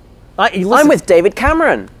awful. Listen, I'm with David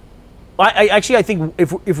Cameron. I think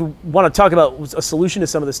if we want to talk about a solution to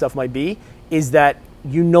some of this stuff might be, is that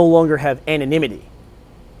you no longer have anonymity.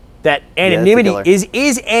 That anonymity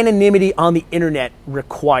is anonymity on the internet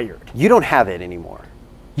required? You don't have it anymore.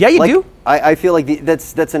 Yeah, you do. I feel like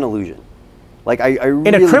that's an illusion. Like I really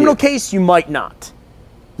in a criminal case, you might not.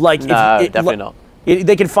 Like, no, definitely not.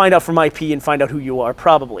 They can find out from IP and find out who you are,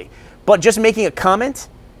 probably. But just making a comment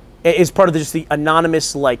is part of just the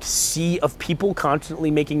anonymous, like, sea of people constantly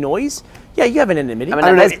making noise. Yeah, you have an anonymity. I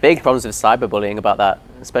mean, there's big problems with cyberbullying about that,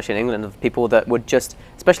 especially in England, of people that would just,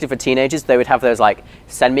 especially for teenagers, they would have those, like,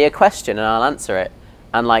 send me a question and I'll answer it.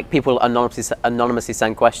 And, like, people anonymously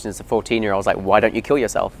send questions to 14-year-olds, like, why don't you kill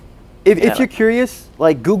yourself? If you're curious,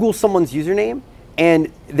 like, Google someone's username,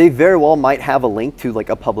 and they very well might have a link to, like,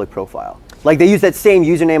 a public profile. Like, they use that same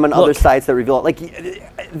username on other sites that reveal it. Like,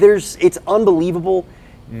 it's unbelievable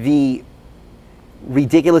the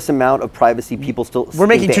ridiculous amount of privacy people still... We're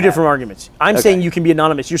making two different arguments. I'm saying you can be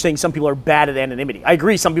anonymous. You're saying some people are bad at anonymity. I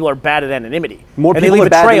agree some people are bad at anonymity. More people are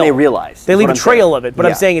bad than they realize. They leave a trail of it, but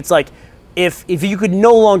I'm saying it's like, if you could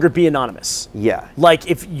no longer be anonymous. Yeah. Like,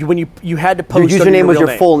 when you had to post... Your username was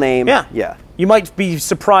your full name. Yeah. You might be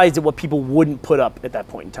surprised at what people wouldn't put up at that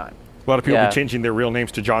point in time. A lot of people be changing their real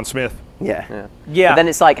names to John Smith. Yeah. But then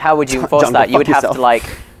it's like, how would you enforce that? You would have to, like,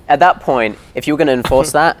 at that point, if you were going to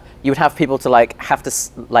enforce that, you would have people to, like, have to,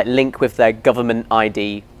 like, link with their government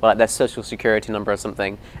ID, or, like, their social security number or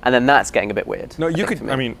something, and then that's getting a bit weird. No, you could,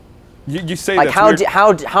 I mean, you say like, that's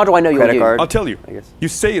weird. How do I know you're you? I'll tell you. You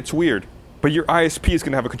say it's weird, but your ISP is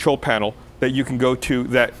going to have a control panel that you can go to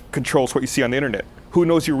that controls what you see on the internet. Who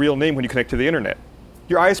knows your real name when you connect to the internet?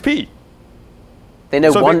 Your ISP. They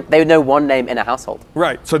know they know one name in a household.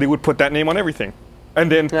 Right, so they would put that name on everything.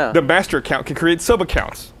 And then the master account can create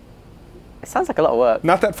sub-accounts. It sounds like a lot of work.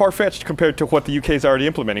 Not that far-fetched compared to what the UK is already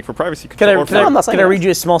implementing for privacy control. Can I read you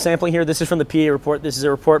a small sampling here? This is from the PA report. This is a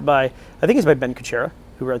report by, I think it's by Ben Kuchera,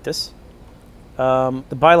 who wrote this. The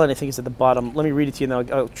byline, I think, is at the bottom. Let me read it to you, and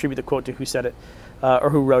then I'll attribute the quote to who said it, or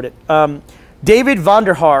who wrote it. David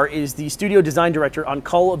Vonderhaar is the studio design director on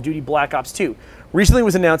Call of Duty Black Ops 2. Recently it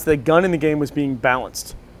was announced that a gun in the game was being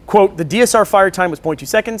balanced. Quote, the DSR fire time was 0.2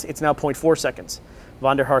 seconds. It's now 0.4 seconds.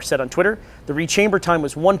 Vonderhaar said on Twitter, the rechamber time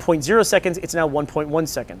was 1.0 seconds. It's now 1.1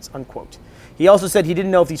 seconds, unquote. He also said he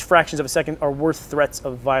didn't know if these fractions of a second are worth threats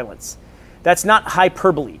of violence. That's not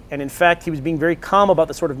hyperbole, and in fact, he was being very calm about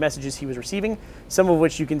the sort of messages he was receiving, some of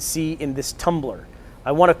which you can see in this Tumblr.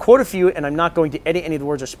 I want to quote a few, and I'm not going to edit any of the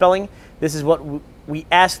words or spelling. This is what we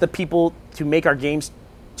ask the people to make our games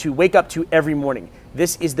to wake up to every morning.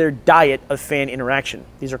 This is their diet of fan interaction.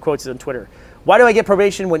 These are quotes on Twitter. Why do I get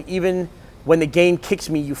probation when the game kicks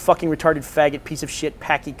me, you fucking retarded faggot piece of shit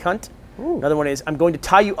packy cunt? Ooh. Another one is, I'm going to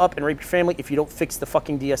tie you up and rape your family if you don't fix the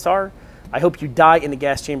fucking DSR. I hope you die in the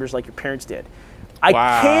gas chambers like your parents did. I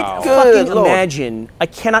Wow. can't Good fucking Lord. imagine. I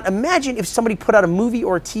cannot imagine if somebody put out a movie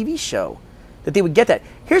or a TV show that they would get that.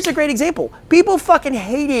 Here's a great example. People fucking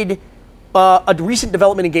hated a recent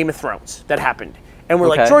development in Game of Thrones that happened. And we're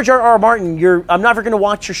like, Okay. George R.R. Martin, I'm never going to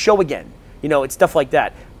watch your show again. You know, it's stuff like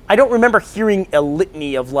that. I don't remember hearing a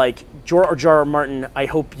litany of like, George R.R. Martin, I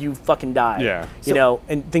hope you fucking die. Yeah. You know,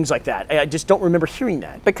 and things like that. I just don't remember hearing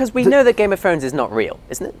that. Because we know that Game of Thrones is not real,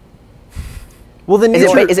 isn't it? Well, the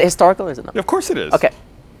Is nature. it historical or is it not? Of course it is. Okay.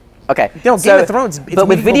 Okay. No, Game of Thrones, it's But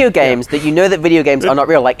with medieval. video games, that you know that video games are not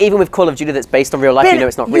real. Like even with Call of Duty, that's based on real life, Ben, you know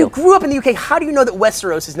it's not you real. grew up in the UK. How do you know that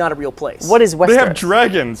Westeros is not a real place? What is Westeros? They have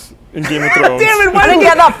dragons in Game of Thrones. Damn it! Why I didn't we-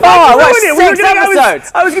 get that why'd far. you What, ruin it? We were 6 gonna-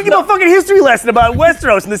 episodes? I was gonna give a fucking history lesson about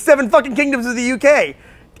Westeros and the 7 fucking kingdoms of the UK.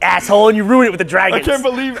 Asshole, and you ruined it with the dragons. I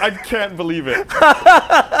can't believe it.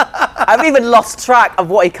 I've even lost track of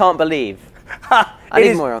what he can't believe. I It need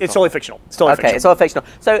is- more. It's totally fictional. It's totally Okay, fictional. it's all fictional.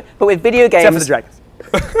 So, but with video games, Except for the dragons.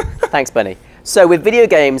 thanks, Benny. So with video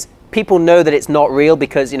games, people know that it's not real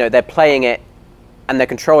because they're playing it and they're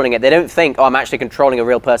controlling it. They don't think, oh, I'm actually controlling a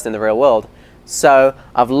real person in the real world. So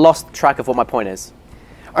I've lost track of what my point is.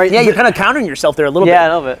 All right, Yeah, you're kind of countering yourself there a little bit. Yeah,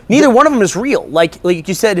 a little bit. Neither one of them is real. Like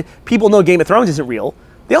you said, people know Game of Thrones isn't real.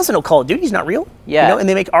 They also know Call of Duty's not real. Yeah. You know, and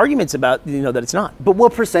they make arguments about that it's not. But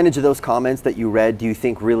what percentage of those comments that you read do you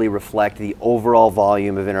think really reflect the overall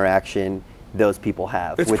volume of interaction those people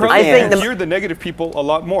have? It's with probably the I think fans? you hear the negative people a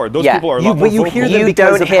lot more. Those Yeah. people are a You- lot more but you vocal. hear them You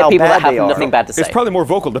because don't of hear how people that bad they have are. nothing bad to say. It's probably more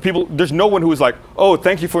vocal. The people, there's no one who is like, oh,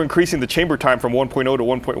 thank you for increasing the chamber time from 1.0 to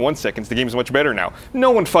 1.1 seconds. The game's much better now.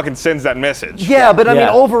 No one fucking sends that message. Yeah, but I mean,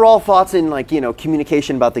 Yeah. overall thoughts in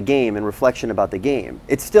communication about the game and reflection about the game.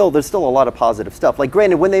 There's still a lot of positive stuff. Like,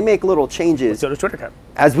 granted, when they make little changes, So does Twitter account.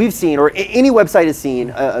 as we've seen, or any website has seen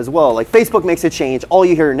as well. Like Facebook makes a change, all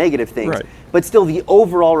you hear are negative things. Right. But still, the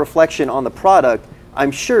overall reflection on the product,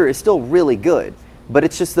 I'm sure, is still really good. But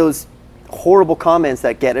it's just those horrible comments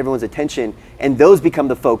that get everyone's attention, and those become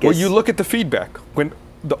the focus. Well, you look at the feedback. When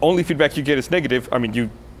the only feedback you get is negative, I mean,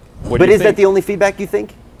 what But do you is that think? the only feedback you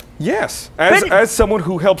think? Yes. But- As someone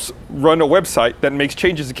who helps run a website that makes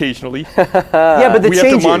changes occasionally, Yeah, but the we have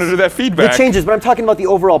to changes. monitor that feedback. The changes, but I'm talking about the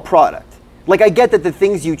overall product. Like, I get that the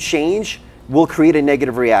things you change will create a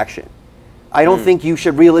negative reaction. I don't think you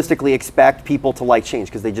should realistically expect people to like change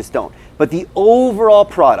because they just don't. But the overall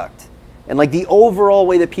product and like the overall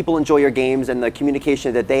way that people enjoy your games and the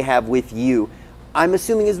communication that they have with you, I'm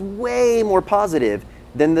assuming is way more positive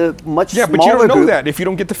than the much yeah, smaller but you don't know group. that if you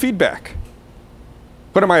don't get the feedback.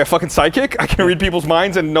 What am I, a fucking psychic? I can read people's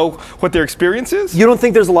minds and know what their experience is? You don't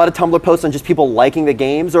think there's a lot of Tumblr posts on just people liking the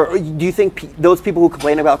games? Or do you think those people who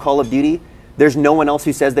complain about Call of Duty, there's no one else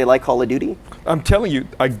who says they like Call of Duty? I'm telling you,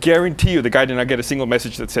 I guarantee you the guy did not get a single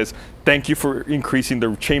message that says, thank you for increasing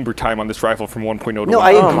the chamber time on this rifle from 1.0 to 1.1. No,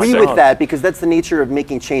 I agree with God. that because that's the nature of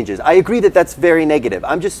making changes. I agree that that's very negative.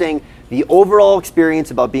 I'm just saying the overall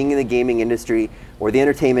experience about being in the gaming industry or the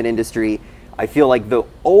entertainment industry, I feel like the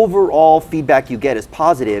overall feedback you get is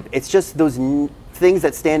positive. It's just those things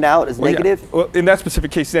that stand out as Well, yeah. negative. Well, in that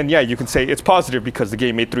specific case, then, yeah, you can say it's positive because the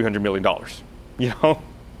game made $300 million. You know?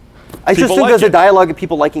 I just people think like there's a it. dialogue of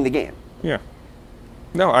people liking the game. Yeah.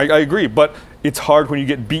 No, I agree, but it's hard when you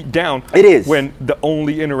get beat down. It is. When the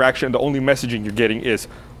only interaction, the only messaging you're getting is,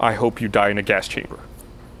 I hope you die in a gas chamber.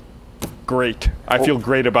 Great. I feel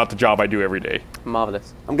great about the job I do every day.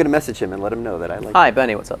 Marvelous. I'm going to message him and let him know that I like Hi,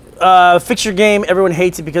 Bernie, what's up? Fix your game. Everyone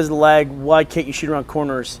hates it because of the lag. Why can't you shoot around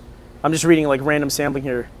corners? I'm just reading like random sampling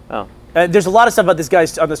here. Oh. There's a lot of stuff about this guy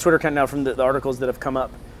on this Twitter account now from the articles that have come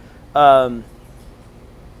up.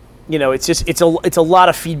 It's a lot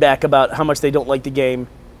of feedback about how much they don't like the game,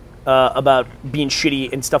 about being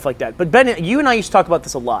shitty and stuff like that. But Ben, you and I used to talk about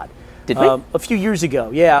this a lot. Did we? A few years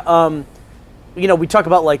ago, yeah. We talk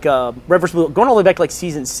about like reversible, going all the way back to like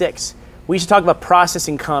season 6. We used to talk about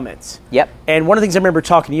processing comments. Yep. And one of the things I remember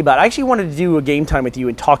talking to you about, I actually wanted to do a game time with you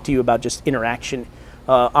and talk to you about just interaction,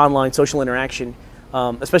 online social interaction,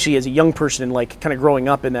 especially as a young person and like kind of growing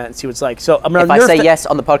up in that and see what it's like. So I'm If I say yes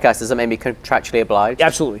on the podcast, does that make me contractually obliged?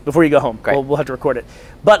 Absolutely. Before you go home, Great. we'll have to record it.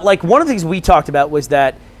 But like one of the things we talked about was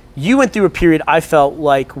that you went through a period, I felt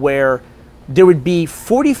like, where there would be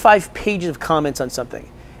 45 pages of comments on something.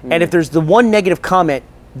 And if there's the one negative comment,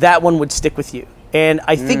 that one would stick with you. And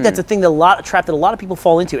I think that's a thing that a trap that a lot of people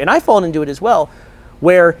fall into. And I've fallen into it as well,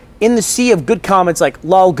 where in the sea of good comments like,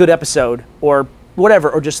 lol, good episode, or whatever,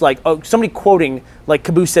 or just like, oh, somebody quoting, like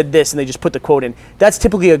Caboose said this, and they just put the quote in. That's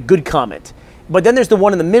typically a good comment. But then there's the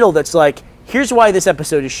one in the middle that's like, here's why this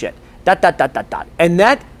episode is shit. ... And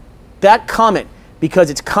that comment, because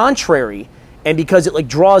it's contrary, and because it like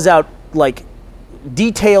draws out like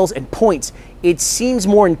details and points, it seems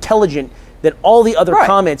more intelligent than all the other Right.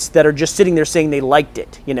 comments that are just sitting there saying they liked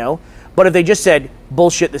it, you know? But if they just said,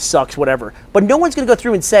 bullshit, this sucks, whatever. But no one's going to go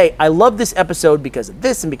through and say, I love this episode because of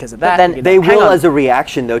this and because of that. then you know? They Hang will on. as a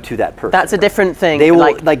reaction, though, to that person. That's a different thing. They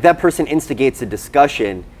will, like that person instigates a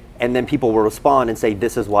discussion, and then people will respond and say,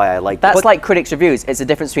 this is why I like That's this. like critics' reviews. It's a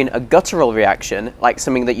difference between a guttural reaction, like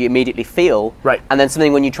something that you immediately feel, Right. and then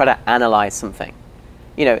something when you try to analyze something.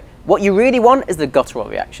 You know, what you really want is the guttural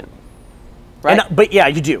reaction. Right? But yeah,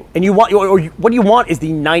 you do. And you want, what you want is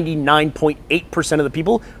the 99.8% of the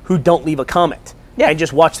people who don't leave a comment. Yeah. And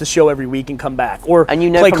just watch the show every week and come back. Or And you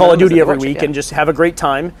know play from Call the of numbers Duty that every they watch it, week yeah. and just have a great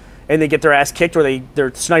time. And they get their ass kicked or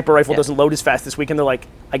their sniper rifle Yeah. doesn't load as fast this week and they're like,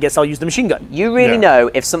 I guess I'll use the machine gun. You really Yeah.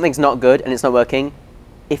 know if something's not good and it's not working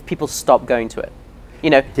if people stop going to it. You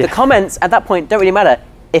know, the comments at that point don't really matter.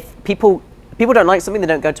 If people don't like something, they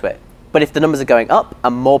don't go to it. But if the numbers are going up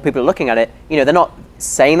and more people are looking at it, you know, they're not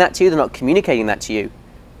saying that to you, they're not communicating that to you.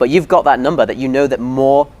 But you've got that number that you know that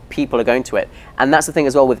more people are going to it. And that's the thing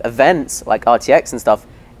as well with events like RTX and stuff,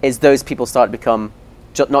 is those people start to become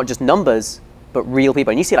not just numbers, but real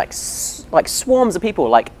people. And you see like swarms of people,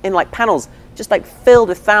 like in like panels, just like filled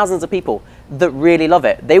with thousands of people that really love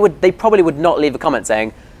it. They probably would not leave a comment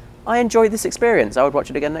saying, I enjoyed this experience, I would watch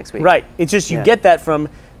it again next week. Right. It's just you get that from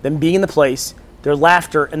them being in the place, their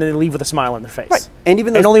laughter, and then they leave with a smile on their face. Right. And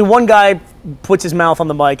even and those- only one guy puts his mouth on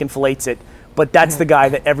the mic and fillets it, but that's the guy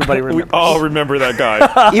that everybody We remembers. all remember that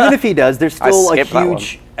guy. Even if he does, there's still a skipped that one.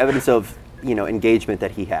 huge evidence of engagement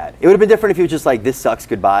that he had. It would have been different if he was just like, this sucks,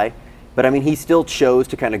 goodbye. But I mean, he still chose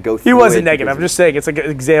to kind of go through He wasn't it negative. because I'm just saying it's like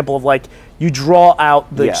an example of like you draw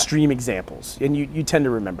out the Yeah. extreme examples, and you tend to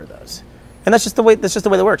remember those. And that's just the way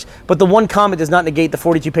that works. But the one comment does not negate the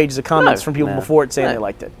 42 pages of comments No, from people no. before it saying No. they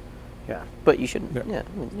liked it. Yeah. But you shouldn't. Yeah.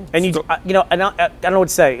 And you, I don't know what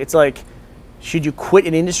to say. It's like, should you quit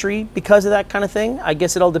an industry because of that kind of thing? I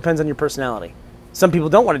guess it all depends on your personality. Some people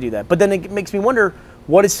don't want to do that. But then it makes me wonder,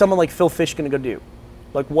 what is someone like Phil Fish going to go do?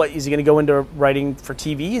 Like, what is he going to go into writing for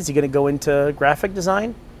TV? Is he going to go into graphic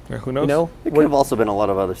design? Yeah, who knows? You know, It could have also been a lot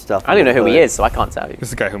of other stuff. I don't know who he but- is, so I can't tell you. This is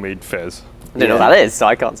the guy who made Fez. I don't know what that is, so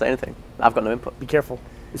I can't say anything. I've got no input. be careful.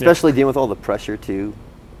 Especially dealing with all the pressure to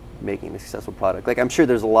making a successful product. Like, I'm sure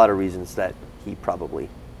there's a lot of reasons that he probably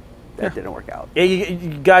didn't work out. Yeah,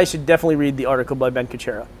 you guys should definitely read the article by Ben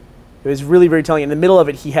Kuchera. It was really very telling. In the middle of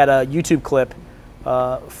it, he had a YouTube clip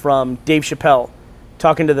from Dave Chappelle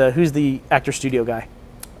talking to who's the actor studio guy?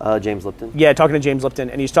 James Lipton. Yeah, talking to James Lipton,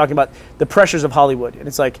 and he's talking about the pressures of Hollywood. And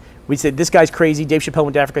it's like, we said, this guy's crazy. Dave Chappelle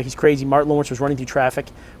went to Africa, he's crazy. Martin Lawrence was running through traffic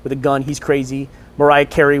with a gun, he's crazy. Mariah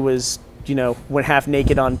Carey was, went half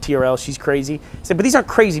naked on TRL, she's crazy. He said, but these aren't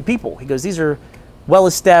crazy people. He goes, these are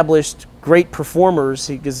well-established, great performers.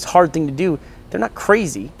 He goes, it's a hard thing to do. They're not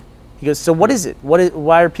crazy. He goes, so what is it?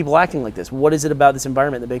 Why are people acting like this? What is it about this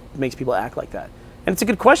environment that makes people act like that? And it's a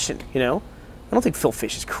good question, I don't think Phil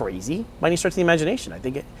Fish is crazy. By any stretch of the imagination. I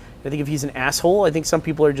think if he's an asshole, I think some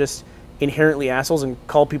people are just inherently assholes and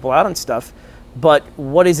call people out on stuff. But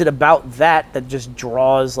what is it about that just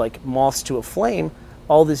draws like moths to a flame,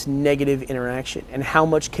 all this negative interaction? And how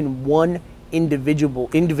much can one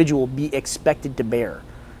individual be expected to bear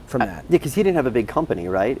from that? Yeah, because he didn't have a big company,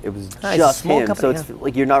 right? It was He's a just small him. company, So it's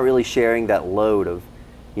like you're not really sharing that load of,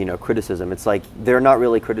 criticism. It's like they're not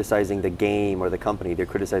really criticizing the game or the company. They're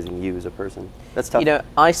criticizing you as a person. That's tough.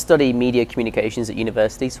 I study media communications at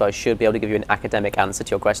university, so I should be able to give you an academic answer to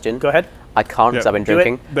your question. Go ahead. I can't because I've been Do it.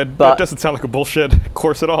 drinking. That but doesn't sound like a bullshit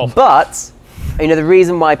course at all. But, the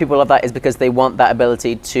reason why people love that is because they want that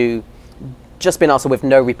ability to just be an arsehole with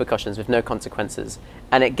no repercussions, with no consequences.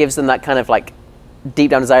 And it gives them that kind of like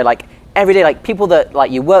deep down desire, like every day, like people that like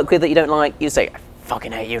you work with that you don't like, you say, I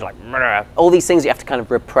fucking hate you, like all these things you have to kind of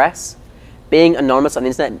repress. Being anonymous on the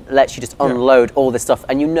internet lets you just unload all this stuff,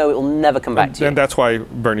 and it will never come back to you. And that's why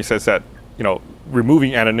Burnie says that,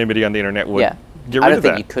 removing anonymity on the internet would get rid I don't of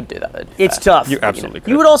think that. you could do that. It's tough. You absolutely could.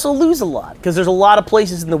 You would also lose a lot because there's a lot of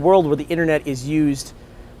places in the world where the internet is used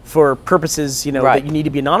for purposes, Right. that you need to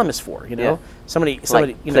be anonymous for. Yeah. Somebody,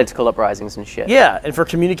 like political uprisings and shit. Yeah, and for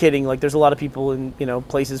communicating, like there's a lot of people in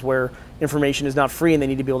places where information is not free and they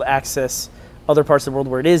need to be able to access other parts of the world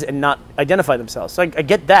where it is and not identify themselves. So I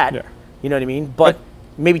get that. Yeah. You know what I mean? But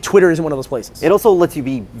maybe Twitter isn't one of those places. It also lets you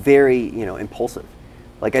be very, impulsive.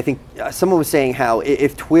 Like I think someone was saying how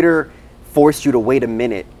if Twitter forced you to wait a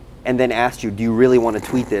minute and then asked you, do you really want to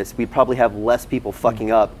tweet this? We'd probably have less people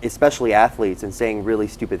fucking up, especially athletes, and saying really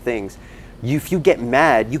stupid things. If you get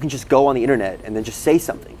mad, you can just go on the internet and then just say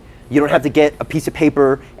something. You don't have to get a piece of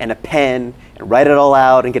paper and a pen and write it all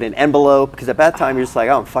out and get an envelope, because at that time you're just like,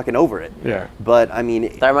 oh, I'm fucking over it. Yeah. But I mean,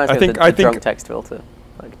 That reminds me I of think- the I think- drunk text filter.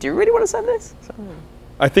 Like, do you really want to send this? So,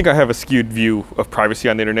 I think I have a skewed view of privacy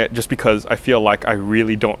on the internet just because I feel like I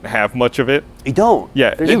really don't have much of it. You don't.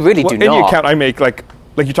 Yeah. You really do Any not. account I make, like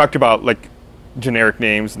you talked about, like generic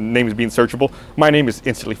names being searchable, my name is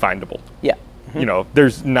instantly findable. Yeah. You know,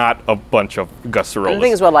 there's not a bunch of Gus Sorolas. And the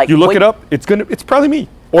thing is, well, like, you look when- it up, it's probably me,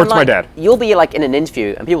 or And, it's my like, dad. You'll be like in an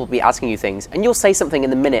interview and people will be asking you things and you'll say something in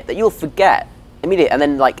the minute that you'll forget immediately, and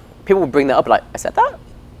then like people will bring that up like, I said that?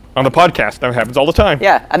 On the podcast, that happens all the time.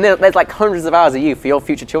 Yeah, and then there's like hundreds of hours of you for your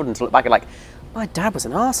future children to look back and like, my dad was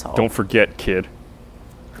an asshole. Don't forget, kid.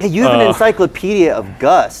 Yeah, you have an encyclopedia of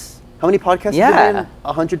Gus. How many podcasts have you been in?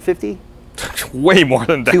 150? Way more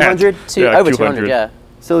than that. 200? Over 200, yeah.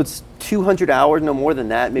 So it's 200 hours, no more than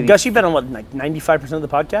that. Maybe Gus, you've been on what, like 95% of the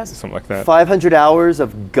podcast? Something like that. 500 hours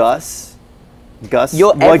of Gus.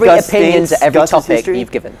 Your what every Gus opinion to thinks, every Gus's topic history. you've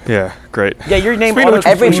given. Yeah, great. Yeah, your name Speaking of which,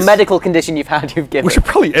 Every we should- medical condition you've had, you've given. We should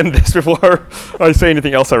probably end this before I say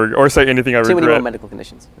anything else or say anything I Too many more regret. medical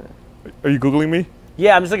conditions. Are you Googling me?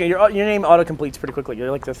 Yeah, I'm just looking. Your name auto-completes pretty quickly. You're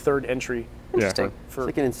like the third entry. Interesting. It's For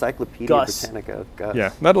like an encyclopedia Gus. Britannica of Gus.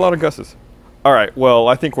 Yeah, not a lot of Gus's. All right, well,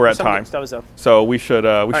 I think we're at some time. good stuff, so. So we should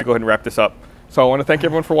go ahead and wrap this up. So I want to thank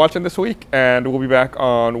everyone for watching this week, and we'll be back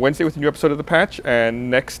on Wednesday with a new episode of The Patch, and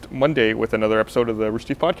next Monday with another episode of the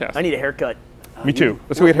Rooster Teeth podcast. I need a haircut. Me too.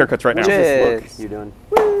 Let's go get haircuts right now. What's this Cheers. look you're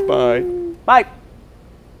doing? Bye. Bye.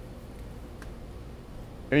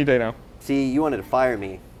 Any day now. See, you wanted to fire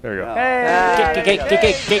me. There you go.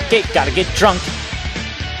 Gotta get drunk.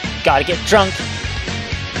 Gotta get drunk.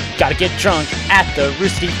 Gotta get drunk at the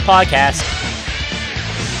Rooster Teeth podcast.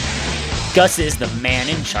 Gus is the man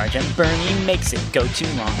in charge and Burnie makes it go too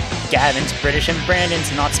long. Gavin's British and Brandon's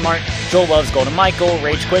not smart. Joel loves Golden Michael,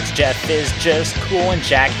 Rage quits, Jeff is just cool, and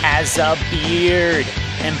Jack has a beard.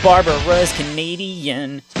 And Barbara's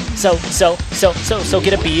Canadian. So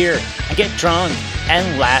get a beer and get drunk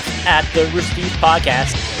and laugh at the Rooster Teeth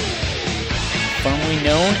podcast. Formerly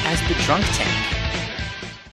known as the Drunk Tank.